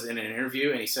Cameron was in an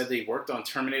interview and he said that he worked on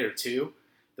Terminator 2,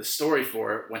 the story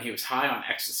for it, when he was high on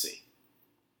ecstasy.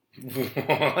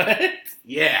 What?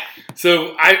 Yeah.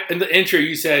 So in the intro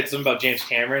you said something about James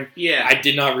Cameron. Yeah. I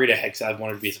did not read it because I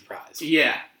wanted to be surprised.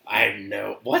 Yeah. I have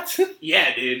no what?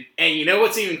 Yeah, dude. And you know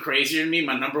what's even crazier to me?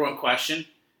 My number one question: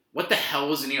 what the hell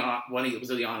was he on when he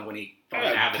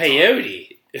Avatar?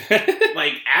 Peyote.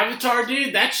 Like Avatar,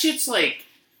 dude. That shit's like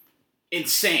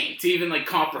insane to even like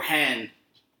comprehend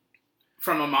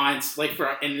from a mind's like for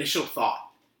an initial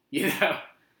thought. You know,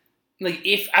 like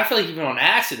if I feel like even on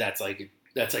acid, that's like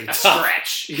a tough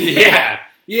stretch. Yeah.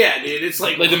 Yeah, dude. It's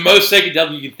like the most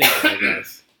psychedelic you can think of, I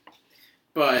guess.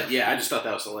 But yeah, I just thought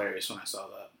that was hilarious when I saw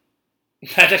that.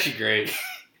 That's actually great.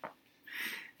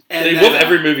 And they then, love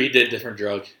every movie he did different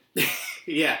drug.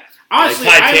 Yeah, honestly,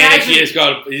 like Titanic, I imagine,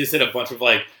 he just did a bunch of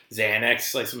like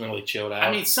Xanax, like something really chilled out. I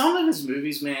mean, some of his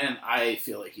movies, man, I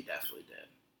feel like he definitely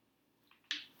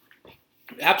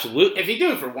did. Absolutely. If you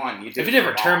do it for one, you do. If you did it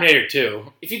for Terminator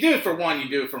 2, if you do it for one, you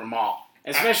do it for them all.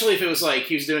 Especially if it was like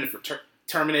he was doing it for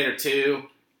Terminator 2,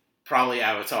 probably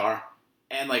Avatar.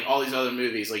 And, like, all these other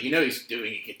movies, like, you know he's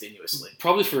doing it continuously.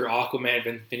 Probably for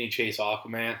Aquaman, Vinny Chase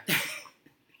Aquaman.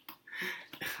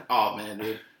 Oh, man,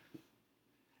 dude.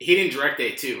 He didn't direct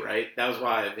Day 2, right? That was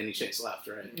why Vinny Chase left,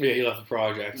 right? Yeah, he left the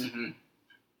project. Mm-hmm.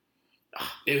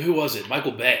 Who was it?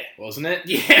 Michael Bay, wasn't it?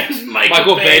 Yeah, it was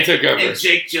Michael Bay took over. And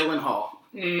Jake Gyllenhaal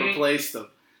replaced him.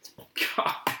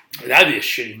 God. That'd be a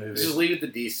shitty movie. Just leave it to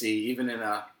DC, even in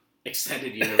a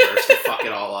extended universe, to fuck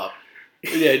it all up.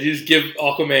 Yeah, just give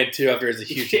Aquaman 2 after it's a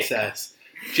huge success.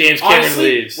 James Cameron honestly,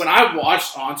 leaves. When I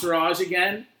watched Entourage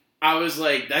again, I was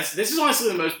like, this is honestly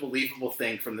the most believable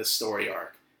thing from this story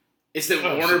arc. It's that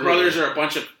Warner Brothers are a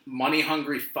bunch of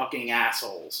money-hungry fucking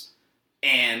assholes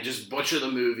and just butcher the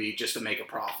movie just to make a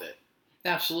profit.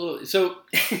 Absolutely. So,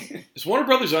 is Warner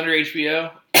Brothers under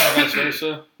HBO? Or vice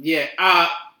versa? Yeah.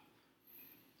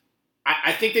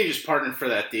 I think they just partnered for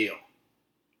that deal.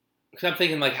 Because I'm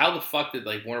thinking, like, how the fuck did,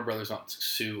 like, Warner Brothers not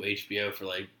sue HBO for,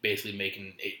 like, basically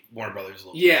making Warner Brothers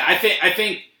look Yeah, I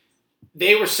think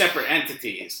they were separate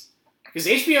entities. Because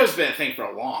HBO's been a thing for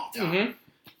a long time. Mm-hmm.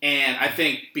 And I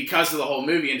think because of the whole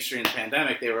movie industry in the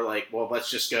pandemic, they were like, well, let's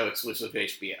just go exclusive to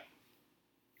HBO.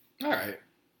 All right.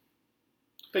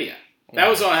 But yeah, that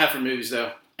was all I have for movies,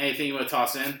 though. Anything you want to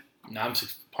toss in? No, I'm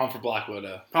pumped for Black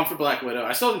Widow. Pumped for Black Widow.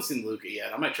 I still haven't seen Loki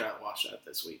yet. I might try to watch that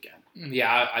this weekend.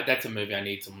 Yeah, that's a movie I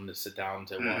need someone to sit down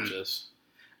to watch this.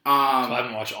 So Um, I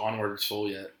haven't watched Onward full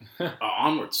yet.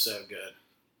 Onward's so good.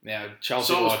 Yeah,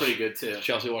 Chelsea Soul was watched pretty good, too.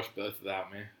 Chelsea watched both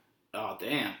without me. Oh,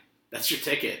 damn. That's your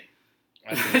ticket.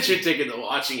 That's your ticket to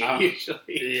watching it, usually.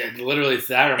 Yeah, literally it's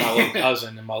that or my little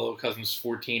cousin, and my little cousin's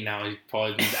 14 now. He's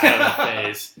probably out of the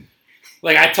phase.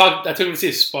 Like, I took him to see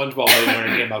a SpongeBob movie when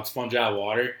it came out, Sponge Out of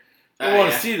Water. I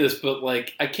want to see this, but,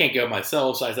 like, I can't go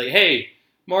myself. So I was like, hey,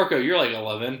 Marco, you're like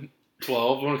 11,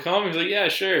 12. Want to come? He's like, yeah,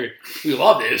 sure. We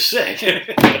loved it. It was sick.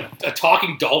 A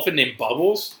talking dolphin named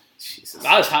Bubbles. Jesus.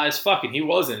 I was high as fuck, and he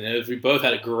wasn't. And we both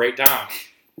had a great time.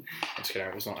 I'm just kidding.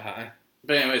 I was not high.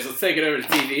 But anyways, let's take it over to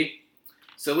TV.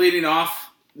 So leading off,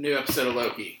 new episode of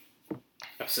Loki.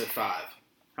 Episode 5.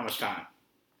 How much time?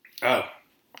 Oh.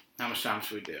 How much time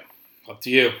should we do? Up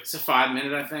to you. It's a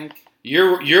 5-minute, I think.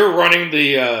 You're running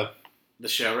the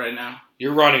show right now.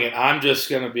 You're running it. I'm just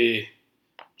gonna be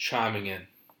chiming in.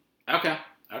 Okay.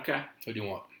 What do you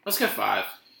want? Let's go 5.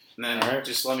 And then All right.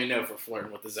 just let me know if we're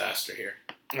flirting with disaster here.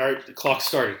 All right, the clock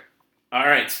started. All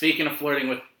right, speaking of flirting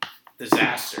with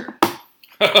disaster.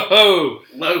 Oh,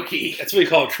 Loki. that's what we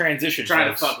call a transition. Trying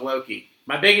folks. to fuck Loki.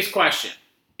 My biggest question.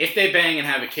 If they bang and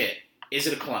have a kid, is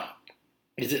it a clone?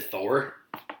 Is it Thor?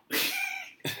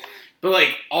 But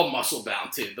like all muscle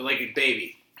bound too. But like a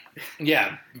baby.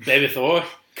 Yeah, baby Thor.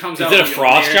 Comes Is out it a with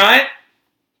frost hair. giant?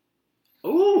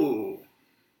 Ooh.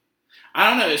 I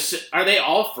don't know. Are they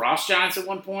all frost giants at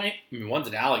one point? I mean, one's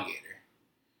an alligator.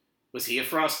 Was he a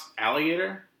frost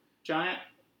alligator giant?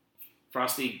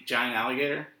 Frosty giant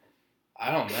alligator?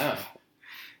 I don't know.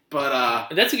 But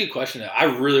That's a good question, though. I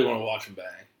really want to watch him bang.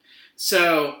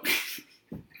 so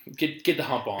Get the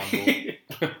hump on,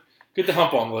 Will. Get the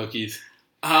hump on, Lokis.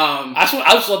 I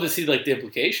I just love to see like the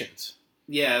implications.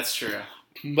 yeah, that's true.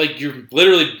 Like you're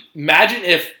literally imagine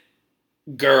if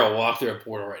girl walked through a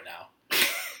portal right now.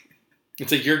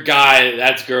 It's like your guy,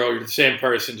 that's girl, you're the same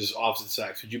person, just opposite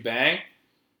sex. Would you bang?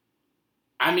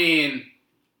 I mean,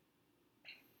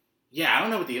 yeah, I don't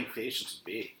know what the implications would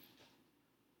be.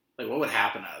 Like, what would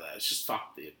happen out of that? It's just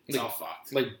fucked, dude. It's all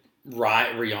fucked. Like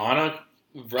Rihanna?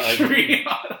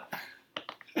 Rihanna.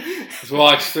 Just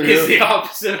walks through. It's the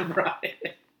opposite of Brian.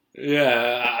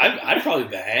 Yeah, I'd probably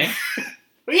bang.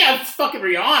 But yeah, it's fucking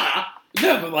Rihanna.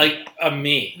 No, but like a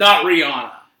me. Not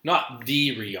Rihanna. Not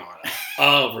the Rihanna.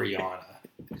 Of Rihanna.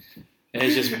 And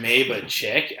it's just me, but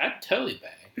chick. I'd totally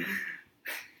bang.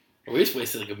 We just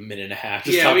wasted like a minute and a half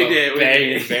just talking about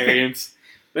banging and variants.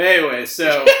 But anyway,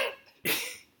 so...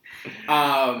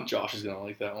 Josh is gonna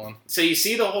like that one. So you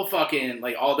see the whole fucking,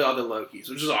 like, all the other Lokis,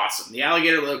 which is awesome. The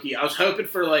alligator Loki, I was hoping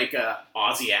for, like, a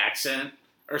Aussie accent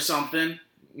or something.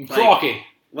 Crocky.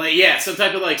 Like, yeah, some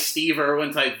type of, like, Steve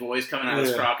Irwin type voice coming out of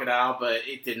this crocodile, but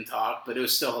it didn't talk, but it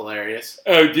was still hilarious.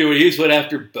 Oh, dude, he just went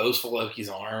after boastful Loki's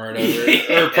arm or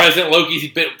whatever. Or President Loki's, he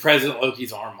bit President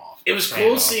Loki's arm off. It was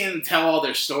cool seeing them tell all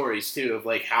their stories, too, of,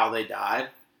 like, how they died.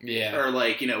 Yeah. Or,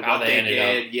 like, you know, how what they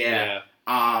did. Up. Yeah.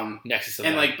 Nexus of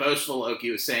and, that. like, boastful Loki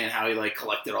was saying how he, like,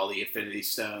 collected all the Infinity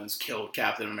Stones, killed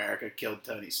Captain America, killed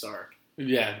Tony Stark.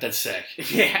 Yeah, that's sick.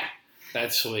 Yeah.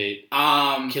 That's sweet.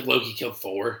 Loki killed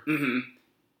Thor. Mm-hmm.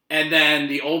 And then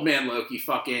the old man Loki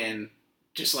fucking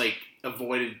just, like,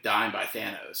 avoided dying by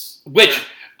Thanos. Which,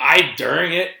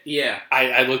 during it, yeah.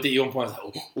 I looked at you one point, I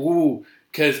was like, ooh.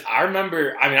 Because I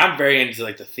remember, I mean, I'm very into,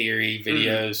 like, the theory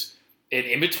videos. Mm-hmm. And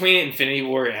in between Infinity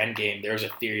War and Endgame, there was a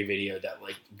theory video that,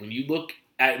 like, when you look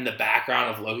at in the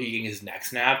background of Loki getting his neck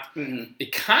snapped,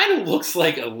 it kind of looks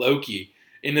like a Loki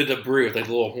in the debris with, like,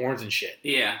 little horns and shit.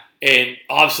 Yeah. And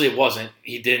obviously it wasn't.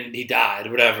 He died,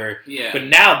 whatever. Yeah. But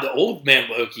now the old man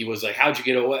Loki was like, how'd you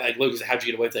get away? Like, Loki's like, how'd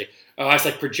you get away? It's like, oh, I just,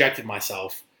 like, projected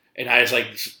myself. And I just,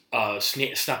 like,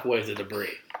 snuck away with the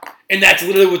debris. And that's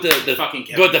literally what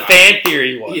the fan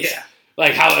theory was. Yeah.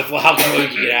 Like, how can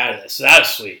Loki get out of this? So that was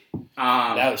sweet.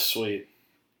 That was sweet.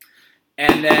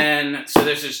 And then, so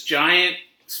there's this giant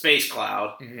space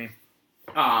cloud.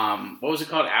 Mm-hmm. What was it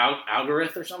called?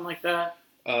 Algorithm or something like that?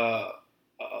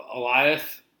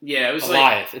 Alioth? Yeah, it was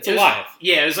Alioth. It's Alioth.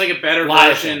 Yeah, it was like a better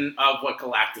version of what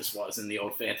Galactus was in the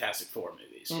old Fantastic Four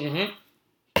movies. Mm-hmm.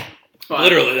 But,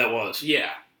 literally, that was.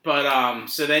 Yeah. But,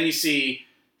 so then you see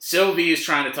Sylvie is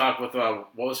trying to talk with,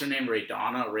 what was her name?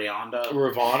 Ravonna,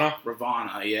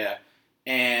 yeah.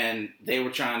 And they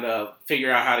were trying to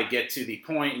figure out how to get to the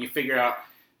point, and you figure out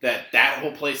that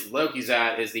whole place that Loki's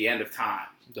at is the end of time.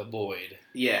 The void.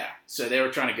 Yeah. So they were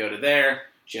trying to go to there.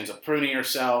 She ends up pruning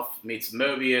herself, meets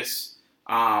Mobius.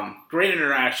 Great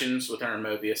interactions with her and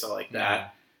Mobius. I like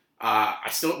that.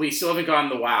 We still haven't gotten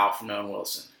the wow from Owen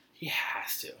Wilson. He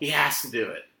has to. He has to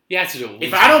do it. He has to do it.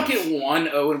 If I don't get one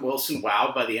Owen Wilson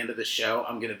wow by the end of the show,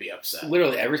 I'm going to be upset.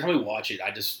 Literally, every time we watch it,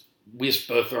 we just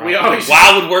both throw out.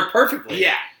 Wow would work perfectly.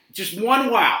 Yeah. Just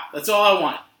one wow. That's all I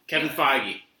want. Kevin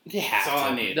Feige. That's all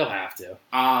I need. They'll have to.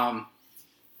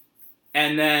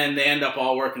 And then they end up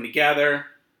all working together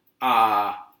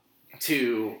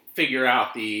to figure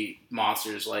out the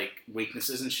monster's, like,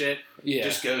 weaknesses and shit. Yeah.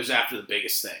 Just goes after the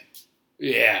biggest thing.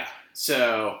 Yeah.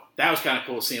 So that was kind of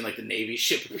cool seeing, like, the Navy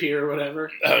ship appear or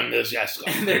whatever. And those guys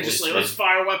and they're just like, let's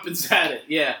fire weapons at it.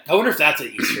 Yeah. I wonder if that's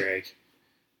an Easter egg.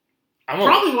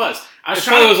 Probably was.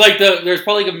 There's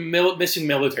probably like a missing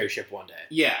military ship one day.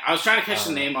 Yeah, I was trying to catch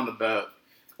the name on the boat.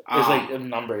 There's like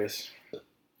numbers.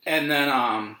 And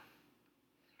then,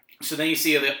 so then you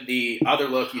see the other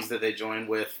Lokis that they joined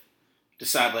with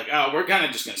decide, like, oh, we're kind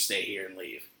of just going to stay here and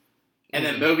leave. And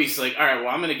then Mobius like, all right, well,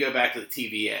 I'm going to go back to the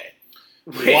TVA.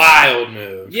 Wild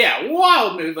move. Yeah,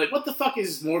 wild move. Like, what the fuck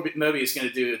is Mobius going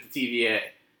to do at the TVA?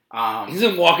 He's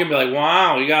going to walk in and be like,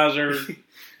 wow, you guys are... you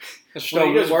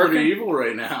guys are pretty evil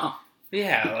right now.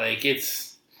 Yeah, like,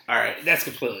 it's... Alright. That's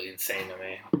completely insane to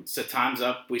me. So time's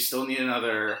up. We still need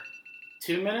another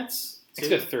 2 minutes? Let's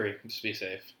go 3, just to be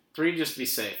safe. 3 just to be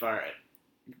safe. Alright.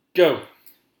 Go.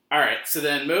 Alright, so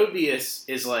then Mobius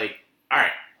is like,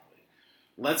 alright,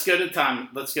 let's go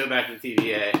back to the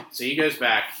TVA. So he goes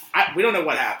back. We don't know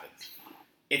what happens.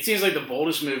 It seems like the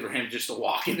boldest move for him just to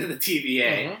walk into the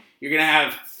TVA. Mm-hmm. You're going to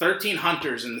have 13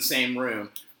 hunters in the same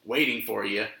room waiting for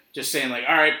you. Just saying, like,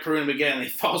 all right, prune him again, and he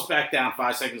falls back down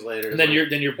 5 seconds later. And then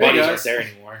like, your buddies aren't there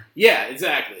anymore. Yeah,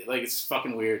 exactly. Like, it's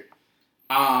fucking weird.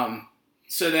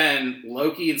 So then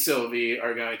Loki and Sylvie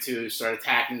are going to start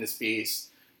attacking this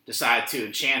beast, decide to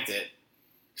enchant it,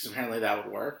 because apparently that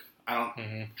would work.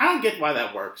 I don't get why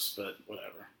that works, but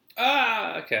whatever.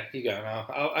 Okay, you go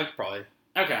now. I could probably.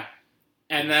 Okay.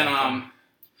 And then,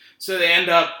 so they end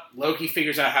up, Loki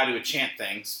figures out how to enchant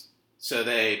things, so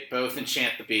they both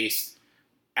enchant the beast.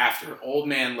 after old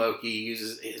man Loki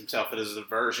uses himself as a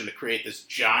version to create this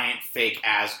giant fake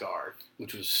Asgard.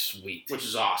 Which was sweet. Which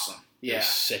is awesome. Yeah. It was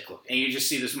sick looking. And you just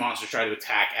see this monster try to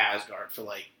attack Asgard for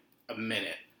like a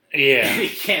minute. Yeah. And he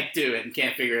can't do it and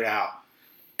can't figure it out.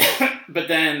 But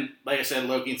then, like I said,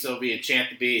 Loki and Sylvie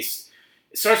enchant the beast.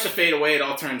 It starts to fade away. It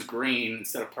all turns green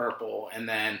instead of purple. And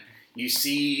then you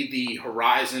see the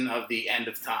horizon of the end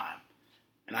of time.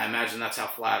 And I imagine that's how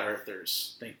flat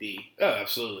earthers think the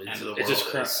absolutely. end of the world it's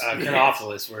just is.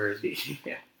 Chronopolis where...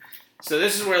 Yeah. So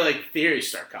this is where like theories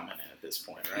start coming in at this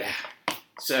point, right? Yeah.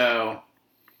 So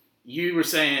you were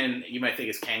saying you might think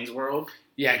it's Kang's world?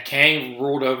 Yeah, Kang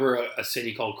ruled over a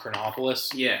city called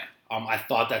Chronopolis. Yeah. I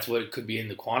thought that's what it could be in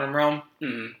the quantum realm.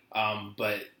 Mm-hmm.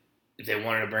 But if they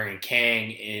wanted to bring in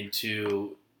Kang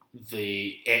into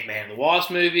the Ant-Man and the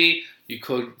Wasp movie, you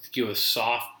could give a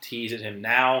soft tease at him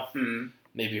now. Mm-hmm.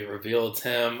 Maybe reveal it's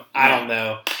him. I don't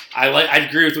know. I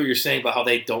agree with what you're saying about how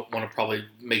they don't want to probably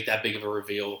make that big of a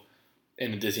reveal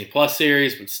in the Disney Plus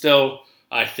series, but still,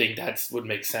 I think that would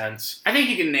make sense. I think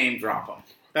you can name drop him.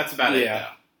 That's about it, though.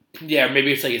 Yeah,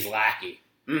 maybe it's like his lackey.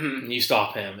 Mm-hmm. And you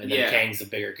stop him, and then Kang's the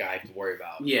bigger guy to worry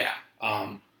about. Yeah.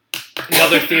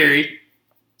 Another theory,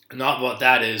 not what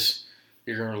that is,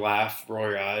 you're going to laugh, roll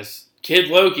your eyes. Kid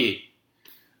Loki,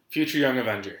 future Young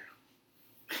Avenger.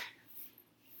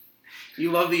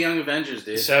 You love the Young Avengers,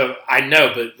 dude. So, I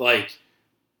know, but, like,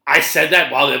 I said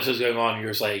that while the episode was going on, and you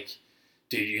were like,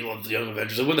 dude, you love the Young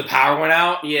Avengers. Like, when the power went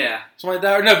out? Yeah. Something like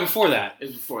that? Or no, before that. It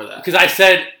was before that. Because I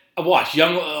said, watch,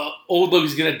 old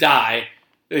Loki's going to die,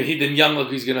 then young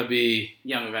Loki's going to be...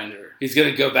 Young Avenger. He's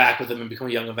going to go back with him and become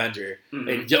a Young Avenger. Mm-hmm.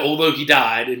 And old Loki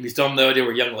died, and we still have no idea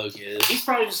where young Loki is. He's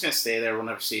probably just going to stay there. We'll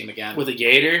never see him again. With a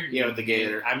gator? Yeah, with the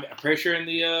gator. I'm pretty sure in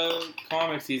the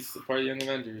comics he's part of the Young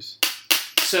Avengers.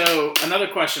 So, another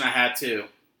question I had, too.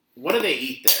 What do they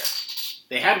eat there?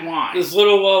 They had wine. This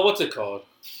little, what's it called?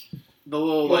 The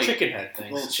little chicken head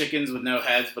things. Little chickens with no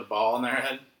heads but ball in their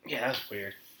head. Yeah, that's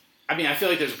weird. I mean, I feel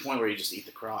like there's a point where you just eat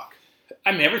the crock.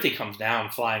 I mean, everything comes down,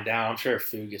 flying down. I'm sure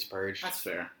food gets purged. That's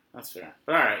fair.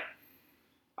 But all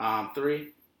right. 3,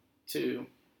 2,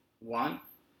 1.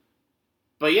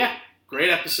 But yeah, great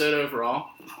episode overall.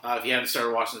 If you haven't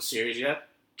started watching the series yet,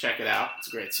 check it out. It's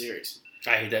a great series.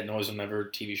 I hate that noise whenever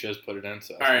TV shows put it in.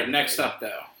 So all right, next up,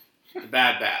 though. The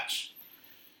Bad Batch.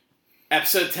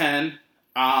 Episode 10.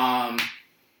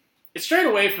 It's straight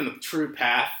away from the true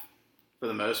path for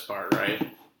the most part, right?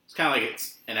 It's kind of like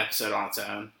it's an episode on its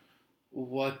own.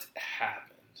 What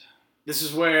happened? This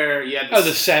is where you had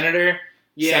the senator?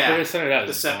 Yeah. Senator? That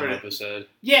was the separate episode.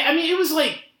 Yeah, I mean, it was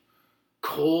like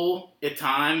cool at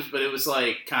times, but it was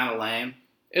like kind of lame.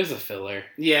 It was a filler.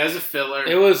 Yeah, it was a filler.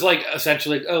 It was like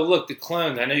essentially like, oh, look, the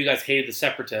clones. I know you guys hated the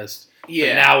Separatists. Yeah.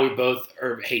 But now we both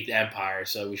hate the Empire,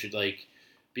 so we should like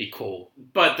be cool.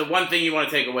 But the one thing you want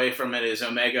to take away from it is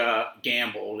Omega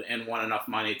gambled and won enough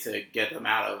money to get them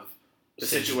out of the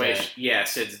situation. Dead. Yeah,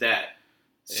 Sid's dead.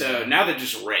 So now they're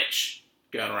just rich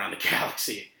going around the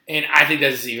galaxy. And I think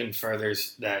that's even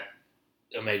furthers that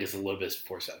Omega's a little bit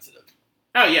force sensitive.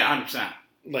 Oh, yeah, 100%.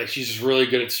 Like, she's just really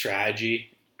good at strategy.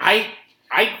 I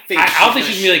think I don't think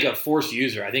she's going to be like a force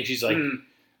user. I think she's like, I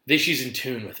think she's in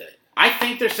tune with it. I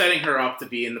think they're setting her up to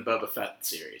be in the Boba Fett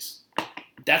series.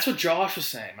 That's what Josh was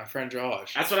saying, my friend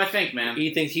Josh. That's what I think, man.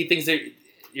 He thinks that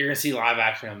you're going to see live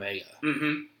action Omega.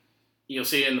 Mm-hmm. You'll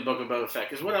see it in the Book of Boba Fett.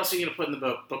 Because what else are you going to put in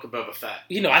the Book of Boba Fett?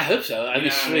 You know, I hope so. That'd be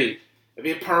sweet. I mean? It'd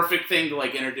be a perfect thing to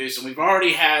like introduce. And we've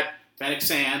already had Fennec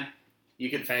Shan. You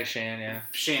can Fennec Shan, yeah.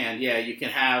 Shan, yeah. You can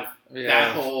have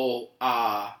that whole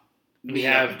we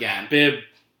have again. Bib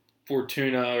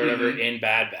Fortuna or whatever in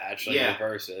Bad Batch. Like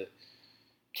reverse it.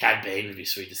 Cad Bane would be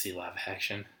sweet to see live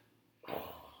action.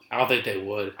 I don't think they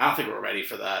would. I don't think we're ready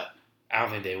for that. I don't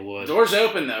think they would. Door's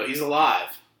open though. He's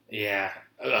alive. Yeah.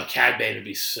 Cad Bane would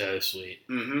be so sweet.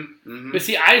 Mm-hmm. Mm-hmm. But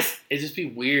see, it'd just be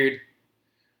weird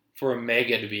for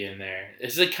Omega to be in there.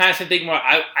 It's the kind of same thing where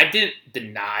I didn't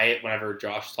deny it whenever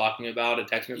Josh was talking about it,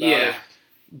 texting me about it.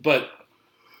 But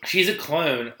she's a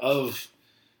clone of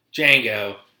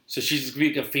Django, so she's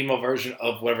going to be a female version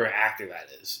of whatever actor that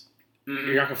is. Mm-hmm.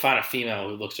 You're not going to find a female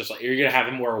who looks just like... You're going to have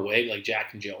him wear a wig, like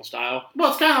Jack and Jill style.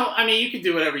 Well, it's kind of... I mean, you could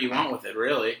do whatever you want with it,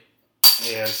 really.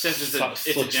 Yeah, since it's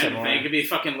a gender thing. It could be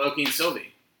fucking Loki and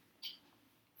Sylvie.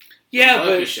 Yeah,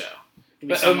 Loki show.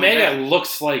 But Omega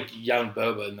looks like young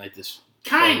Boba in like this...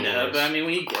 Kind of, but I mean,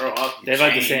 when you grow up, they have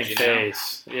like the same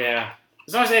face. Yeah.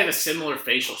 As long as they have a similar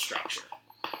facial structure.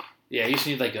 Yeah, you just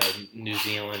need like a New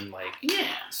Zealand, like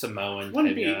Samoan.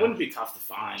 Wouldn't be tough to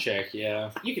find. Chick,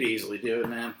 yeah. You could easily do it,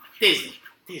 man. Disney.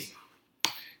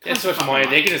 That's so much money.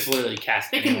 They can just literally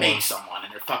cast. They can make someone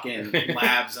in their fucking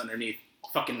labs underneath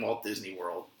fucking Walt Disney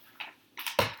World.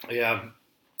 Yeah.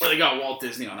 Where they got Walt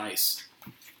Disney on ice.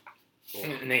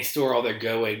 And they store all their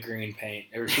go away green paint.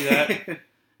 Ever see that?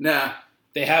 Nah.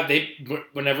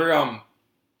 Whenever,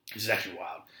 this is actually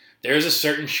wild. There's a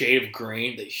certain shade of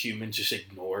green that humans just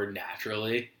ignore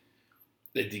naturally,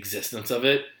 the existence of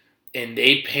it, and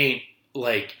they paint,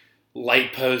 like,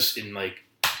 light posts and, like,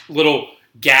 little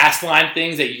gas line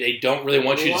things that they don't really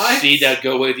want you to see that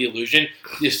go away with the illusion.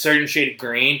 This certain shade of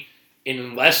green, and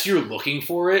unless you're looking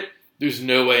for it, there's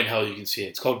no way in hell you can see it.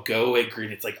 It's called go away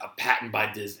green. It's like a patent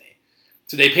by Disney.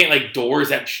 So they paint like doors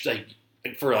that like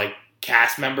for like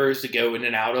cast members to go in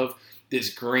and out of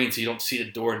this green, so you don't see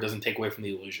the door and doesn't take away from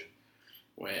the illusion.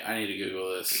 Wait, I need to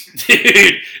Google this.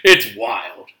 Dude, it's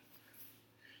wild.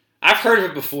 I've heard of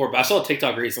it before, but I saw a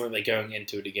TikTok recently like going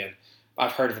into it again.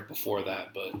 I've heard of it before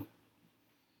that, but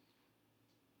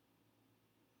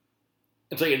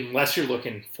it's like unless you're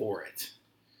looking for it,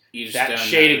 that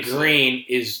shade of green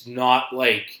is not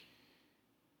like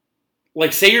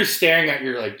say you're staring at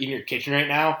your like in your kitchen right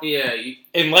now. Yeah.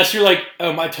 Unless you're like,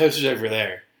 oh, my toaster's over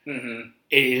there. Mm-hmm.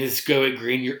 It is going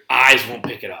green. Your eyes won't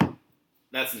pick it up.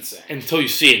 That's insane. Until you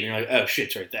see it, and you're like, oh shit,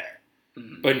 it's right there.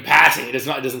 Mm-hmm. But in passing, it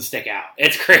doesn't stick out.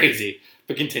 It's crazy.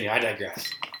 But continue. I digress.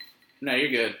 No, you're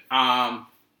good.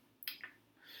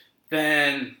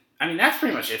 Then I mean that's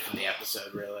pretty much it from the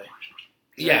episode, really.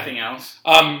 Is there anything else?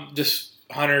 Just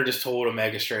Hunter just told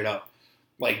Omega straight up,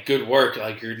 like, good work.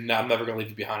 Like, I'm never gonna leave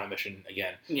you behind on a mission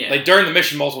again. Yeah. Like during the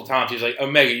mission multiple times, he's like,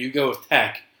 Omega, you go with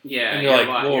Tech. Yeah. And you're like,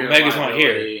 well, Omega's not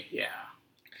here. Yeah.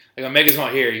 Like Omega's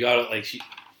not here. You gotta like,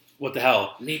 what the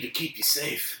hell? Need to keep you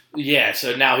safe. Yeah.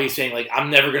 So now he's saying like, I'm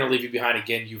never gonna leave you behind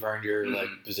again. You've earned your like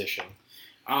position.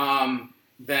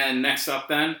 Then next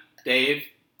up, Dave,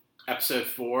 episode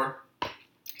 4,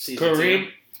 season Kareem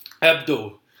 2.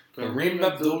 Abdul. Kareem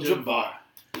Abdul-Jabbar.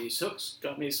 These hooks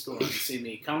got me scoring. See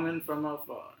me coming from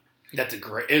afar. That's a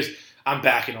great. I'm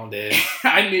backing on Dave.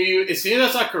 I knew you. As soon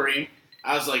as I saw Kareem,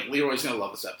 I was like, Leroy's gonna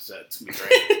love this episode. It's gonna be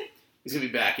great. He's gonna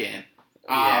be back in.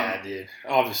 Yeah, dude.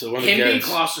 Obviously, one of the him being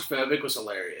claustrophobic was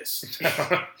hilarious.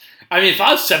 I mean, if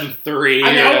I was 7'3",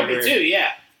 I know me too.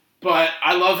 Yeah, but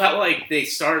I love how like they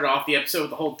started off the episode with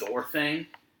the whole door thing.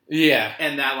 Yeah,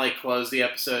 and that like closed the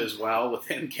episode as well with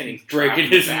him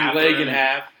breaking his leg in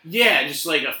half. Yeah, just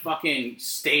like a fucking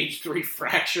stage 3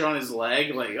 fracture on his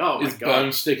leg. Like, oh my god, his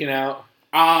bone sticking out.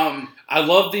 I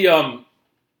love the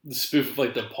spoof of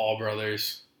like the Paul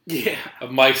brothers. Yeah,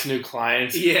 of Mike's new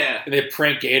clients. Yeah, and they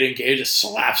prank Gage, and Gage just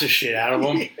slaps the shit out of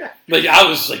him. Yeah. Like I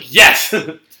was like, yes.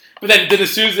 But then as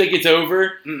soon as it gets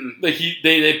over, like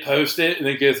they post it, and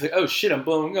then goes like, "Oh shit, I'm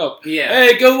blowing up." Yeah.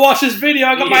 Hey, go watch this video.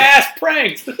 I got my ass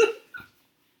pranked.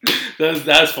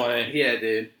 That's funny. Yeah,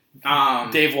 dude.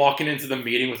 Dave walking into the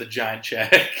meeting with a giant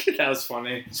check. That was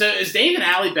funny. So is Dave and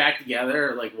Allie back together?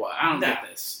 Or like what? I don't get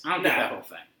this. I don't get that whole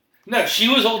thing. No, she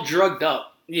was all drugged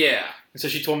up. Yeah. And so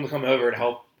she told him to come over and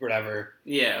help, whatever.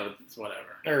 Yeah, it's whatever.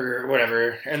 Or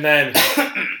whatever. And then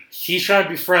he's trying to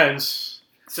be friends.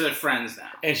 So they're friends now.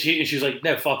 And she was like,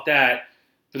 no, fuck that.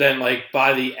 But then, like,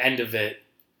 by the end of it,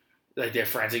 like, they're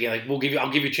friends again. Like,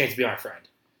 I'll give you a chance to be my friend.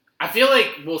 I feel like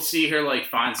we'll see her, like,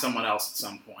 find someone else at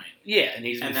some point. Yeah, and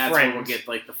that's when we'll get,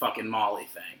 like, the fucking Molly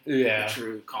thing. Yeah. The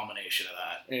true culmination of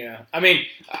that. Yeah. I mean,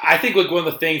 I think, like, one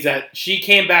of the things that she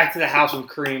came back to the house when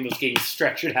Kareem was getting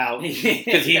stretchered out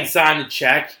because he signed the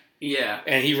check. Yeah.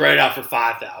 And he wrote it out for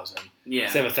 $5,000. Yeah.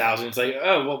 $7,000. It's like,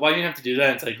 oh, well, why do you have to do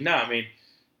that? It's like, no, I mean,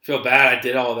 feel bad. I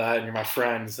did all that, and you're my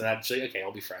friends. And I'm just like, okay,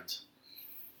 I'll be friends.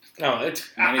 No, it's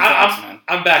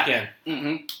I'm back in.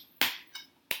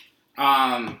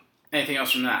 Mm-hmm. Anything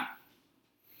else from that?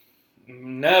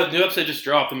 No, the new episode just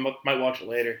dropped. I might watch it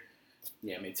later.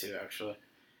 Yeah, me too, actually.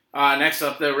 Next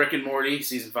up, though, Rick and Morty,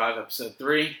 season 5, episode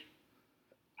 3.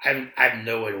 I have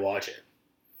no way to watch it.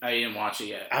 Oh, you didn't watch it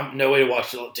yet? I have no way to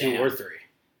watch 2 or 3.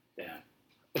 Damn.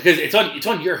 Because it's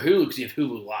on your Hulu because you have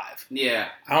Hulu Live. Yeah.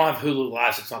 I don't have Hulu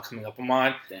Live, so it's not coming up on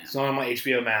mine. Damn. It's not on my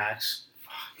HBO Max.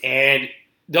 And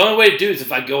the only way to do it is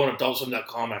if I go on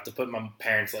adultswim.com, I have to put my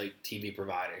parents' like TV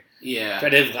provider. Yeah. Which I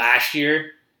did last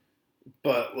year,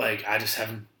 but like I just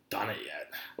haven't done it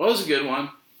yet. Well, it was a good one.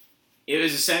 It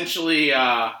was essentially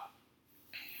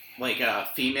like a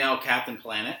female Captain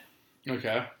Planet.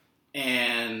 Okay.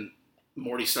 And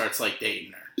Morty starts like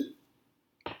dating her.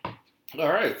 All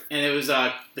right. And it was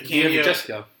the cameo.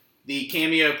 Jessica. The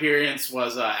cameo appearance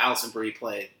was Allison Brie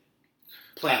played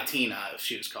Plantina, as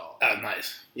she was called. Oh,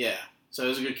 nice. Yeah. So it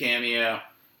was a good cameo.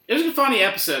 It was a funny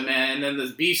episode, man. And then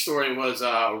the B story was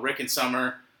Rick and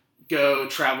Summer go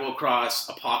travel across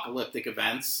apocalyptic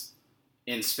events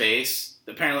in space.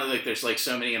 Apparently, like there's like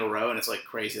so many in a row, and it's like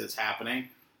crazy that's happening.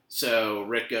 So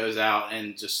Rick goes out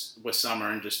and just with Summer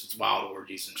and just it's wild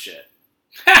orgies and shit.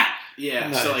 Yeah,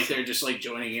 Nice. so like they're just like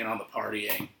joining in on the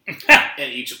partying at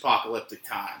each apocalyptic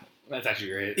time. That's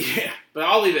actually great. Yeah, but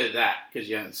I'll leave it at that because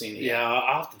you haven't seen it yet. Yeah,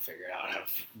 I'll have to figure it out how to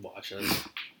watch this.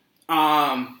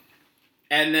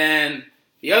 And then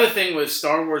the other thing was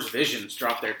Star Wars Visions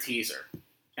dropped their teaser,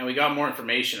 and we got more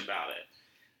information about it.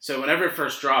 So whenever it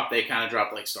first dropped, they kind of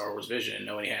dropped like Star Wars Vision, and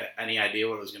nobody had any idea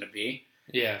what it was going to be.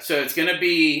 Yeah. So it's going to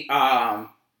be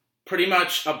pretty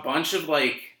much a bunch of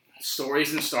like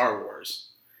stories in Star Wars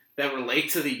that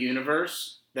relate to the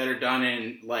universe that are done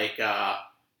in like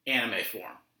anime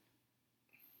form.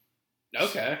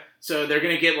 Okay. So they're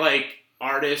going to get like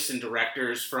artists and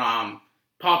directors from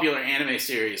popular anime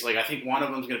series. Like I think one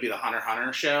of them is going to be the Hunter x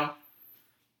Hunter show.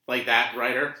 Like that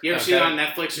writer. You ever see it on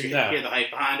Netflix or you hear the hype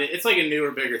behind it? It's like a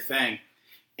newer, bigger thing.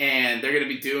 And they're going to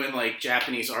be doing like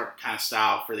Japanese art kind of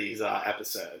style for these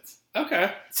episodes.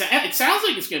 Okay. It sounds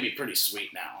like it's going to be pretty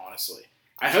sweet now, honestly.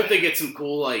 I hope they get some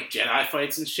cool like Jedi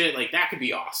fights and shit. Like that could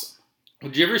be awesome.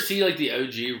 Did you ever see like the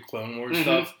OG Clone Wars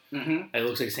stuff? Mm-hmm. It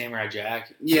looks like Samurai Jack.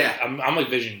 So Yeah. I'm like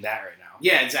visioning that right now.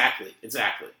 Yeah, exactly.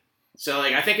 So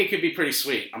like I think it could be pretty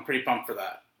sweet. I'm pretty pumped for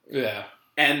that. Yeah.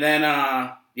 And then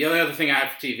the only other thing I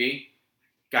have for TV,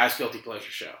 Guy's Guilty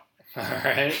Pleasure Show. All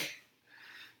right.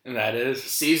 And that is?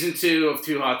 Season 2 of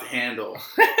Too Hot to Handle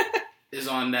is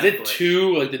on Netflix. Is it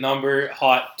 2, like the number,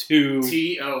 hot 2?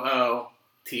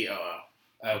 T-O-O-T-O-O.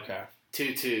 Okay.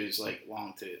 2 twos, like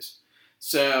long twos.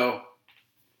 So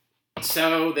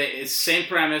it's same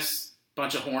premise,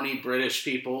 bunch of horny British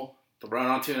people thrown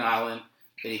onto an island,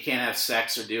 and you can't have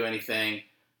sex or do anything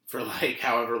for like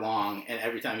however long, and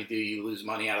every time you do, you lose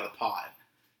money out of the pot.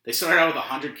 They started out with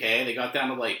 $100K, they got down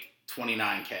to like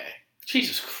 $29K.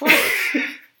 Jesus Christ.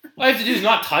 All I have to do is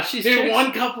not touch these chicks?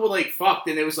 One couple like fucked,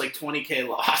 and it was like $20K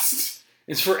lost.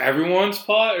 It's for everyone's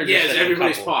pot? Or Yeah, just it's like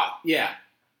everybody's couple? pot. Yeah.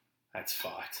 That's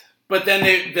fucked. But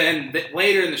then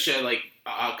later in the show, like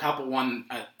a couple won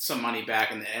some money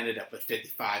back, and they ended up with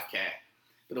 $55K.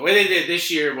 But the way they did it this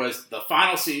year was the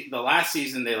last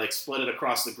season they like split it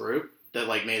across the group that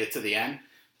like made it to the end.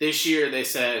 This year they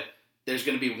said there's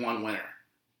going to be one winner.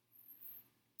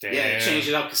 Damn. Yeah, they changed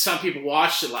it up because some people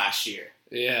watched it last year.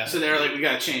 Yeah. So they were like, we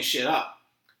got to change shit up.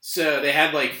 So they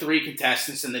had like 3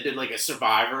 contestants, and they did like a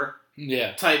Survivor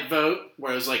type vote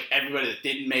where it was like everybody that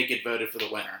didn't make it voted for the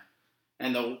winner.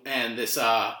 And the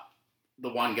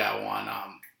one guy won.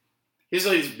 He's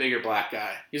like this bigger black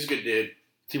guy. He's a good dude.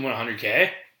 He won $100K?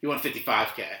 He won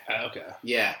 $55K. Okay.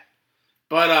 Yeah.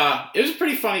 But it was a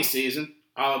pretty funny season.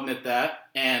 I'll admit that.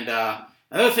 And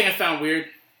another thing I found weird.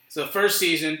 So the first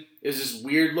season is this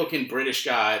weird looking British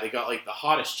guy. They got like the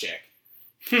hottest chick.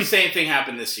 Same thing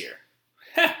happened this year.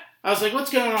 I was like, what's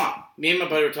going on? Me and my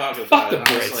buddy were talking about it. Fuck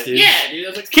the Brits, Like, dude. Yeah, dude. I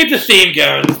was like, keep the theme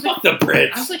going. Fuck the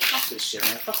Brits. I was like, fuck this shit,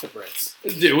 man. Fuck the Brits.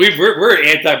 Dude, we're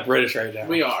anti-British right now.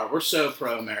 We are. We're so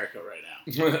pro-America right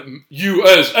now.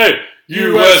 USA!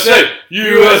 USA!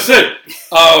 USA!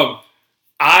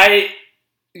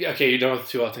 Okay, you done with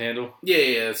Too Hot to Handle?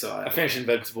 Yeah, that's all. I finished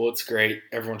Invincible. It's great.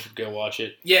 Everyone should go watch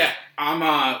it. Yeah,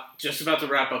 I'm just about to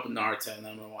wrap up with Naruto, and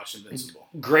then I'm going to watch Invincible.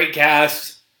 Great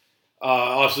cast.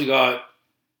 Obviously got,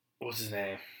 what's his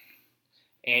name?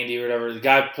 Andy or whatever. The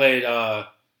guy played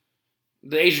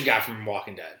the Asian guy from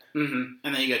Walking Dead. Mm-hmm.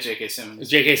 And then you got J.K. Simmons.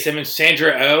 J.K. Simmons.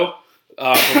 Sandra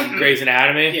Oh from Grey's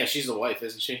Anatomy. Yeah, she's the wife,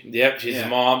 isn't she? Yep, she's the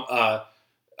mom.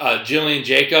 Jillian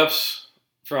Jacobs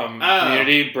from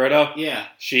Community, Britta. Yeah.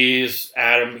 She's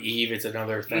Adam Eve. It's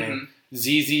another thing. Mm-hmm.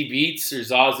 Zazie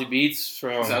Beetz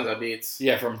from Zazie Beetz.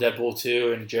 Yeah, from Deadpool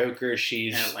 2 and Joker.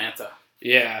 She's in Atlanta.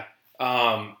 Yeah.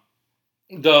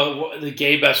 The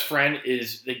gay best friend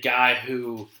is the guy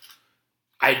who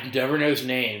I never know his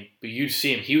name, but you'd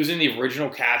see him. He was in the original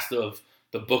cast of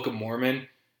the Book of Mormon.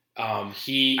 I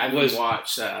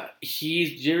watched that.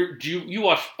 You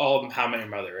watched all of How I Met Your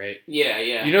Mother, right?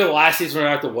 Yeah. You know the last season when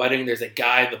they're at the wedding, there's a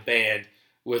guy in the band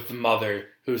with the mother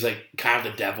who's like kind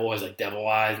of the devil, has like devil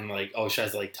eyes, and like always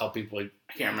tries to like tell people, like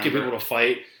I can't remember. get people to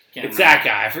fight. It's that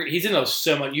guy. He's in those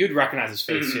so much. You'd recognize his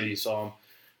face as soon as you saw him.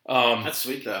 That's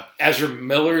sweet though. Ezra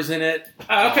Miller's in it.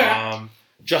 Oh, okay.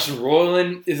 Justin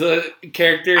Roiland is a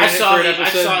character. I saw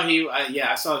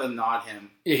them nod him.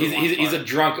 Yeah, he's a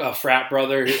drunk frat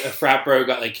brother. A frat bro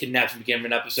got like kidnapped at the beginning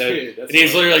of an episode, dude, and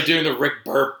he's literally like doing the Rick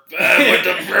burp with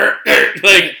the burp.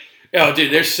 Like, oh,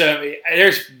 dude,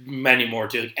 there's many more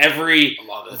too. Like, every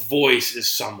voice is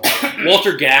someone.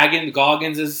 Walter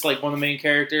Goggins is like one of the main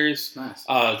characters. Nice.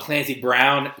 Clancy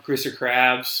Brown, Mr.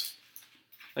 Krabs.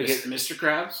 Like Mr.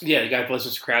 Krabs? Yeah, the guy who plays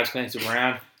Mr. Krabs, Clancy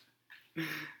Brown.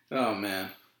 Oh man.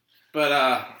 But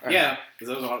yeah,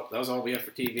 that was all we have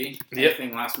for TV. Yep.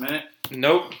 Anything last minute?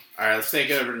 Nope. All right, let's take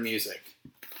it over to music.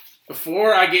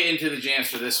 Before I get into the jams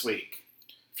for this week,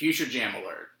 future jam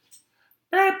alert.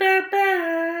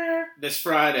 This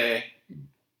Friday,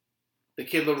 the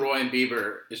Kid Laroi and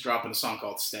Bieber is dropping a song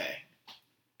called "Stay."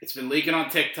 It's been leaking on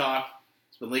TikTok.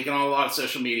 It's been leaking on a lot of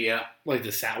social media. Like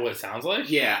the sound, what it sounds like?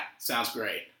 Yeah, sounds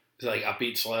great. Is it like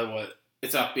upbeat, slow? What?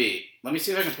 It's upbeat. Let me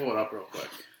see if I can pull it up real quick.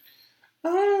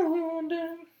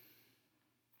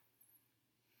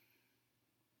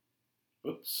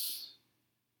 Oops.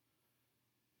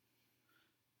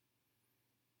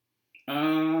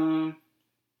 No.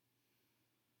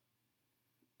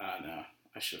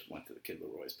 I should have went to the Kid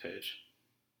Laroi's page.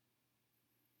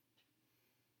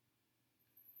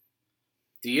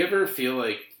 Do you ever feel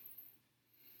like...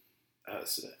 Oh,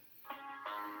 this is it.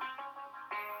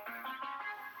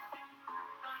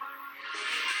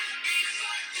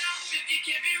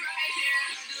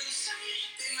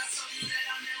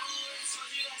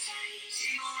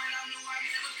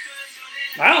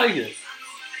 I like it.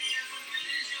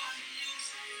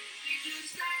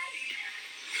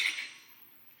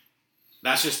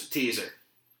 That's just a teaser.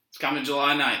 It's coming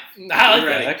July 9th. I like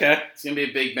that. Okay. It's going to be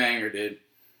a big banger, dude.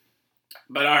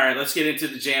 But all right, let's get into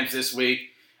the jams this week.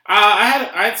 I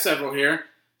had several here.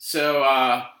 So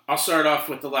I'll start off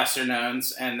with the lesser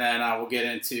knowns, and then we'll get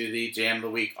into the Jam of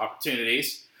the Week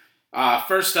opportunities.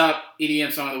 First up,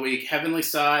 EDM Song of the Week, Heavenly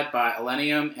Side by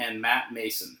Illenium and Matt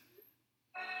Mason.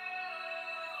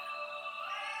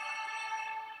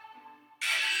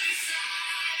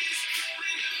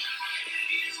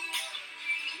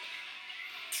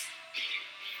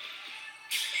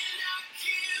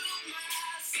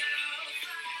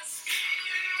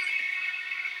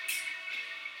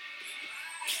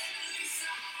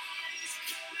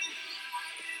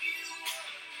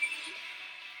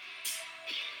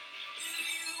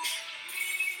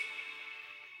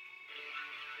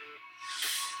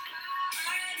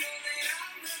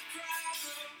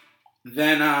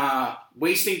 Then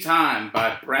Wasting Time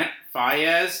by Brent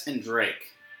Faiyaz and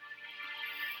Drake.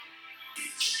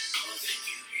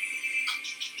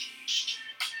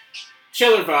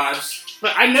 Chiller vibes.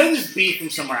 But I know this beat from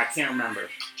somewhere. I can't remember.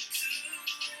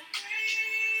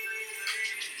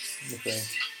 Okay.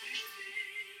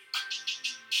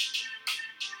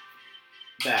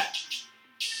 That.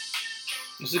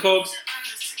 What's it called?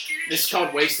 This is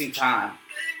called Wasting Time.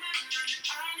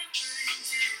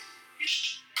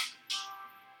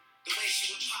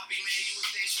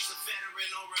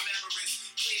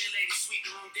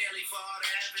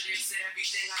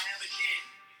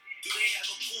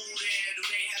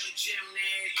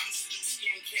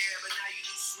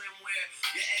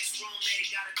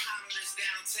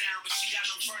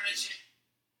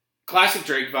 Classic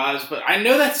Drake vibes, but I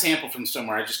know that sample from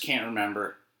somewhere. I just can't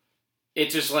remember. It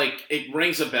just like it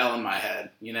rings a bell in my head,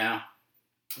 you know.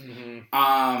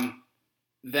 Mm-hmm.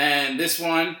 Then this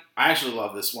one, I actually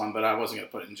love this one, but I wasn't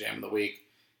gonna put it in Jam of the Week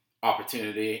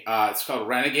opportunity. It's called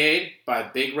Renegade by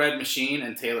Big Red Machine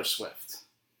and Taylor Swift.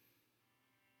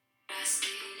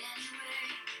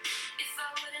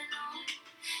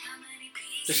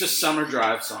 Just a summer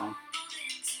drive song.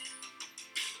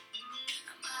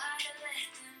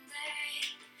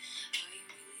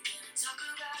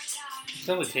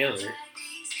 Sounds like Taylor.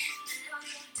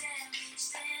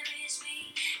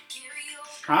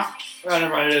 Huh? Oh,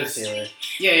 never mind. It is Taylor.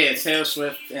 Yeah, it's Taylor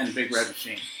Swift and Big Red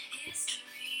Machine.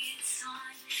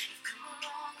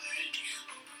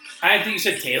 I think you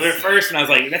said Taylor first, and I was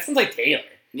like, that sounds like Taylor.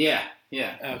 Yeah.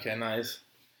 Okay, nice.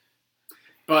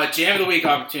 But Jam of the Week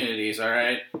opportunities, all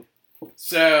right?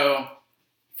 So,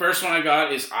 first one I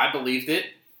got is I Believed It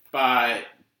by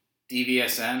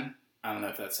DVSN. I don't know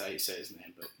if that's how you say his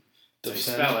name, but that's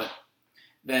how you spell it.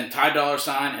 Then Ty Dolla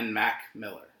 $ign and Mac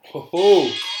Miller.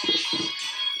 Ho-ho.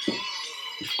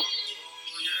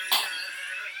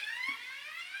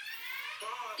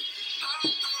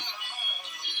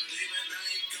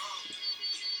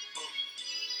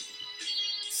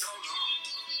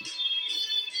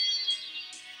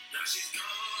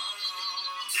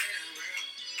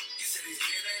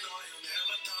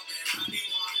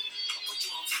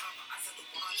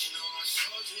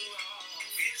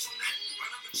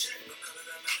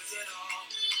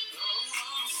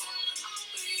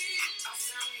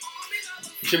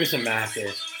 Should be some math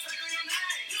here.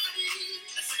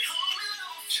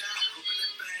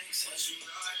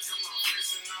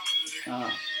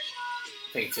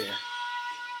 Take two.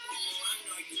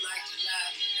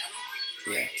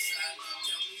 Yeah.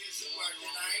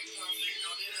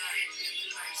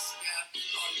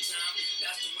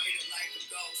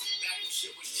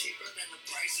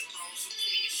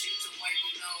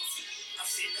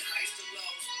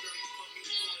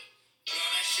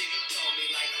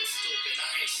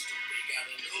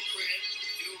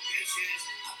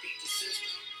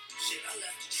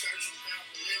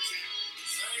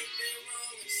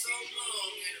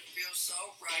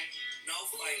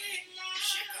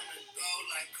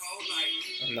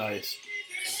 Nice.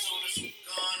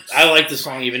 I like the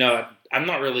song, even though I'm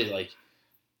not really like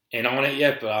in on it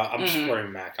yet, but I'm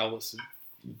supporting Mac. I'll listen.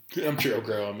 I'm sure it'll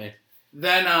grow on me.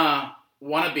 Then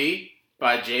Wanna Be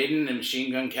by Jaden and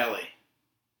Machine Gun Kelly.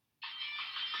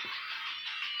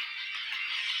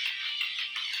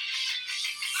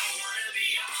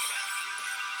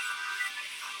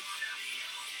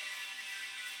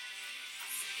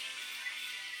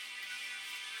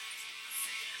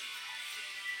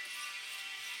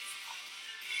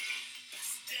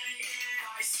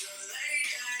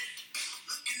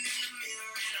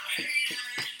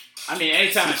 I mean,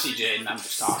 anytime I see Jaden, I'm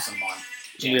just tossing him on.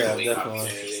 Yeah,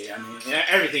 definitely. I mean,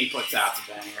 everything he puts out's a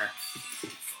banger.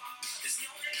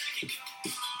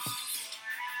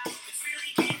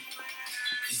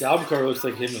 The album cover looks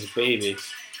like him as Baby.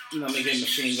 Let me get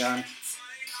Machine Gun.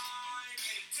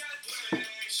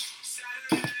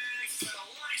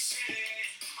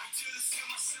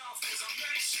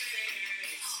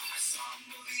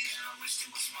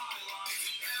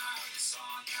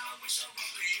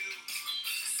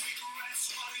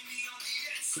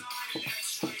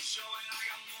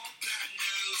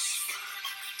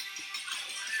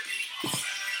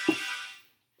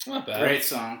 Not bad. Great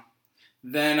song.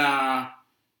 Then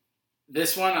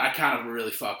this one I kind of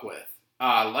really fuck with.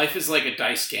 Life is Like a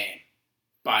Dice Game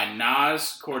by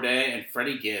Nas, Corday, and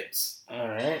Freddie Gibbs. All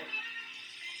right.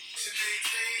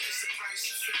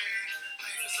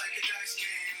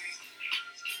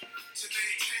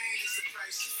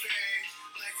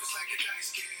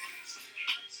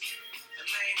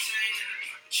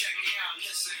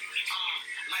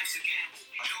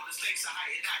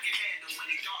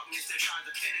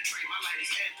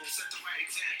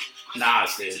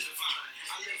 Nas, dude.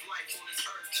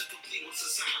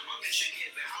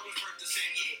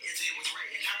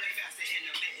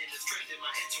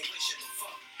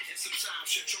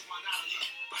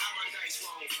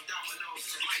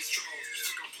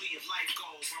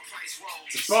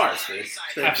 It's bars, dude.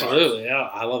 Straight Absolutely, bars. yeah.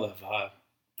 I love that vibe.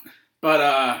 But,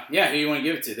 yeah, who you want to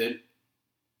give it to, dude?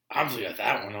 I'm just got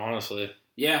that one, honestly.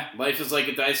 Yeah, Life is Like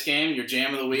a Dice Game, your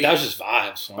jam of the week. That was just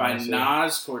vibes. By honestly.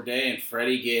 Nas, Corday, and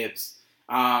Freddie Gibbs.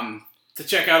 To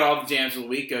check out all the jams of the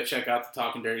week, go check out the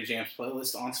Talkin' Dirty Jams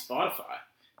playlist on Spotify.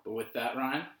 But with that,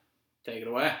 Ryan, take it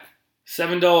away.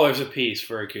 $7 a piece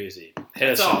for a koozie. Hit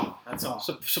us up. That's all.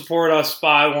 Support us,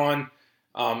 buy one.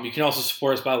 You can also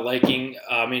support us by liking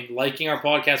our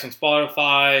podcast on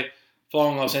Spotify,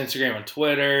 following us on Instagram and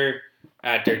Twitter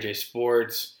at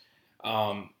DeSHAMbeau.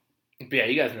 But yeah,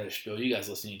 you guys know the spiel. You guys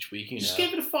listen each week. Just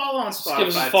give it a follow on Spotify. Just give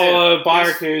us a follow, too. buy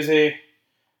our koozie.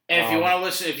 And if you want to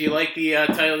listen, if you like the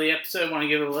title of the episode, want to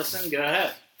give it a listen, go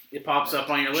ahead. It pops up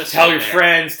on your list. Tell your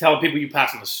friends, tell people you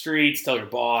pass on the streets, tell your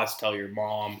boss, tell your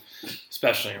mom,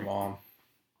 especially your mom.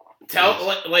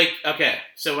 Okay,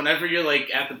 so whenever you're like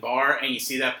at the bar and you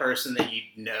see that person that you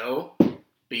know,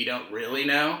 but you don't really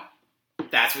know,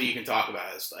 that's what you can talk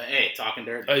about. It's like, hey, talking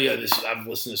dirty. Oh yeah, I've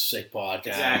listened to this sick podcast.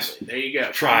 Exactly. There you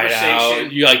go. Try it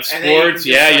out. You like sports?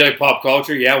 Yeah. You like pop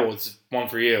culture? Yeah. Well, it's one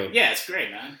for you. Yeah, it's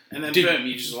great, man. And then boom,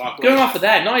 you just walk away. Going off of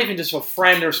that, not even just a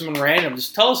friend or someone random.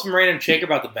 Just tell us some random chick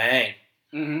about the bang.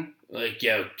 Mm-hmm. Like,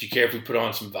 yo, do you care if we put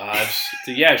on some vibes?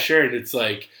 So, yeah, sure. It's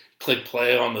like click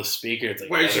play on the speaker. It's like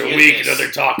where'd another you week, get this?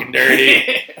 another talking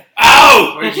dirty.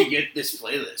 Ow! Where'd you get this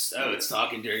playlist? Oh, it's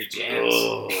Talking Dirty Jams.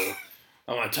 Oh,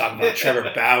 I want to talk about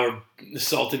Trevor Bauer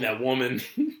assaulting that woman.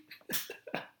 God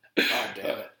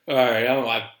damn it. All right, I don't know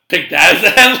why I picked that as the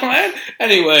headline.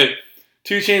 Anyway,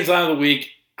 2 Chainz line of the week.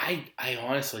 I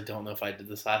honestly don't know if I did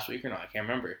this last week or not. I can't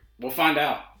remember. We'll find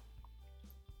out.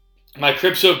 My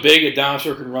crib's so big a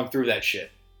dinosaur can run through that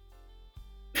shit.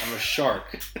 I'm a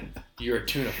shark. You're a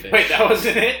tuna fish. Wait, that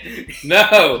wasn't it?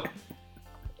 No.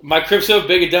 My crib's so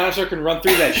big a dinosaur can run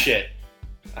through that shit.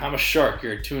 I'm a shark.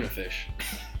 You're a tuna fish.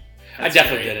 I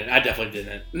definitely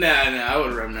didn't. No, I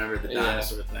would remember the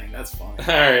dinosaur thing. That's fine. All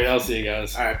right, I'll see you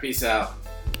guys. All right, peace out.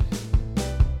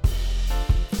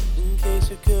 In case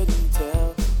you couldn't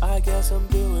tell, I guess I'm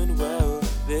doing well.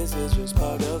 This is just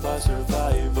part of our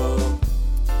survival.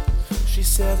 She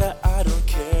said that I don't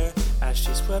care as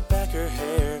she swept back her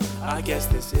hair. I guess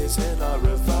this isn't our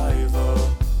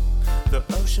revival. The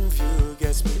ocean view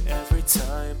gets me every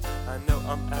time. I know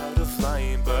I'm out of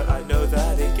line, but I know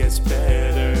that it gets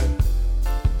better.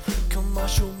 Come on,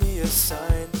 show me a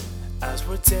sign. as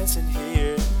we're dancing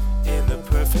here in the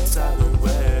perfect silent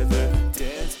weather.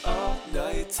 Dance all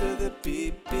night to the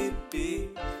beat, beat,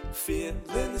 beat.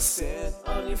 Feeling the sand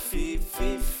on your feet,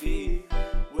 feet, feet.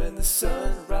 When the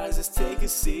sun rises, take a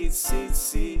seat, seat,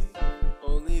 seat.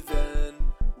 Only then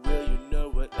will you know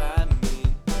what I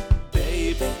mean.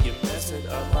 Baby, you're messing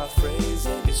up my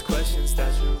phrasing. These questions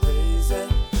that you're raising,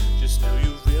 just know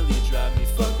you really drive me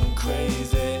fucking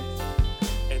crazy.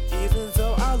 And even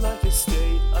though I like your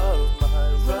state of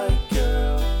mind, right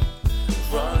girl,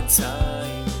 wrong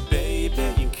time.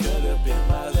 Baby, you could have been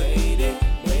my lady,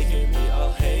 making me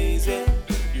all hazy.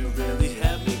 You really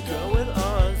had me going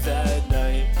on that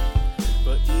night.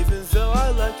 But even though I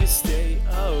like your state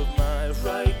of mind,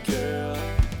 right girl,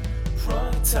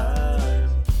 wrong time.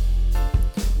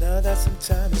 Now that some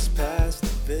time has passed,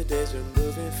 the days are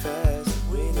moving fast.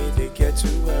 We need to get to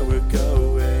where we're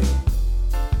going.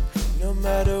 No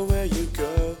matter where you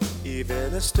go,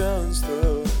 even a stone's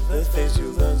throw, the things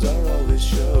you learn are always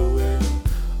showing.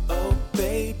 Oh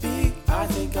baby, I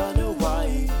think I know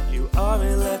why you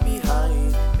aren't left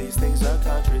behind. These things are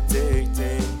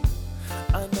contradicting.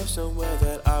 I know somewhere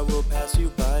that I will pass you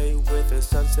by with a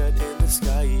sunset in the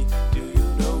sky. Do you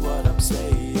know what I'm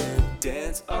saying?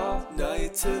 Dance all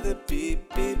night to the beat,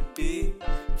 beat, beat.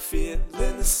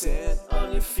 Feeling the sand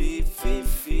on your feet, feet,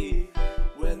 feet.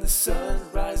 When the sun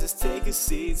rises, take a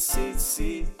seat, seat,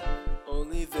 seat.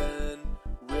 Only then